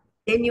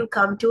 Then you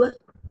come to a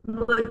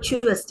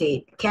mature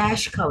stage,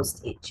 cash cow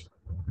stage.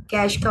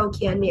 Cash cow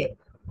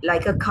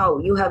like a cow.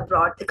 You have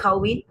brought the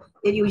cow in.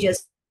 Then you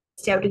just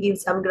have to give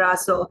some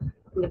grass or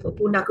you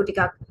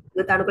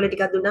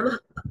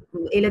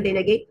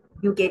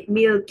get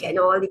milk and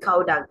all the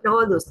cow dung and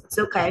all those.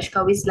 So cash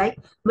cow is like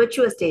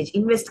mature stage.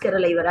 Invest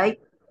karala, right?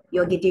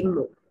 You're getting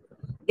more.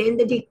 Then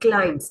the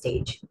decline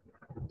stage.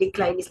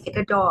 Decline is like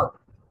a dog.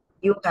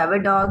 You have a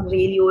dog,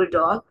 really old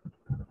dog.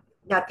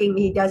 Nothing,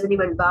 he doesn't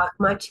even bark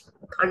much.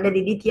 Under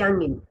the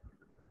young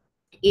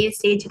in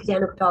stage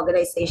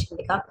organization,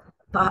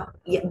 but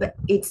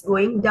it's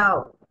going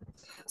down.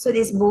 So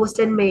this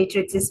Boston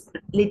matrix is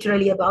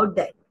literally about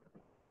that.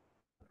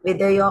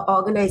 Whether your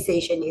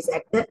organization is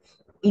at the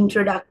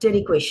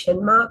introductory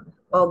question mark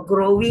or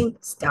growing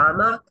star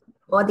mark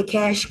or the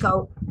cash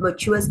cow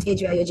mature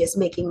stage where you're just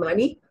making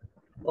money,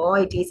 or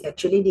it is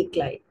actually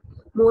decline.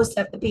 Most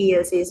of the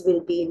PLCs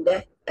will be in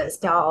the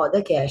star or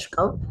the cash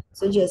cow.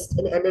 So just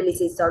an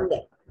analysis on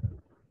that.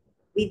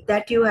 With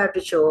that, you have to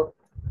show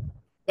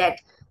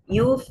that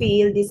you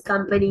feel this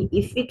company,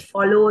 if it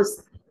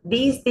follows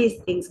these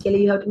things,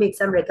 Kelly, you have to make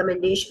some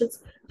recommendations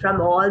from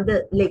all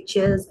the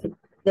lectures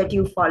that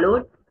you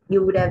followed.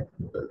 You would have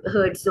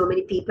heard so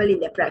many people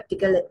in their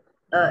practical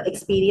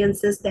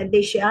experiences that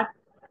they shared.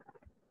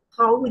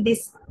 how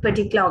this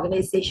particular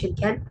organization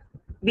can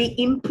be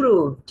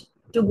improved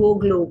to go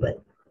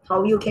global,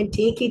 how you can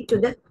take it to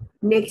the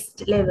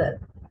next level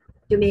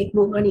to make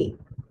more money,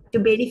 to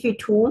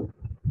benefit whom?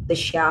 The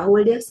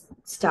shareholders,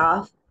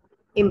 staff,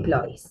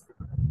 employees,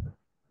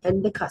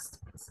 and the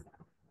customers.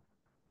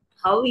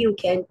 How you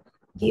can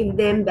give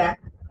them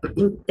back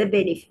the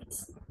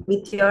benefits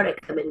with your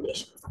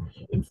recommendations.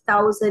 It's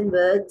 1,000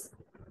 words,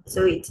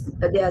 so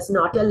there's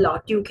not a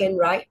lot you can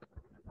write.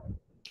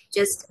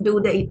 Just do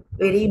the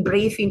very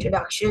brief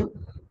introduction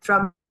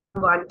from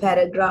one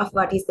paragraph.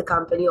 What is the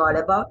company all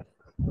about?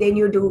 Then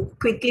you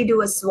quickly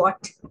do a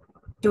SWOT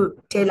to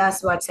tell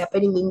us what's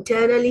happening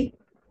internally.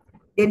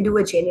 Then do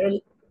a general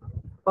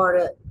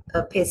or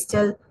a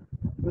pestle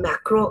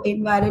macro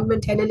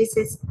environment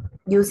analysis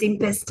using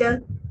pestle.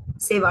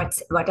 Say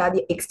what are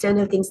the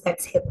external things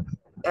that's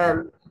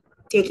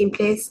taking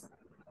place.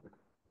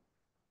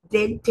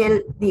 Then tell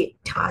the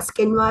task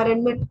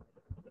environment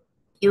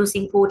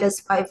using Porter's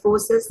 5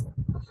 forces.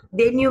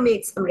 Then you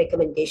make some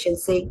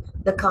recommendations saying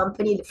the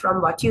company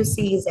from what you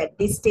see is at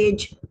this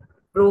stage,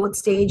 growth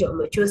stage or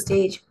mature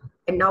stage,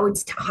 and now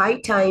it's high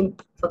time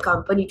for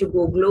company to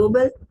go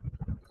global.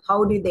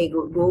 How do they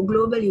go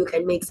global? You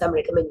can make some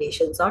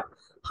recommendations on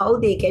how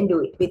they can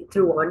do it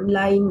through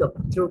online or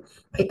through.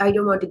 I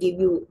don't want to give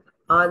you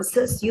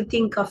answers. You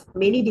think of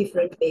many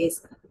different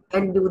ways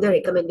and do the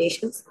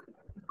recommendations.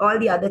 All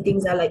the other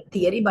things are like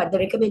theory, but the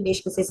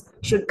recommendations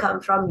should come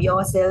from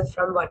yourself,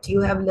 from what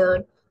you have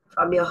learned,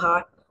 from your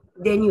heart.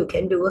 Then you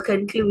can do a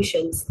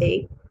conclusion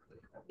saying,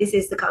 this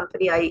is the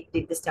company I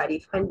did the study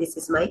for, and this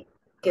is my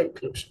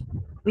conclusion.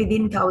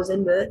 Within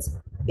 1,000 words,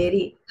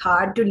 very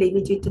hard to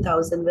limit it to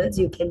 1,000 words,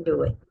 you can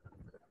do it.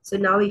 So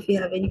now if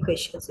you have any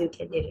questions, you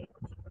can direct.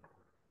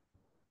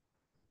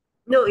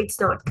 No, it's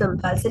not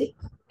compulsory.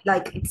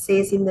 Like it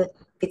says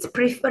it's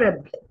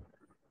preferable.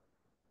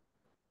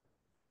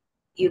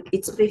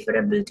 It's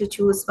preferable to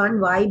choose one.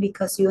 Why?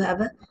 Because you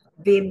have a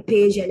web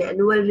page and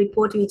annual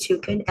report which you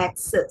can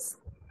access.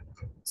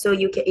 So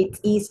it's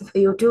easy for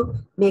you to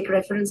make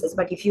references.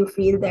 But if you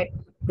feel that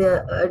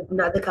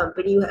another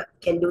company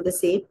can do the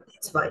same,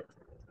 it's fine.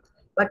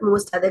 But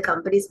most other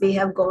companies may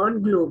have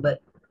gone global.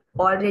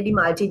 Already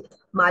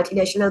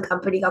multinational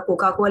company ka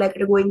Coca-Cola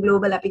eකට going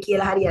global අපි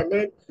කියලා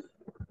හරියන්නේ.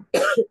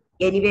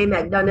 Anyway,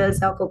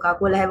 McDonald's or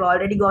Coca-Cola have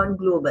already gone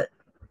global.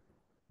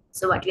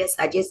 So what we are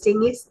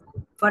suggesting is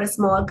for a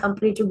small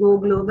company to go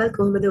global,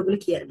 කොහොමද ඔයගොල්ලෝ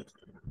කියන්නේ?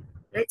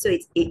 Right? So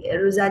it's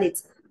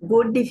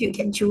good if you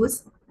can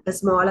choose a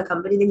smaller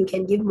company, then you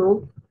can give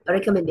more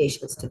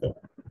recommendations to them.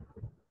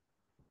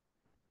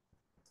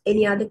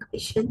 Any other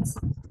questions?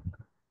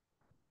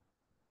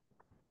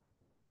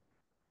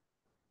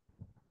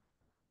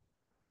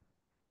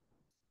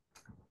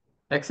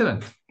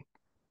 Excellent.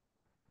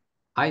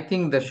 I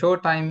think the show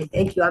time.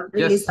 Thank you. I'm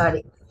really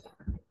sorry.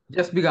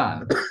 Just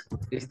begun.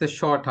 It's the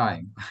short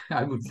time,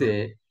 I would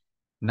say.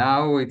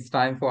 Now it's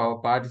time for our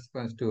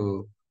participants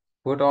to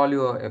put all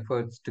your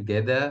efforts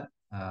together,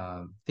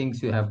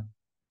 things you have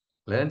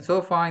learned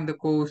so far in the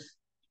course,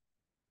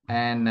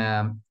 and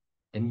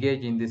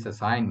engage in this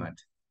assignment.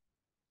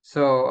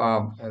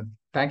 So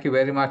thank you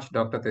very much,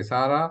 Dr.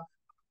 Tesara.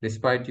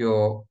 Despite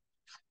your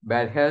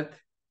bad health,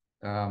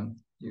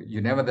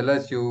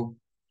 nevertheless, you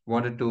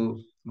wanted to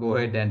go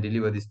ahead and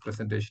deliver this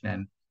presentation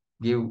and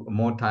give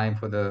more time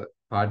for the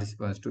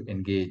participants to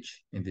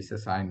engage in this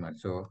assignment.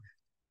 So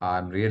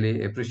I'm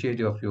really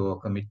appreciative of your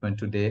commitment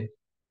today,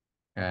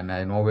 and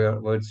I know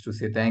words to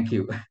say thank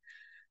you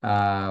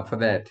for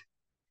that.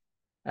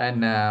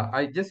 And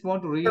I just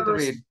want to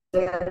reiterate.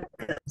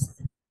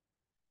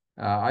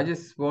 I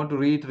just want to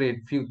reiterate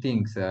a few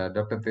things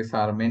Dr.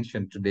 Tesar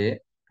mentioned today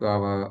to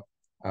our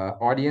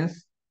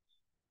audience.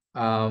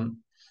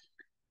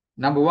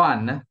 Number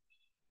one,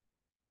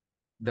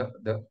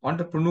 the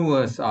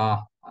entrepreneurs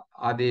are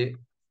they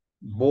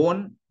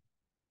born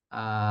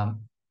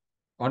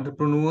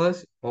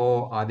entrepreneurs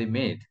or are they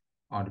made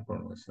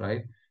entrepreneurs,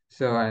 right?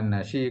 So,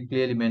 and she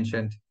clearly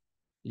mentioned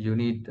you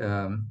need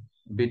a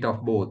bit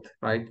of both,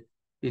 right?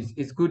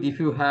 It's good if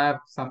you have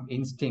some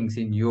instincts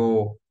in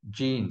your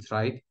genes,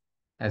 right?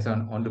 As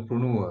an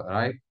entrepreneur,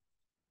 right?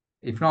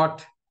 If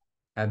not,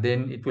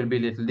 then it will be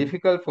a little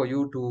difficult for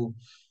you to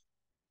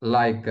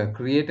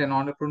create an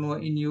entrepreneur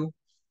in you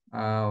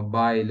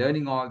by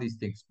learning all these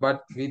things.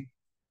 But with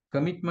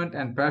commitment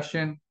and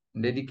passion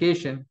and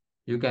dedication,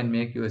 you can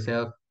make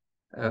yourself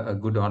a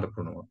good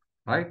entrepreneur,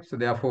 right? So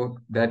therefore,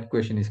 that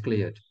question is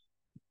cleared.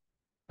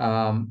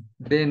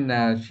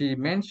 Then she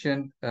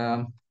mentioned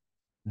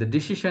the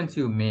decisions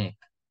you make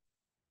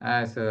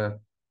as an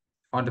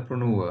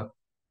entrepreneur,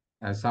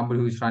 as somebody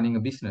who is running a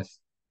business,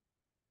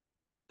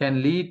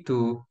 can lead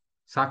to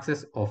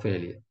success or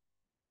failure,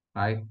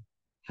 right?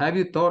 Have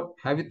you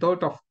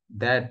thought of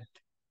that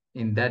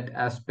in that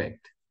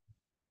aspect?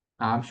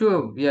 I'm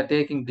sure we are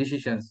taking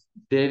decisions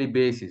daily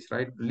basis,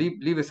 right?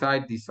 Leave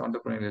aside this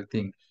entrepreneurial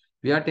thing.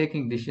 We are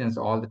taking decisions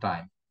all the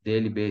time,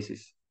 daily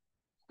basis.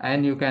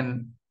 And you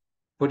can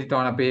put it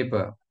on a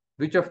paper.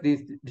 Which of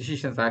these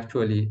decisions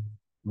actually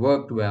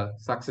worked well,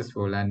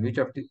 successful, and which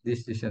of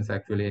these decisions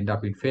actually end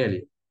up in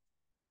failure.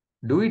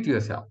 Do it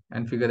yourself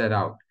and figure that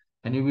out,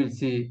 and you will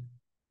see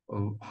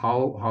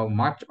how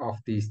much of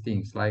these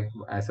things, like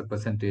as a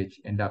percentage,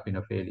 end up in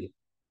a failure.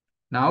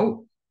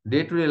 Now,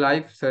 day-to-day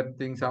life, certain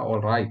things are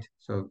all right,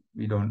 so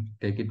we don't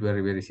take it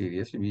very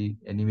serious. We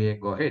anyway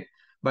go ahead.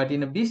 But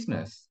in a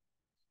business,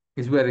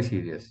 it's very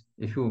serious.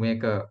 If you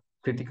make a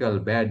critical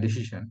bad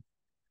decision,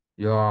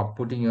 you are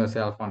putting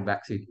yourself on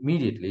backseat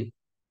immediately,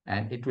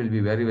 and it will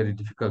be very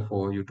difficult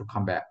for you to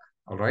come back.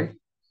 All right.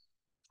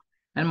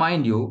 And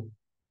mind you,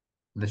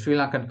 the Sri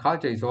Lankan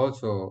culture is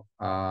also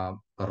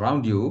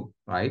around you,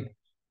 right?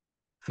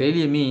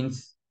 Failure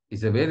means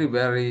is a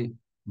very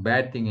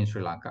bad thing in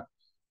Sri Lanka,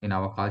 in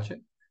our culture,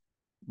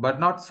 but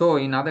not so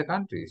in other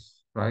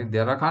countries, right?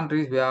 There are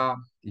countries where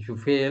if you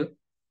fail,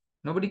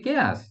 nobody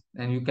cares,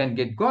 and you can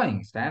get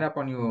going, stand up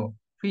on your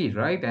feet,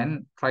 right,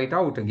 and try it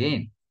out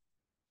again.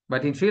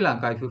 But in Sri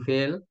Lanka, if you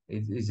fail,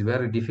 it's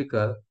very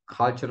difficult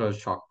cultural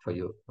shock for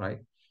you, right?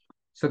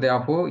 So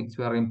therefore, it's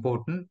very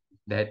important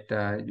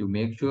that you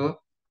make sure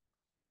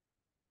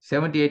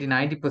 70, 80,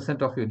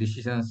 90% of your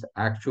decisions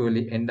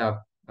actually end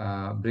up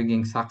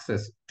bringing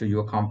success to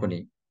your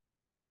company.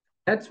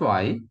 That's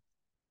why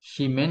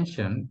she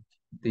mentioned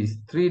these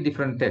three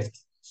different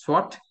tests: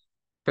 SWOT,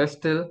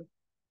 PESTEL,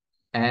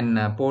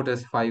 and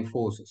Porter's five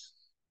forces.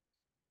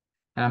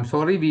 And I'm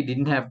sorry we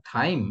didn't have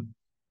time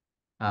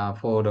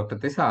for Dr.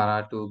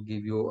 Tisara to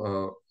give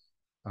you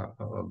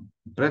a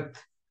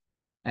breadth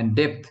and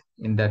depth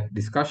in that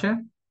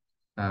discussion.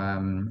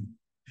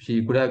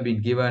 She could have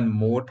been given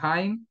more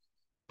time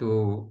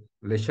to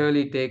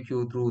leisurely take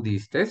you through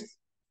these tests,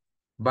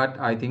 but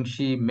I think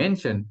she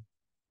mentioned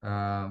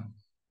uh,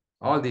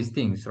 all these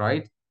things,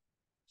 right?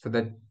 So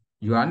that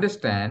you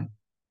understand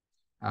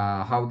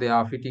how they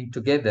are fitting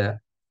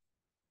together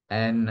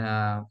and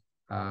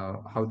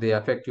how they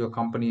affect your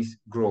company's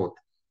growth.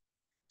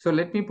 So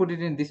let me put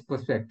it in this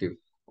perspective.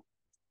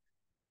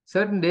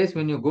 Certain days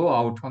when you go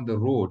out on the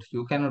road,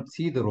 you cannot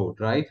see the road,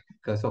 right?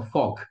 Because of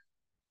fog.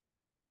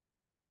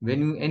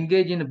 When you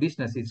engage in a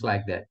business, it's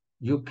like that.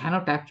 You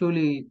cannot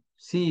actually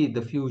see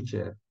the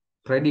future,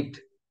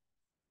 predict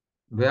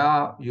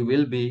where you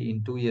will be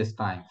in 2 years'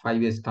 time,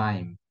 5 years'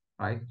 time,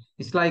 right?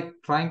 It's like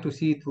trying to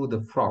see through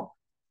the fog.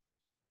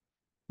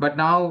 But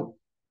now,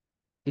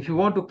 if you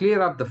want to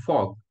clear up the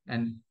fog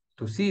and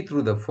to see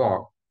through the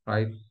fog,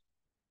 right,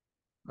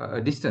 a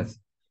distance,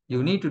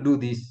 you need to do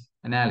this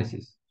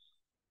analysis: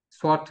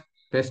 SWOT,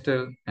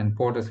 PESTEL, and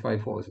Porter's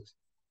five forces.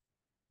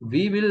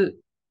 We will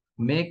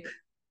make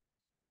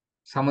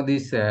some of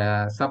this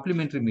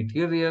supplementary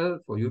material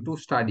for you to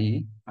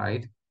study,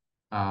 right,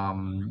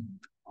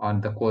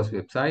 on the course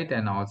website,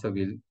 and also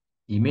we'll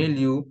email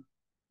you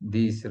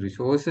these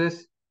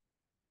resources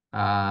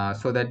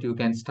so that you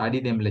can study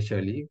them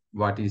leisurely.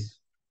 What is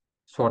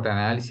SWOT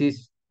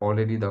analysis?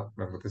 Already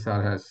Dr.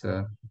 Tisar has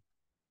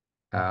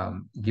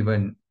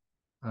given.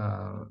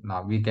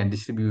 Now we can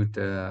distribute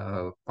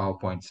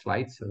PowerPoint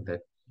slides so that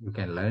you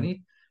can learn it.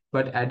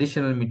 But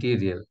additional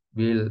material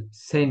we'll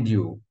send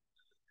you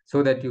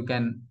so that you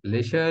can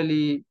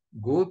leisurely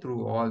go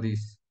through all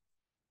these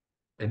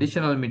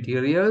additional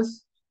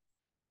materials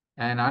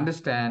and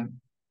understand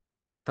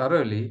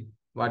thoroughly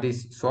what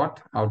is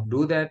SWOT, how to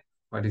do that,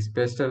 what is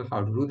PESTEL,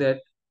 how to do that,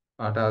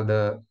 what are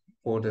the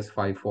Porter's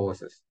five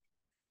forces.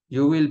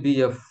 You will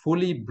be a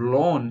fully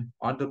blown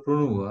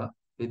entrepreneur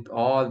with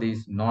all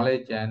these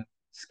knowledge and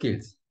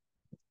skills.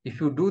 If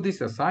you do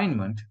this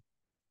assignment,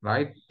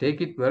 right,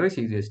 take it very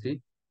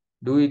seriously,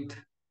 do it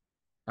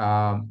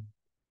um,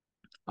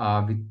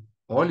 with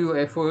all your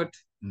effort,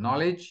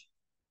 knowledge,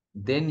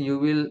 then you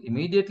will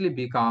immediately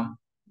become,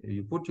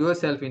 you put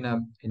yourself in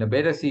a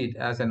better seat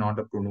as an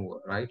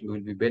entrepreneur, right? You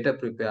will be better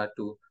prepared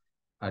to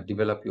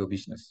develop your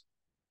business.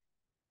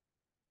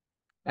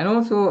 And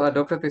also,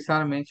 Dr.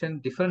 Tisar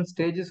mentioned different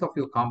stages of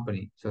your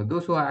company. So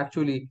those who are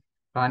actually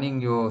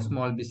running your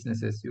small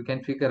businesses, you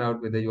can figure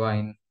out whether you are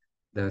in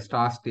the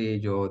star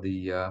stage or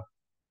the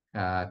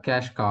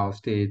cash cow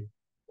state,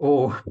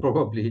 or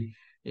probably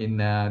in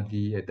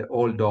the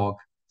old dog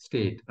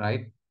state,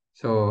 right?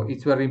 So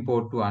it's very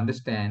important to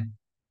understand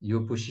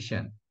your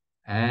position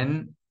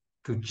and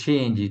to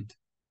change it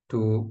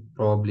to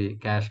probably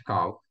cash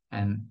cow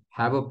and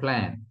have a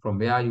plan from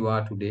where you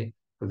are today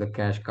to the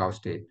cash cow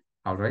state.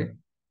 All right.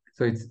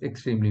 So it's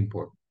extremely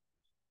important.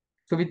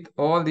 So with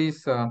all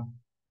this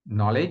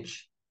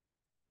knowledge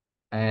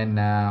and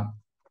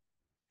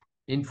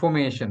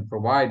information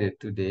provided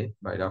today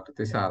by Dr.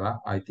 Tisara,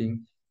 I think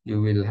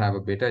you will have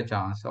a better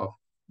chance of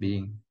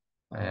being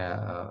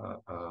a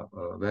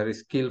very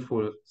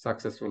skillful,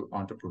 successful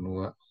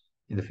entrepreneur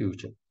in the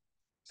future.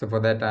 So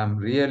for that, I'm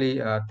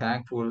really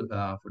thankful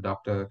for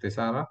Dr.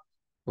 Tisara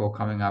for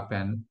coming up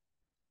and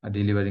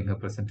delivering her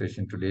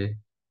presentation today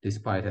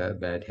despite her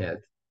bad health.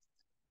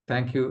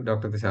 Thank you,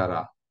 Dr.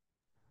 Tisara.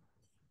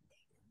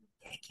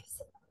 Thank you,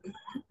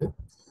 sir.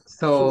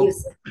 So Thank you,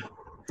 sir.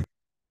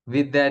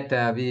 with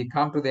that, we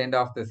come to the end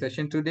of the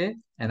session today,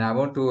 and I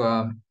want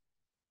to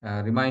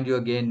remind you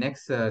again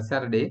next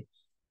Saturday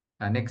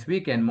Next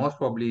weekend, most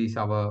probably, is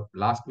our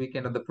last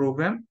weekend of the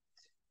program.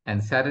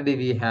 And Saturday,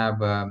 we have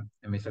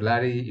Mr.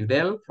 Larry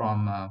Udell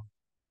from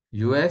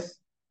US,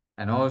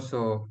 and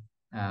also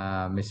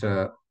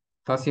Mr.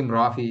 Fasim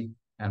Rafi,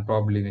 and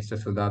probably Mr.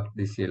 Sudat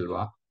De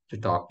Silva to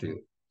talk to you.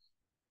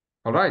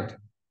 All right.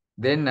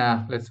 Then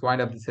let's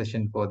wind up the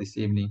session for this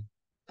evening.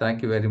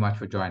 Thank you very much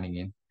for joining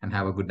in, and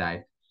have a good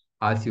night.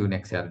 I'll see you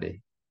next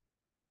Saturday.